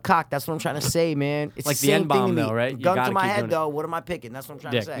 pussy, I suck cock. That's what I'm trying to say, man. It's Like the the same N-bomb thing to me. though, right? You Gun to gotta my keep head, doing it. though. What am I picking? That's what I'm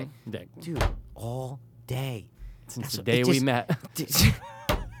trying Dick, to say. dick. Dude, all day. Since the It day we just- met.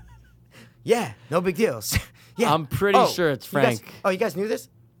 Yeah, no big deals. Yeah. I'm pretty sure it's you guys- Frank. You guys knew this?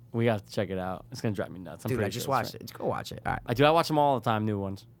 We have to check it out. It's gonna drive me nuts. I'm Dude, pretty I just sure it's watched Frank. it. Just go watch it. All right. I watch them all the time. New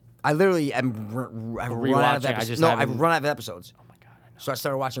ones. I literally am. I run out of Rewatching, I episodes. just No, I haven't- run out of episodes. Oh my god. I know. So I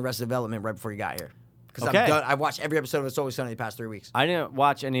started watching Arrested Development right before you got here. Because Okay. I'm done. I watched every episode of It's Always Sunny the past 3 weeks. I didn't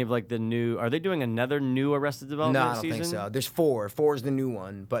watch any of like the new. Are they doing another new Arrested Development No, I don't season? think so. There's 4. 4 is the new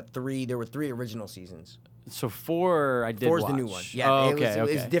one, but 3. There were 3 original seasons. So 4, I did 4 is watch. the new one. Yeah, Oh, it okay, was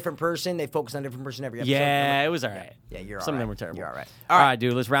okay. a different person. They focused on a different person every episode. Yeah, it was all right. Yeah, you're all Some of right. them were terrible. You're all right. All right,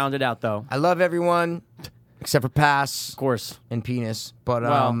 dude. Let's round it out though. I love everyone except for Pass Of course. and Penis. But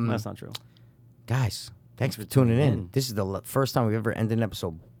Well, that's not true. guys, thanks for tuning in. in. This is the first time we've ever ended an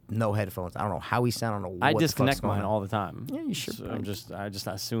episode no headphones. I don't know how we sound. I don't know what I the fuck's disconnect going mine on. all the time. Yeah, you should, So bro. I just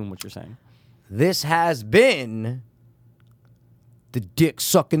assume what you're saying. This has been the Dick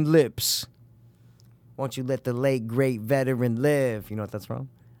Sucking Lips. Won't you let the late great veteran live? You know what that's from?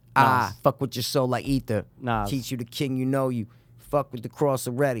 Ah, fuck with your soul like ether. Nas. Teach you the king, you know you. Fuck with the cross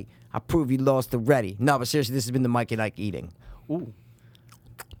already. I prove you lost already. No, but seriously, this has been the Mike and Ike eating. Ooh.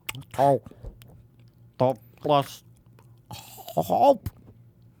 Oh, Top plus hope.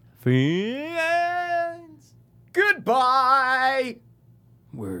 friends. Goodbye.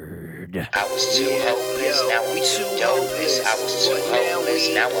 Word. I was too hopeless, now I'm too dopeless. I was too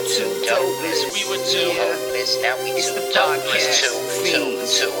hopeless, now I'm too dopeless. We were too hopeless, now we too dopeless.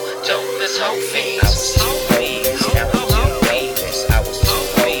 Too dopeless, hope fiends. I was too